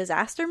a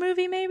disaster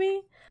movie,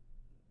 maybe.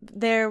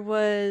 There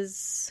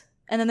was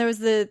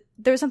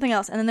something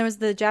else, and then there was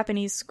the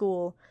Japanese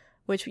school,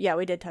 which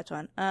we did touch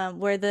on.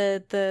 Where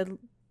the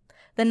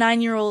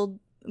 9-year-old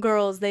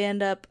girls, they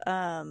end up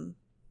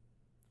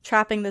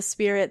trapping the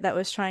spirit that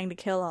was trying to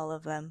kill all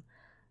of them.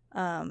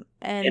 And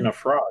in a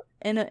frog.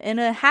 In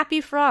a happy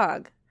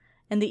frog.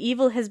 And the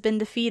evil has been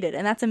defeated.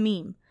 And that's a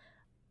meme,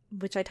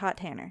 which I taught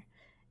Tanner.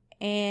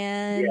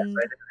 And yes, I didn't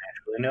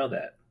actually know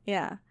that.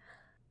 Yeah.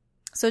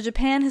 So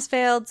Japan has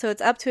failed, so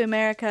it's up to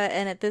America,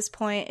 and at this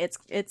point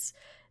it's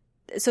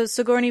so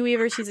Sigourney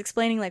Weaver, she's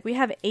explaining like we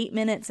have 8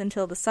 minutes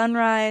until the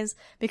sunrise,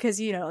 because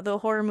the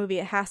horror movie,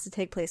 it has to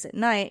take place at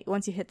night.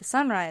 Once you hit the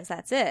sunrise,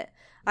 that's it.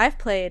 I've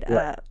played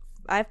Friday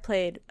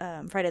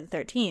the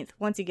 13th.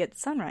 Once you get the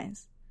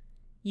sunrise,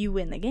 you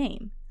win the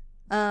game.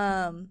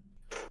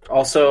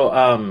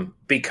 Also,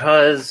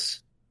 because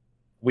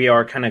we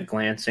are kind of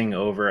glancing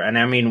over, and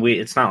I mean,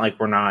 it's not like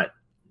we're not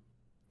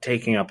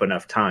taking up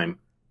enough time.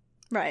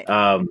 Right.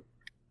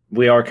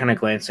 We are kind of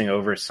glancing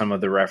over some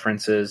of the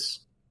references.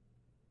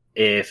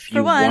 If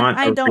you want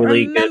I don't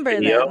really remember good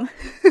video,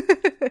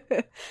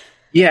 them.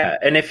 yeah,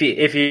 and if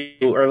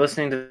you are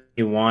listening to,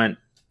 you want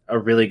a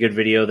really good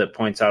video that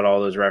points out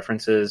all those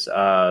references,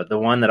 the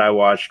one that I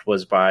watched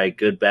was by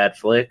Good Bad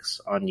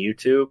Flicks on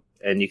YouTube,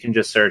 and you can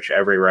just search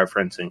every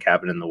reference in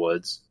Cabin in the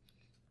Woods.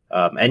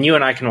 And you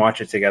and I can watch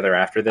it together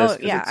after this. Oh,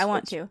 yeah, I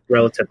want to.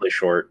 Relatively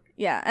short.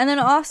 Yeah, and then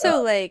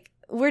also,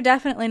 we're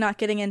definitely not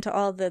getting into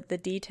all the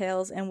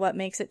details and what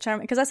makes it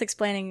charming, because us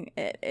explaining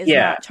it is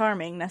not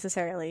charming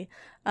necessarily.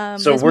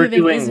 So we're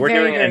doing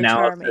very, an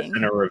analysis charming.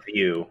 and a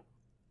review.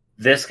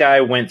 This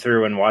guy went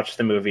through and watched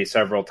the movie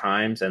several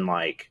times and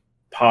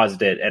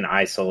paused it and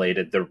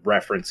isolated the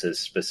references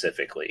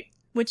specifically.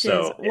 Which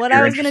is what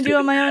I was going to do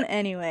on my own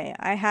anyway.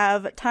 I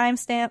have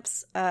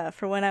timestamps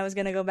for when I was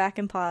going to go back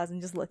and pause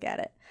and just look at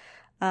it.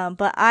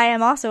 But I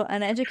am also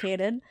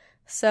uneducated,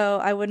 so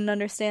I wouldn't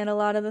understand a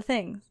lot of the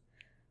things.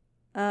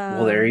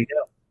 Well, there you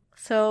go.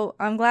 So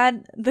I'm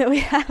glad that we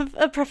have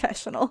a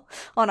professional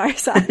on our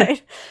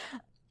side.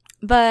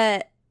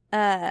 But,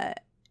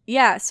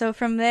 so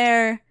from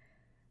there,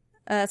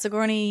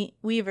 Sigourney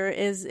Weaver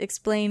is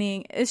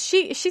explaining,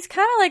 she's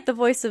kind of like the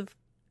voice of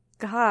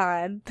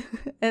God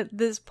at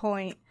this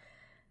point.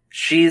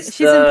 She's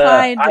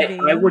implied to be.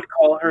 I would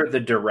call her the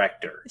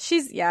director.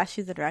 She's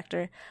the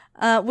director,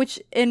 which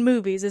in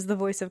movies is the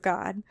voice of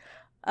God.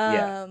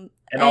 And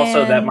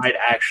also that might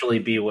actually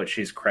be what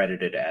she's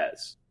credited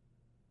as.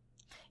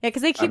 Yeah,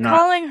 because they keep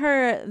calling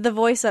her the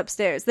voice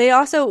upstairs. They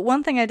also,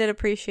 one thing I did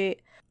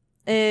appreciate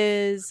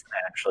is...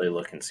 actually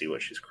look and see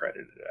what she's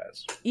credited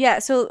as. Yeah,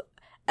 so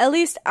at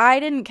least I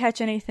didn't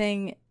catch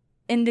anything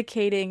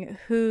indicating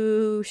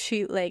who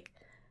she,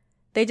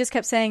 they just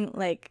kept saying,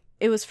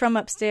 it was from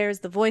upstairs,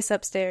 the voice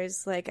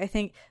upstairs, I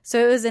think...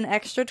 So it was an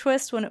extra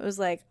twist when it was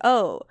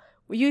oh,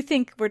 you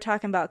think we're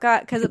talking about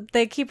God, because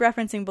they keep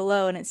referencing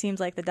below, and it seems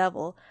like the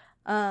devil.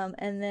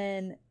 And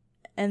then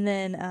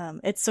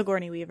it's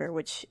Sigourney Weaver,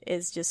 which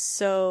is just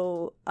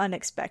so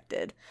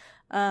unexpected.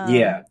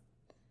 Yeah.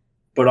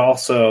 but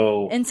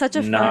also in such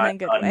a fun not and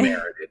good way.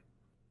 unmerited.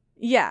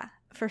 Yeah,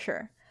 for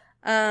sure.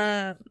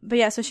 But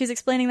yeah, so she's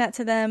explaining that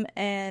to them,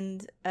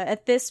 and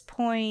at this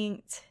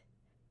point,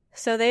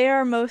 so they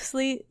are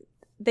mostly,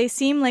 they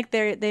seem like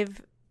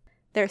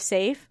they're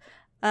safe.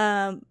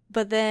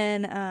 But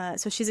then,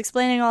 so she's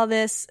explaining all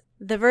this.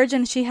 The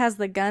Virgin, she has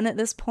the gun at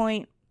this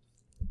point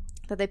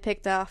that they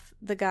picked off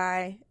the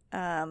guy,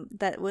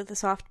 that with the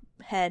soft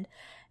head,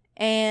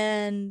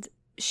 and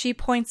she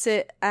points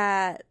it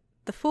at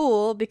the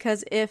Fool,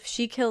 because if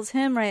she kills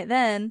him right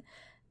then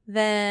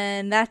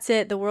that's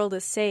it, the world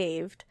is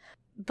saved.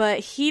 But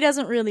he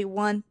doesn't really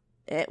want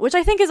it, which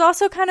I think is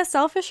also kind of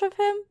selfish of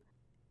him.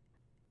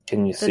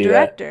 Can you The see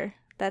director.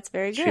 That's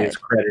very that? good. She is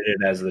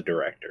credited as the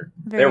director.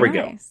 Very there we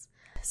nice.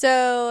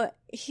 So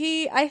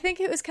I think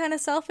it was kind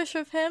of selfish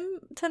of him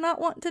to not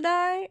want to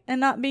die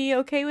and not be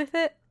okay with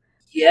it.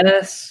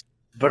 Yes,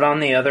 but on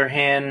the other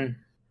hand,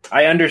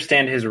 I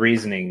understand his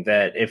reasoning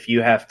that if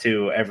you have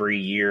to every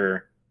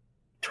year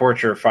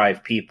torture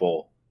 5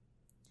 people,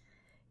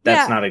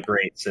 that's not a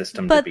great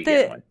system to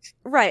begin with.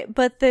 Right,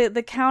 but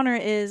the counter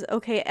is,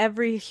 okay,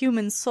 every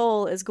human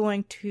soul is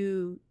going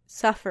to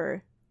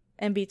suffer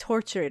and be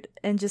tortured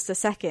in just a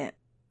second.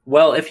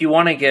 Well, if you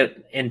want to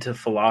get into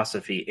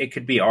philosophy, it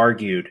could be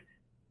argued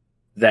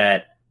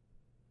that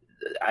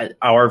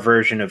our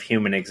version of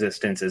human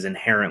existence is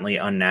inherently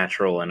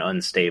unnatural and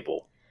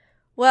unstable.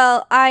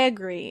 Well, I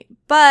agree,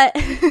 but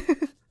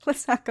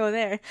let's not go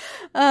there.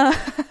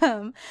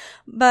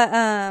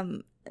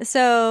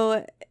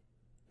 So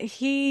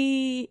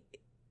she's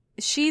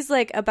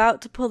like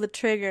about to pull the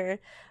trigger,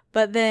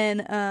 but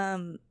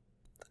then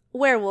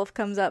werewolf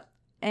comes up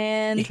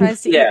and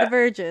tries to eat the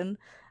Virgin.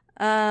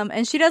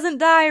 And she doesn't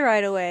die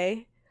right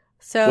away.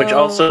 So, which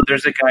also,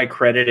 there's a guy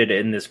credited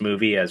in this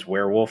movie as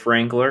Werewolf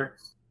Wrangler.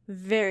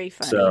 Very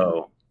funny.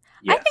 So,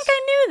 yes. I think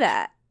I knew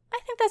that. I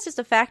think that's just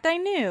a fact I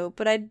knew,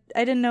 but I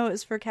didn't know it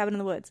was for Cabin in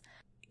the Woods.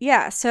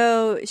 Yeah,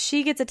 so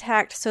she gets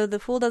attacked, so the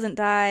Fool doesn't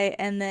die,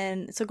 and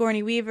then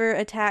Sigourney Weaver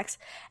attacks,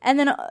 and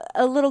then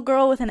a little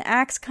girl with an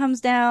axe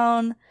comes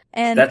down,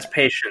 and that's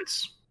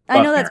Patience.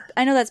 I know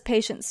that's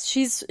Patience.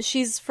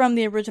 She's from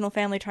the original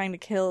family trying to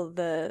kill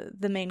the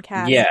main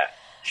cast. Yeah.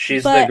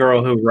 She's the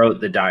girl who wrote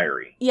the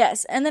diary.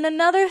 Yes, and then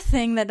another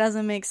thing that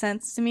doesn't make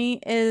sense to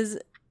me is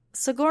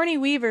Sigourney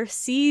Weaver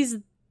sees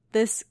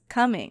this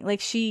coming.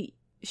 Like,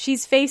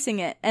 she's facing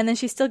it, and then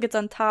she still gets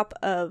on top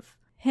of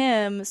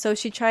him, so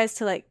she tries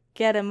to, like,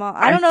 get him off.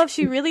 I don't know if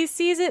she really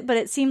sees it, but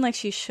it seemed like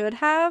she should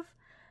have.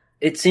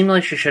 It seemed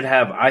like she should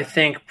have. I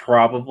think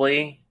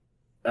probably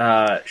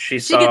she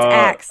saw gets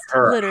axed,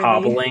 her literally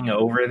hobbling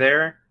over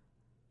there,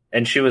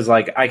 and she was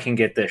like, I can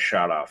get this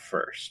shot off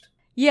first.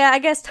 Yeah, I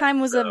guess time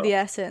was of the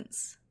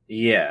essence.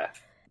 Yeah.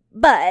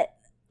 But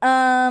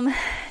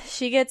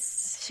she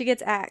gets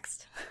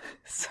axed.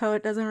 So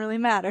it doesn't really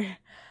matter.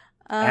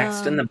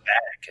 Axed in the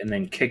back and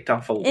then kicked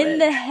off a ledge. In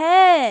the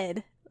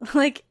head.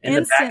 Like in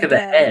the back of the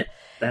head.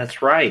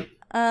 That's right.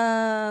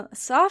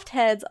 Soft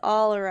heads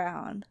all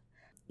around.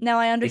 Now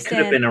I understand. It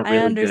could have been a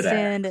really good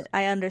axe.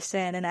 I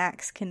understand an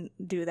axe can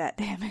do that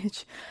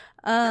damage.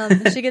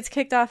 She gets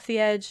kicked off the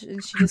edge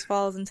and she just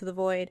falls into the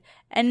void.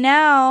 And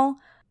now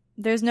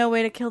there's no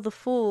way to kill the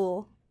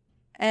Fool.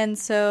 And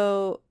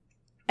also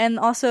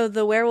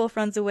the werewolf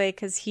runs away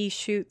because he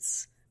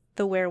shoots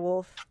the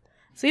werewolf.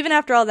 So even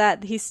after all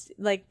that, he's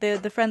like,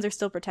 the friends are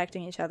still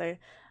protecting each other.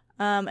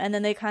 And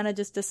then they kind of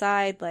just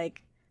decide,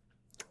 like,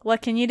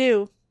 what can you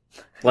do?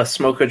 Let's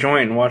smoke a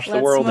joint and watch the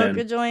world Let's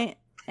smoke a joint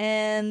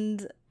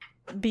and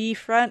be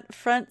front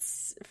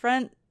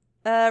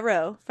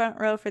row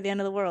for the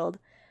end of the world.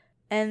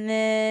 And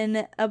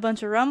then a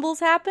bunch of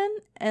rumbles happen,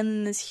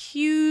 and this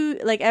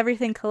huge, like,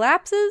 everything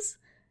collapses.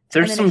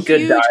 There's some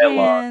good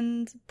dialogue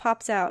hand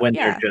pops out when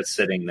they're just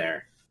sitting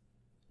there.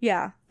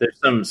 Yeah. There's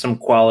some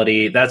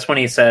quality. That's when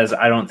he says,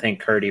 I don't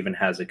think Kurt even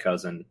has a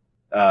cousin.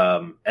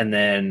 And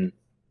then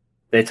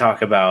they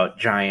talk about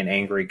giant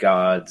angry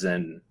gods,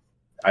 and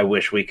I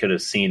wish we could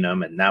have seen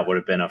them, and that would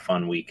have been a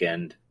fun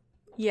weekend.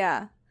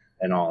 Yeah.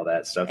 And all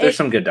that stuff. There's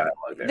some good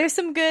dialogue there. There's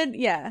some good,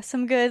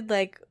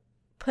 like,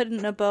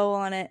 putting a bow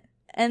on it.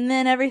 And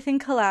then everything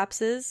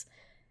collapses,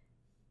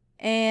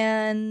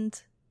 and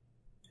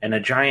a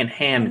giant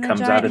hand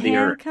comes out of the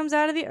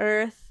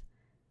earth.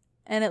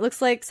 And it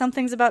looks like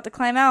something's about to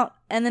climb out,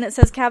 and then it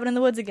says Cabin in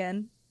the Woods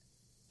again.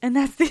 And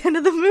that's the end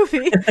of the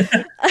movie.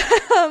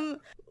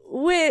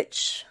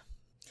 Which,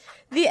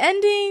 the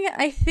ending,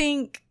 I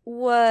think,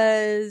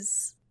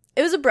 was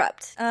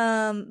abrupt.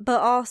 But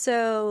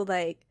also,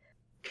 like,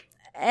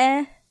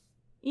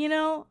 you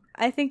know,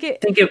 I think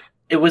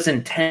it was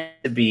intended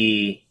to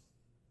be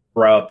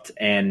abrupt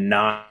and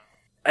not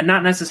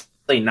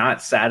necessarily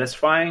not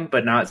satisfying,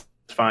 but not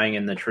satisfying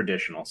in the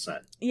traditional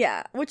sense.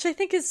 Yeah, which I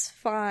think is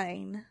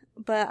fine,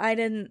 but I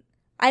didn't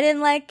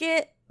like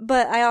it,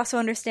 but I also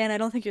understand I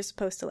don't think you're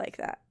supposed to like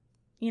that,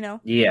 you know?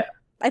 Yeah.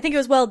 I think it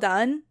was well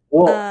done.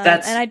 Well,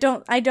 and I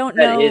don't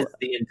know. That is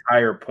the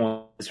entire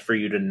point, is for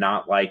you to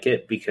not like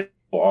it because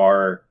you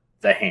are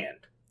the hand.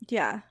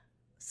 Yeah.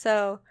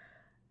 So,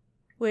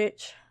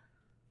 which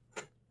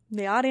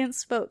The audience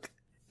spoke.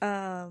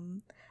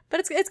 But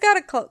it's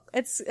got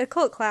it's a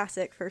cult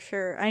classic for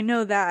sure. I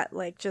know that,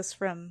 like, just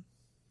from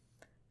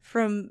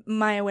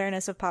my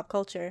awareness of pop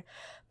culture.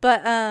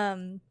 But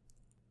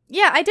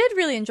yeah, I did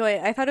really enjoy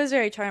it. I thought it was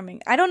very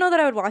charming. I don't know that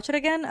I would watch it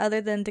again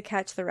other than to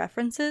catch the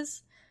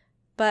references.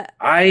 But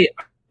I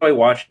enjoy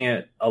watching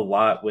it a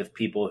lot with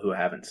people who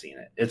haven't seen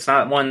it. It's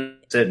not one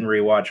to sit and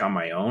rewatch on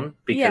my own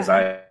because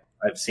I've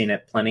seen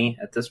it plenty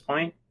at this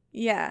point.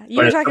 Yeah, you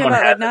were talking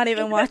about like not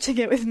even watching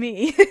it with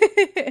me.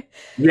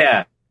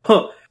 Yeah.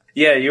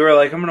 Yeah, you were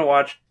like, I'm going to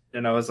watch it.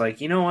 And I was like,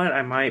 you know what?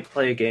 I might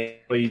play a game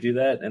while you do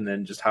that and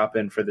then just hop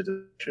in for the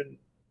discussion.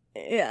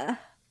 Yeah.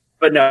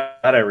 But no,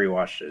 that I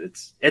rewatched it.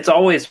 It's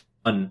always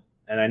fun,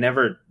 and I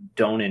never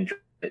don't enjoy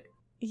it.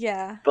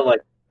 Yeah. But,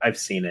 like, I've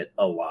seen it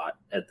a lot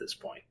at this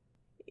point.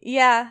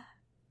 Yeah.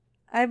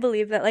 I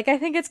believe that. Like, I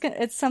think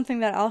it's something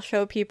that I'll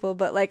show people,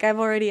 but, like,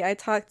 I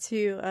talked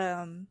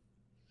to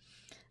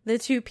the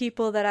two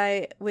people that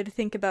I would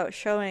think about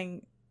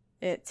showing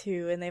it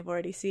to, and they've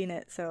already seen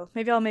it, so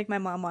maybe I'll make my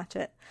mom watch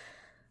it.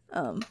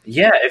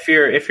 Yeah, if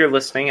you're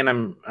listening,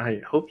 and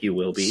I hope you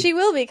will be. She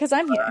will be, because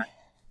I'm here.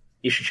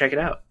 You should check it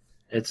out.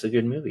 It's a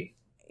good movie.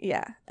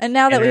 Yeah, and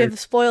now that we've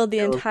spoiled the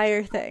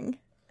entire thing.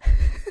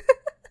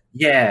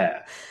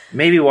 Yeah,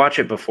 maybe watch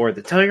it before.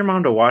 Tell your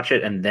mom to watch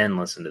it and then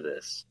listen to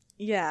this.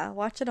 Yeah,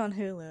 watch it on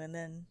Hulu, and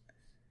then...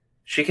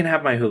 She can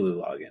have my Hulu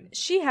login.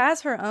 She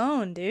has her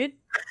own, dude.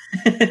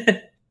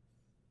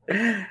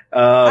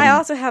 I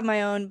also have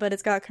my own, but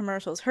it's got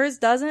commercials. Hers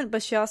doesn't,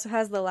 but she also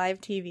has the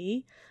live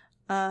TV.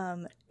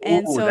 So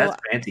that's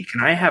fancy.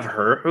 Can I have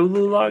her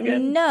Hulu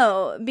login?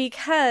 No,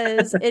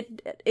 because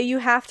you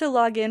have to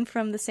log in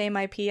from the same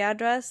IP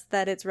address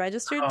that it's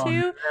registered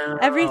to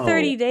every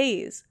 30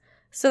 days.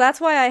 So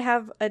that's why I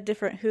have a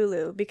different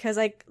Hulu, because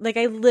I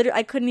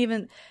couldn't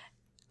even.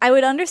 I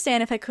would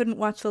understand if I couldn't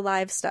watch the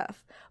live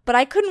stuff, but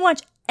I couldn't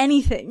watch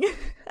anything.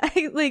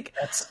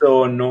 That's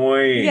so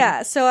annoying.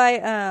 Yeah, so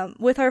I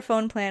with our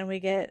phone plan we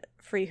get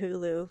free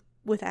Hulu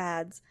with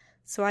ads.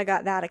 So I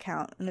got that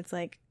account, and it's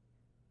like,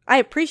 I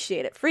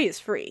appreciate it. Free is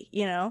free,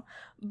 you know?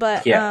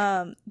 But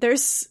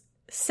there's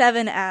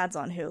 7 ads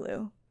on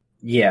Hulu.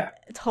 Yeah.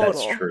 Total.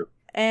 That's true.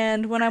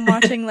 And when I'm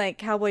watching like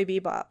Cowboy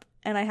Bebop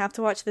and I have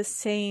to watch the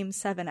same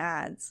 7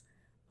 ads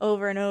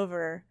over and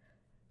over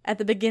at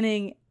the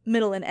beginning,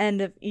 middle, and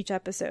end of each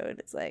episode,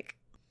 it's like,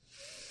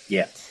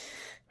 yeah.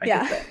 I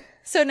get that.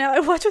 So now I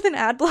watch with an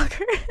ad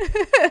blocker,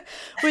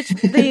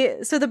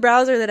 so the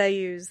browser that I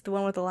use, the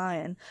one with the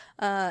lion,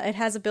 it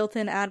has a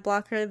built-in ad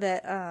blocker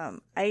that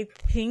I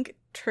think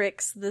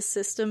tricks the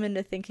system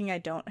into thinking I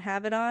don't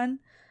have it on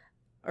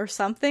or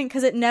something,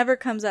 because it never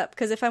comes up.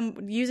 Because if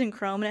I'm using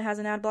Chrome and it has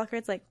an ad blocker,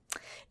 it's like,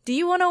 do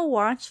you want to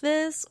watch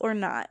this or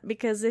not?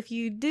 Because if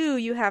you do,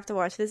 you have to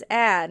watch this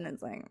ad. And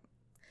it's like,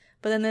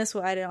 but then this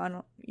way I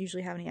don't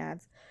usually have any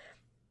ads.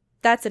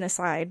 That's an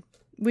aside.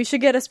 We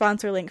should get a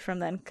sponsor link from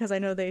them, because I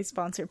know they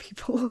sponsor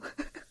people.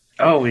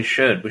 Oh, we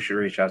should. We should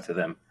reach out to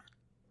them,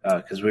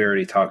 because we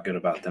already talked good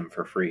about them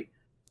for free.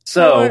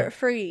 So for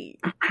free.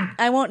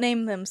 I won't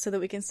name them so that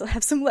we can still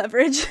have some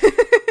leverage.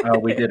 Oh,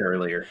 we did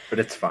earlier, but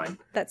it's fine.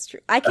 That's true.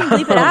 I can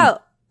bleep it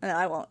out. No,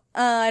 I won't.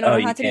 I don't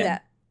know how to do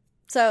that.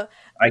 So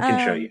I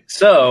can show you.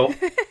 So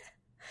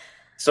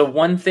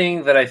one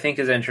thing that I think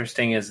is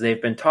interesting is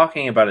they've been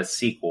talking about a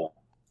sequel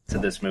to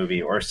this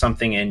movie, or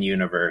something in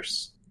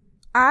universe.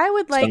 I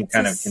would like some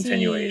kind of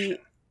continuation.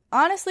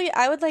 Honestly,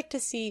 I would like to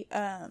see.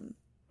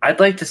 I'd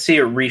like to see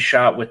it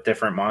reshot with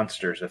different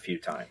monsters a few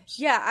times.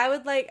 Yeah, I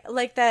would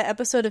like that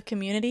episode of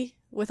Community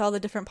with all the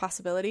different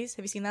possibilities.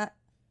 Have you seen that?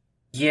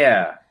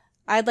 Yeah.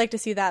 I'd like to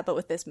see that, but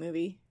with this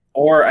movie.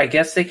 Or I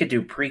guess they could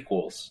do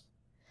prequels.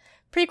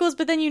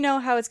 But then you know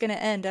how it's going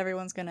to end.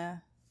 Everyone's going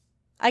to...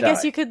 I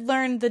guess you could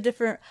learn the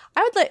different...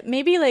 I would like...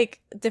 Maybe, like,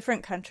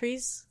 different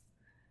countries.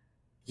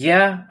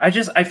 Yeah,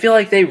 I feel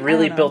like they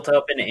really built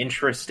up an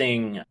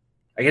interesting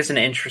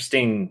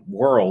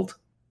world,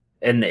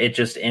 and it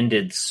just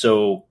ended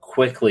so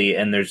quickly,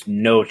 and there's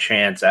no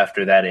chance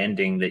after that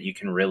ending that you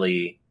can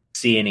really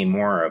see any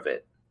more of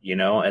it, you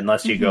know,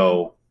 unless you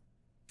go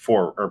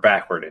forward or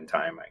backward in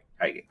time,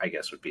 I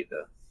guess would be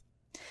the...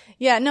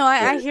 Yeah, no,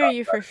 I hear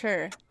you for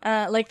sure.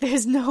 Like,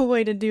 there's no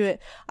way to do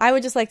it. I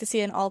would just like to see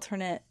an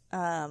alternate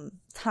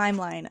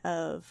timeline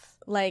of...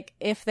 Like,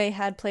 if they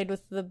had played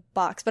with the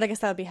box, but I guess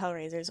that would be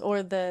Hellraisers,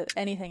 or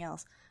anything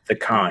else. The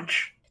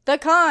conch. The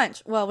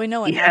conch! Well, we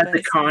know what happens. He had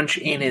the conch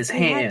in his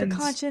hands. He had the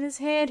conch in his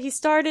hand.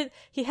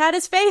 He had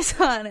his face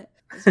on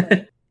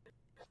it.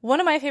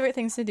 One of my favorite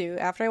things to do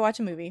after I watch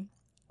a movie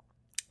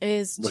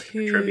is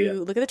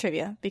to look at the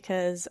trivia,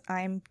 because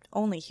I'm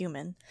only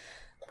human.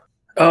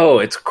 Oh,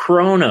 it's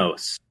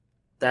Kronos.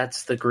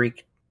 That's the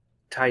Greek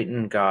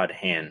Titan god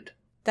hand.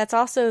 That's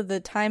also the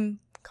time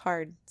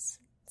cards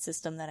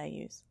system that I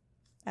use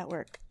at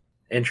work.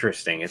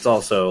 Interesting. It's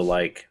also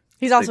like...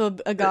 He's also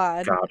a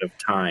god. God of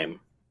time.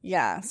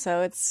 Yeah,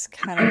 so it's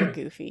kind of a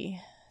goofy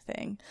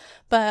thing.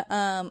 But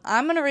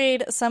I'm going to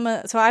read some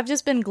of... So I've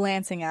just been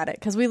glancing at it,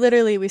 because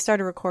we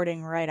started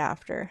recording right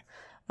after.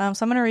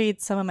 So I'm going to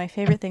read some of my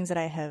favorite things that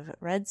I have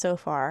read so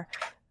far.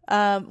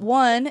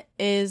 One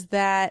is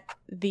that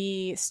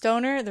the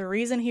stoner, the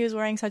reason he was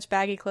wearing such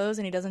baggy clothes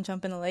and he doesn't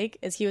jump in the lake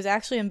is he was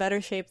actually in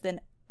better shape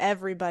than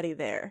everybody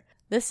there.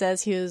 This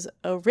says he was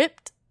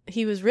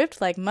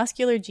ripped like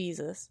muscular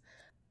Jesus.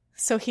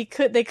 So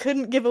they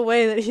couldn't give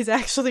away that he's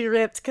actually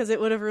ripped because it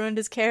would have ruined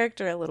his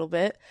character a little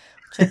bit,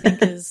 which I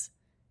think is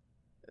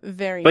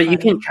very But funny. you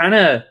can kind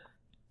of...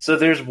 So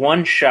there's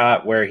one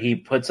shot where he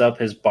puts up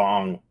his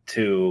bong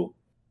to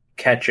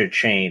catch a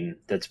chain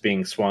that's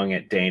being swung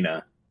at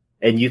Dana.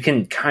 And you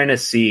can kind of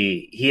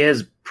see he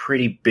has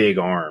pretty big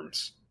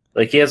arms.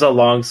 Like, he has a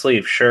long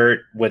sleeve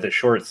shirt with a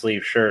short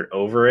sleeve shirt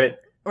over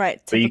it.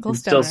 Right, but you can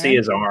still see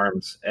his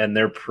arms, and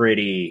they're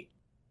pretty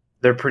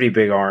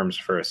big arms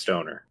for a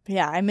stoner.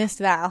 Yeah, I missed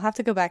that. I'll have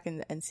to go back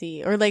and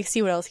see, or like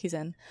see what else he's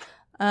in.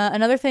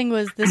 Another thing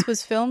was this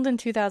was filmed in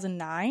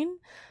 2009.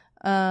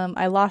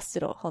 I lost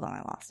it. Hold on,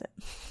 I lost it.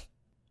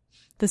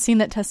 The scene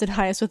that tested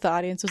highest with the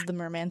audience was the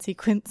merman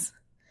sequence.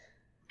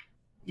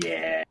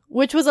 Yeah.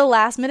 Which was a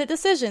last-minute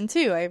decision,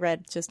 too, I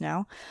read just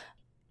now.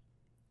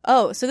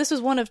 Oh, so this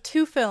was one of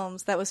 2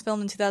 films that was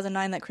filmed in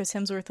 2009 that Chris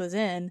Hemsworth was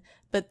in,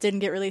 but didn't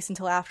get released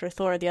until after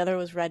Thor. The other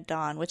was Red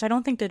Dawn, which I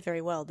don't think did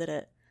very well, did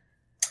it?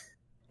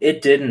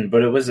 It didn't,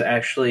 but it was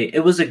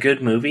a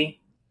good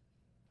movie.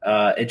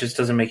 It just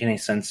doesn't make any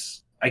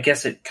sense. I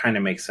guess it kind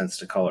of makes sense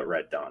to call it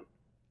Red Dawn.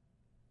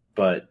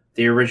 But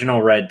the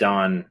original Red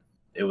Dawn,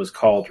 it was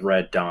called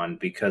Red Dawn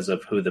because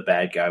of who the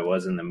bad guy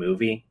was in the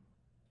movie.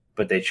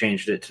 But they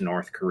changed it to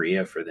North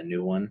Korea for the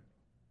new one,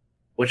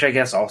 which I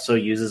guess also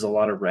uses a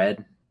lot of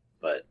red,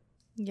 but...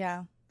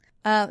 Yeah.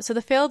 So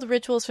the failed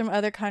rituals from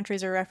other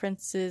countries are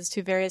references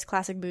to various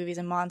classic movies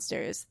and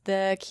monsters.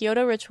 The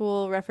Kyoto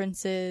ritual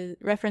references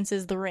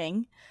The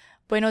Ring.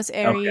 Buenos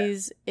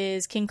Aires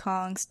is King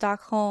Kong.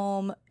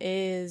 Stockholm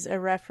is a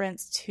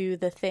reference to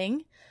The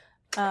Thing,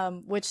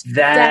 which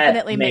that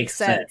definitely makes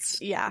sense.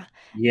 Yeah.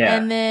 Yeah.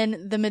 And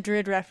then the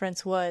Madrid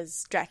reference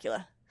was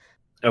Dracula.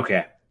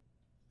 Okay.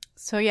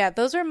 So yeah,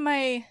 those are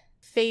my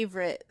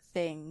favorite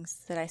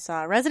things that I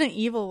saw. Resident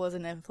Evil was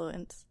an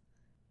influence.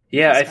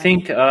 Yeah, I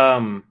think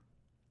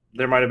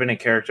there might have been a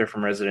character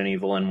from Resident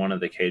Evil in one of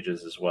the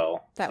cages as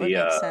well. That would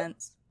make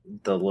sense.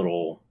 The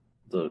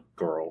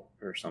girl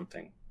or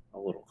something. A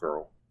little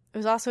girl. It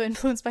was also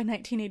influenced by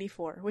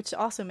 1984, which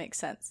also makes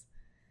sense.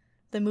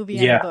 The movie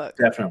and the book.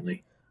 Yeah,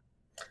 definitely.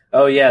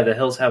 Oh yeah, The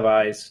Hills Have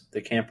Eyes.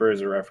 The camper is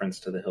a reference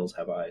to The Hills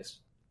Have Eyes.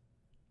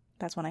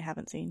 That's one I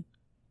haven't seen.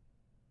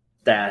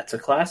 That's a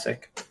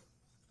classic.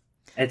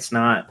 It's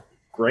not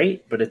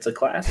great, but it's a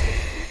classic.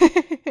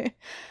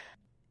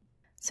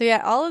 So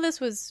yeah, all of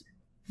this was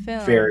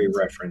filmed. Very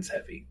reference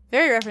heavy.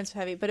 Very reference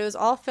heavy, but it was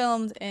all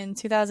filmed in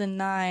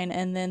 2009,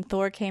 and then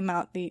Thor came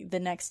out the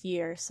next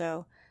year.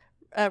 So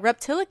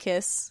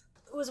Reptilicus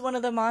was one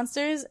of the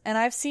monsters, and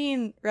I've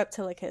seen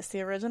Reptilicus, the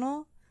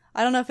original.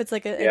 I don't know if it's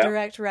like a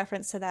direct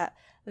reference to that.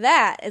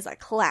 That is a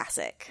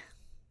classic.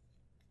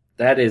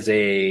 That is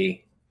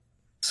a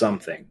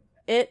something.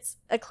 It's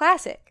a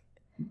classic.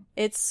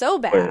 It's so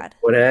bad.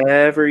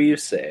 Whatever you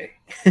say.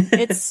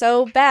 It's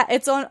so bad.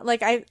 It's on,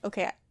 like, I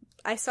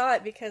saw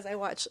it because I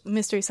watched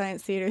Mystery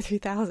Science Theater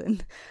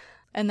 3000.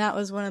 And that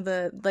was one of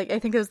the, like, I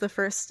think it was the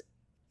first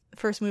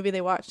movie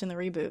they watched in the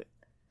reboot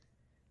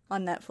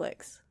on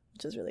Netflix,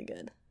 which is really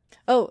good.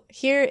 Oh,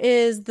 here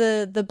is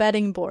the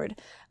betting board.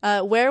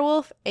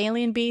 Werewolf,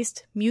 alien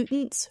beast,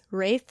 mutants,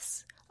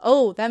 wraiths.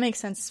 Oh, that makes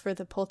sense for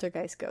the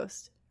poltergeist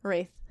ghost.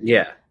 Wraith.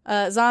 Yeah.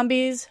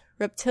 Zombies,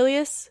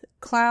 reptilius,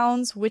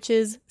 clowns,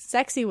 witches,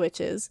 sexy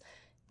witches,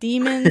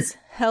 demons,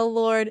 hell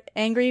lord,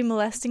 angry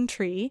molesting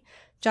tree,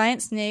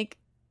 giant snake.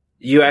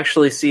 You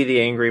actually see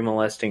the angry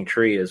molesting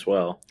tree as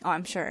well. Oh,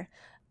 I'm sure.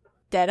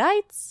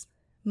 Deadites,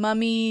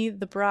 mummy,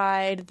 the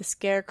bride, the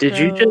scarecrow. Did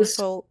you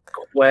just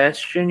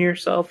question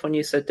yourself when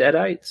you said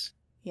deadites?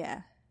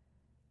 Yeah.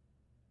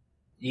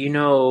 You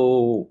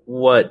know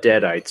what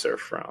deadites are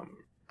from.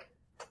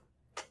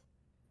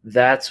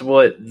 That's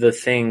what the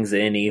things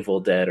in Evil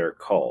Dead are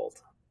called.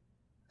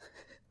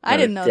 I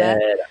didn't know that.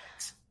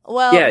 Deadites.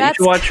 Well, yeah, that's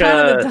you should watch,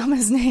 kind of the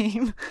dumbest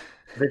name.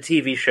 The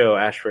TV show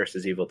Ash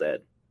vs. Evil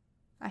Dead.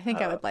 I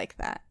think I would like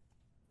that.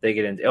 They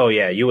get into... Oh,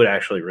 yeah, you would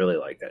actually really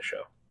like that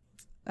show.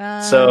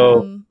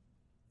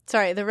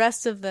 Sorry, the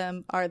rest of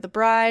them are the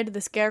bride,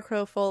 the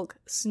scarecrow folk,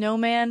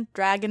 snowman,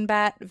 dragon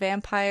bat,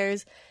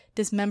 vampires,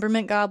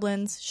 dismemberment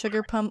goblins,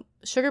 sugar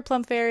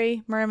plum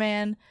fairy,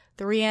 merman,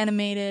 the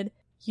reanimated,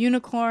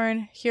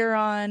 unicorn,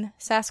 Huron,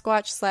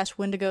 Sasquatch /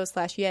 Wendigo /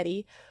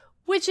 Yeti,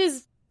 which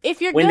is,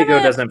 if you're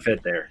Wendigo doesn't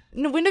fit there.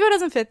 No, Wendigo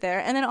doesn't fit there.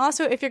 And then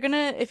also, if you're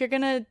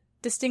gonna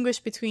distinguish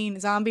between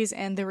zombies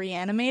and the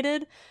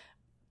reanimated,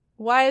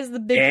 why is the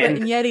Bigfoot and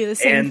Yeti the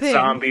same thing? And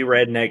zombie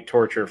redneck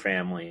torture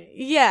family.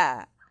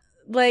 Yeah.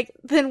 Like,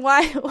 then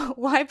why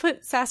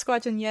put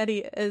Sasquatch and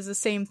Yeti as the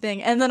same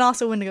thing? And then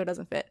also Wendigo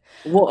doesn't fit.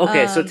 Well,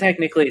 okay, so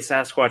technically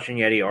Sasquatch and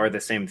Yeti are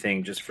the same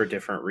thing, just for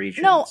different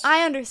regions. No,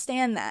 I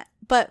understand that.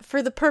 But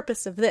for the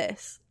purpose of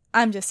this,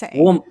 I'm just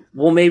saying.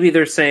 Well, maybe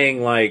they're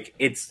saying, like,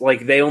 it's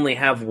like they only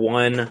have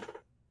one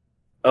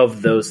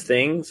of those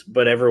things,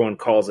 but everyone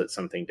calls it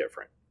something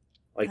different.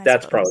 Like,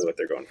 that's probably what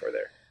they're going for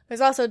there.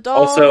 There's also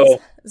Dolls,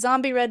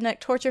 Zombie Redneck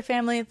Torture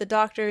Family, The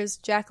Doctors,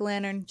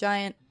 Jack-O-Lantern,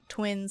 Giant,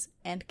 Twins,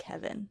 and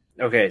Kevin.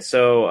 Okay,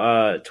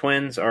 so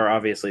Twins are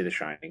obviously The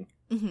Shining.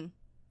 Mm-hmm.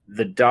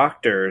 The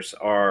Doctors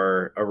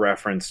are a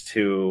reference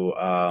to,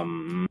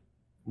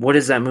 what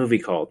is that movie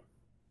called?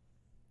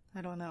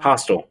 I don't know.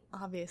 Hostel.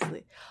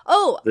 Obviously.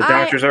 Oh, The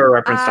Doctors are a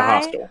reference to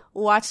Hostel.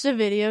 Watched a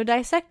video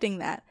dissecting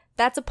that.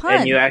 That's a pun.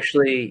 And you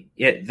actually,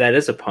 yeah, that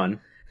is a pun.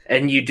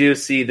 And you do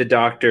see the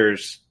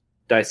Doctors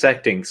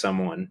dissecting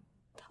someone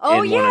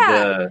in one of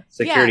the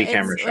security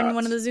camera shots. In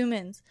one of the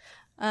zoom-ins.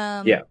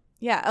 Yeah.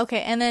 Yeah,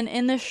 okay. And then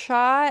in the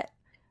shot,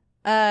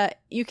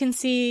 you can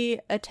see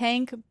a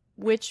tank,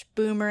 witch,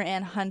 boomer,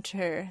 and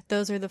hunter.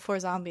 Those are the 4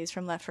 zombies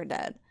from Left 4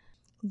 Dead.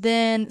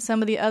 Then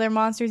some of the other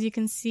monsters you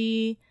can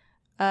see,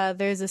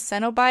 there's a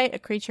Cenobite, a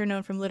creature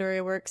known from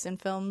literary works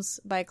and films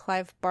by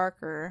Clive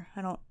Barker.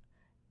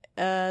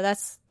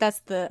 That's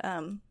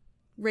the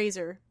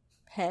razor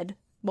head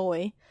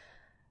boy.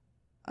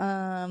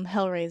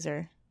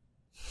 Hellraiser.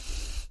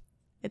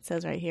 It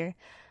says right here.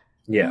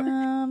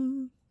 Yeah.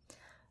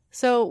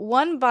 So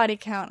one body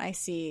count I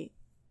see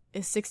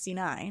is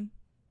 69.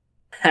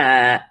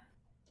 The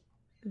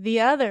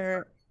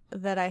other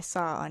that I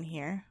saw on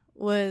here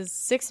was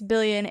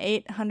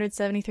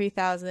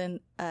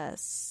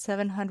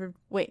 6,873,700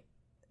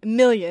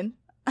 million.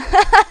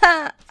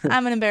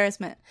 I'm an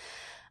embarrassment.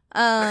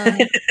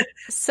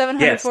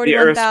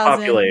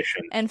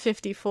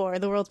 741,054,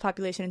 the world's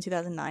population in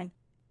 2009.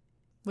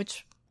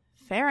 Which,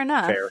 fair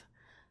enough. Fair.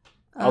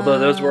 Although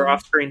those were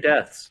off-screen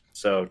deaths,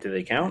 so do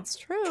they count? That's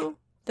true.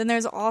 Then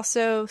there's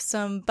also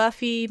some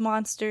Buffy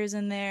monsters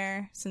in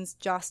there, since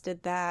Joss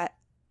did that.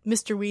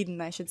 Mr. Whedon,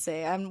 I should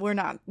say. We're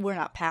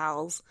not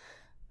pals.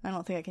 I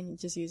don't think I can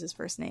just use his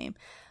first name.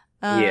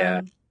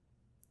 Yeah.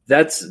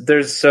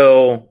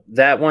 So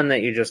that one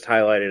that you just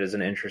highlighted is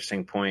an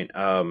interesting point.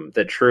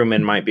 That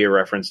Truman might be a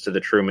reference to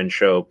the Truman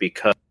Show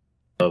because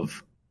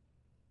of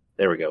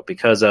the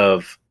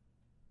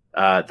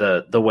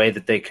way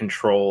that they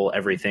control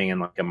everything in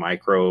like a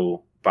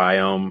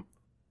microbiome.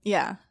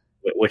 Yeah.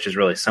 Which is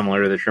really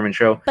similar to the Truman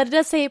Show. But it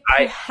does say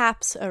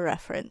perhaps a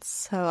reference,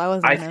 so I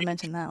wasn't going to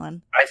mention that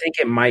one. I think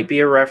it might be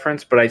a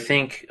reference, but I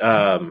think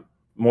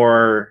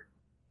more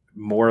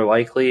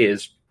likely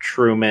is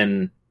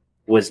Truman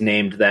was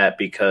named that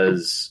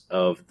because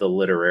of the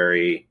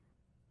literary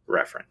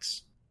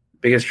reference.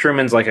 Because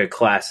Truman's like a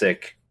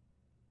classic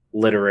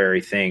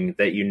literary thing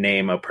that you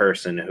name a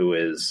person who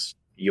is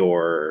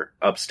your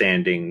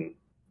upstanding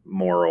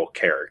moral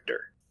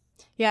character.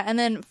 Yeah, and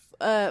then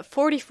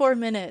 44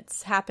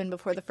 minutes happened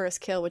before the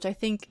first kill, which I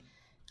think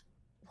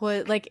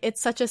was like,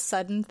 it's such a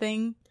sudden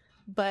thing,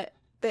 but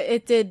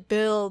it did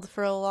build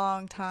for a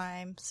long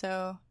time.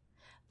 So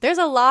there's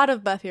a lot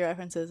of Buffy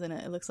references in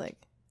it, it looks like.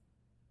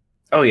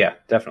 Oh yeah,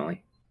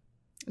 definitely.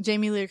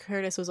 Jamie Lee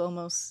Curtis was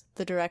almost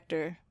the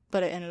director,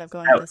 but it ended up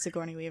going to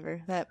Sigourney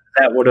Weaver. That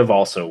would have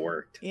also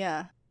worked.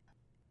 Yeah.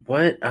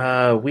 What?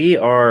 We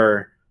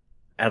are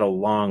at a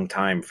long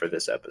time for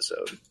this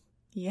episode.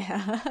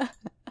 Yeah.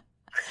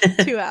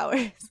 2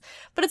 hours.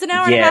 But it's an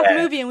hour and a half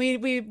movie, and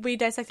we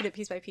dissected it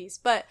piece by piece.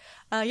 But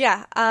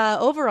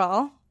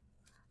overall,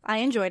 I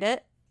enjoyed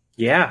it.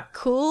 Yeah.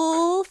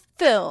 Cool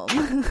film.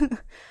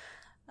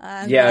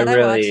 I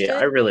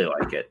really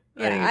like it.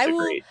 Yeah, I think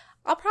it's great.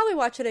 I'll probably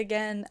watch it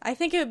again. I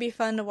think it would be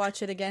fun to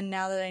watch it again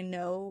now that I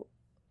know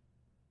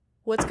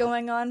what's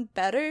going on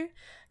better.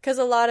 Because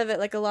a lot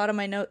of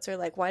my notes are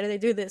like, why do they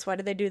do this? Why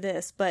do they do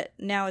this? But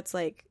now it's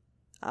like,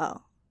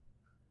 oh.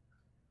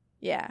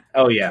 Yeah.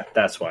 Oh, yeah,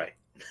 that's why.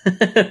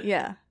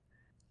 Yeah.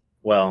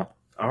 Well,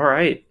 all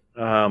right.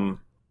 How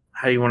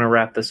do you want to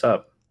wrap this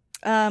up?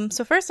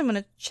 So first I'm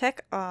going to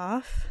check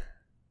off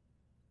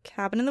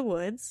Cabin in the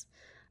Woods.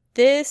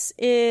 This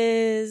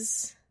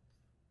is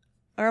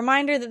a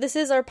reminder that this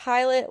is our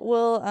pilot.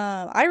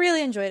 I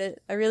really enjoyed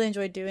it. I really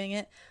enjoyed doing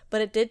it,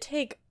 but it did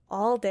take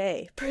all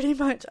day, pretty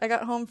much. I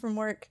got home from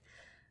work.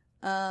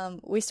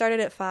 We started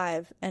at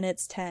 5 and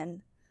it's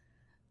 10.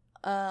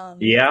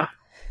 Yeah.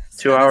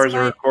 2 hours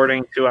of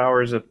recording, 2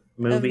 hours of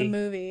movie. Of the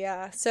movie,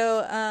 yeah.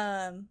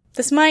 So,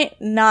 this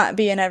might not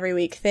be an every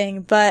week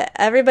thing, but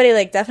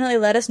everybody, definitely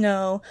let us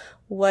know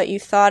what you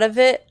thought of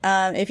it.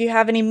 If you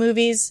have any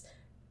movies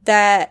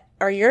that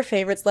are your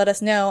favorites, let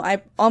us know.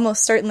 I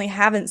almost certainly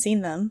haven't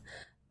seen them.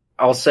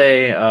 I'll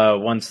say,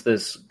 once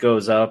this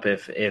goes up,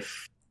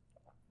 if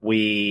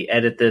we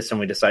edit this and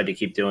we decide to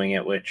keep doing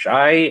it, which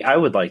I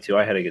would like to.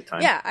 I had a good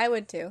time. Yeah, I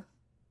would too.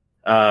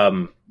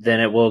 Then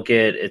it will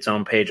get its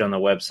own page on the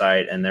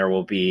website, and there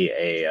will be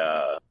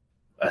a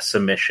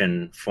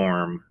submission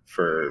form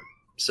for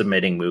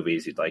submitting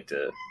movies you'd like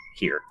to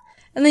hear.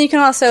 And then you can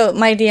also,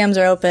 my DMs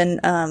are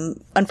open,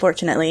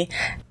 unfortunately.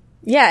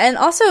 Yeah, and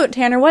also,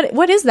 Tanner,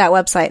 what is that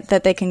website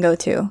that they can go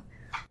to?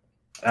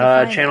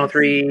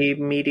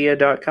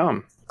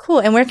 Channel3media.com. Cool.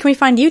 And where can we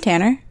find you,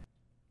 Tanner?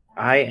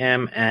 I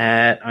am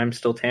at I'm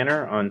Still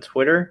Tanner on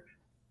Twitter.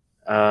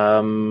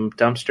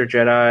 Dumpster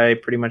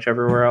Jedi pretty much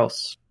everywhere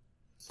else.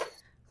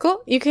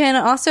 Cool. You can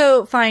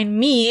also find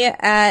me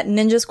at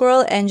Ninja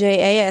Squirrel,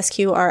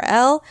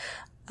 NJASQRL,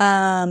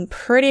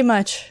 pretty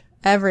much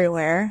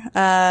everywhere.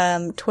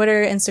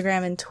 Twitter,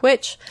 Instagram, and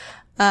Twitch.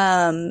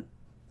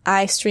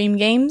 I stream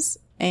games,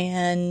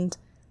 and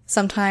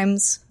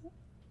sometimes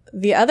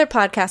the other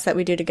podcast that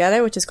we do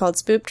together, which is called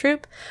Spoop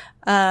Troop.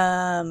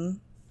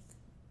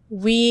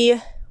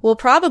 We will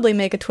probably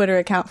make a Twitter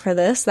account for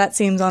this. That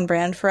seems on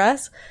brand for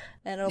us.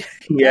 And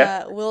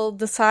we'll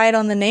decide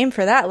on the name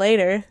for that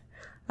later.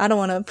 I don't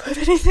want to put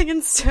anything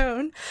in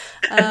stone.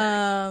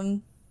 'Cause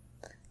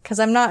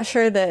I'm not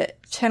sure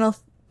that Channel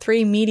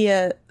 3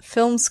 Media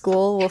Film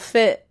School will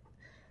fit.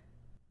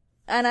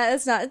 And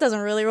it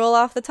doesn't really roll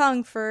off the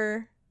tongue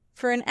for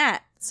an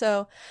 @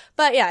 So,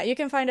 but yeah, you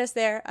can find us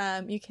there.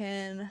 You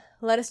can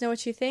let us know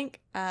what you think,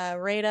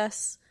 rate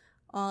us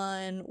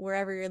on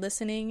wherever you're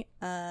listening,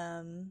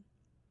 and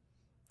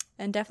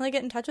definitely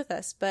get in touch with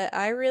us. But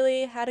I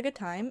really had a good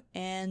time,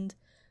 and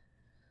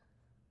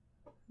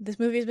this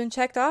movie's been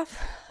checked off,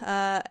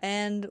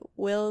 and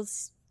we'll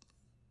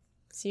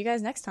see you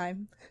guys next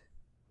time.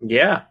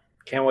 Yeah,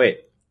 can't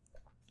wait.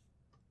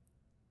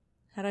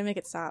 How do I make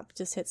it stop?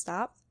 Just hit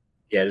stop?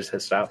 Yeah, just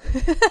hit stop.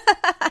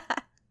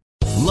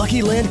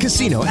 Lucky Land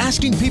Casino,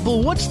 asking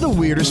people, what's the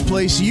weirdest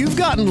place you've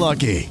gotten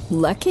lucky?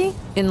 Lucky?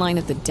 In line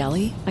at the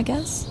deli, I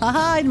guess?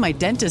 Aha, in my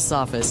dentist's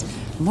office.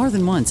 More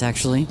than once,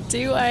 actually.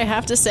 Do I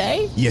have to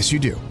say? Yes, you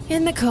do.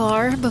 In the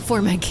car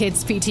before my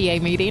kids' PTA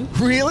meeting.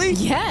 Really?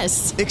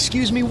 Yes.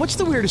 Excuse me, what's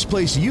the weirdest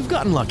place you've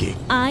gotten lucky?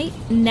 I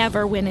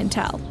never win and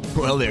tell.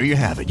 Well, there you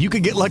have it. You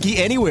can get lucky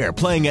anywhere,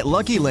 playing at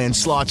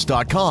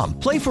LuckyLandSlots.com.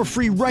 Play for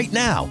free right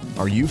now.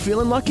 Are you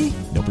feeling lucky?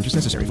 No purchase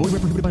necessary. Void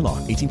where prohibited by law.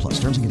 18+.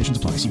 Terms and conditions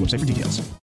apply. See website for details.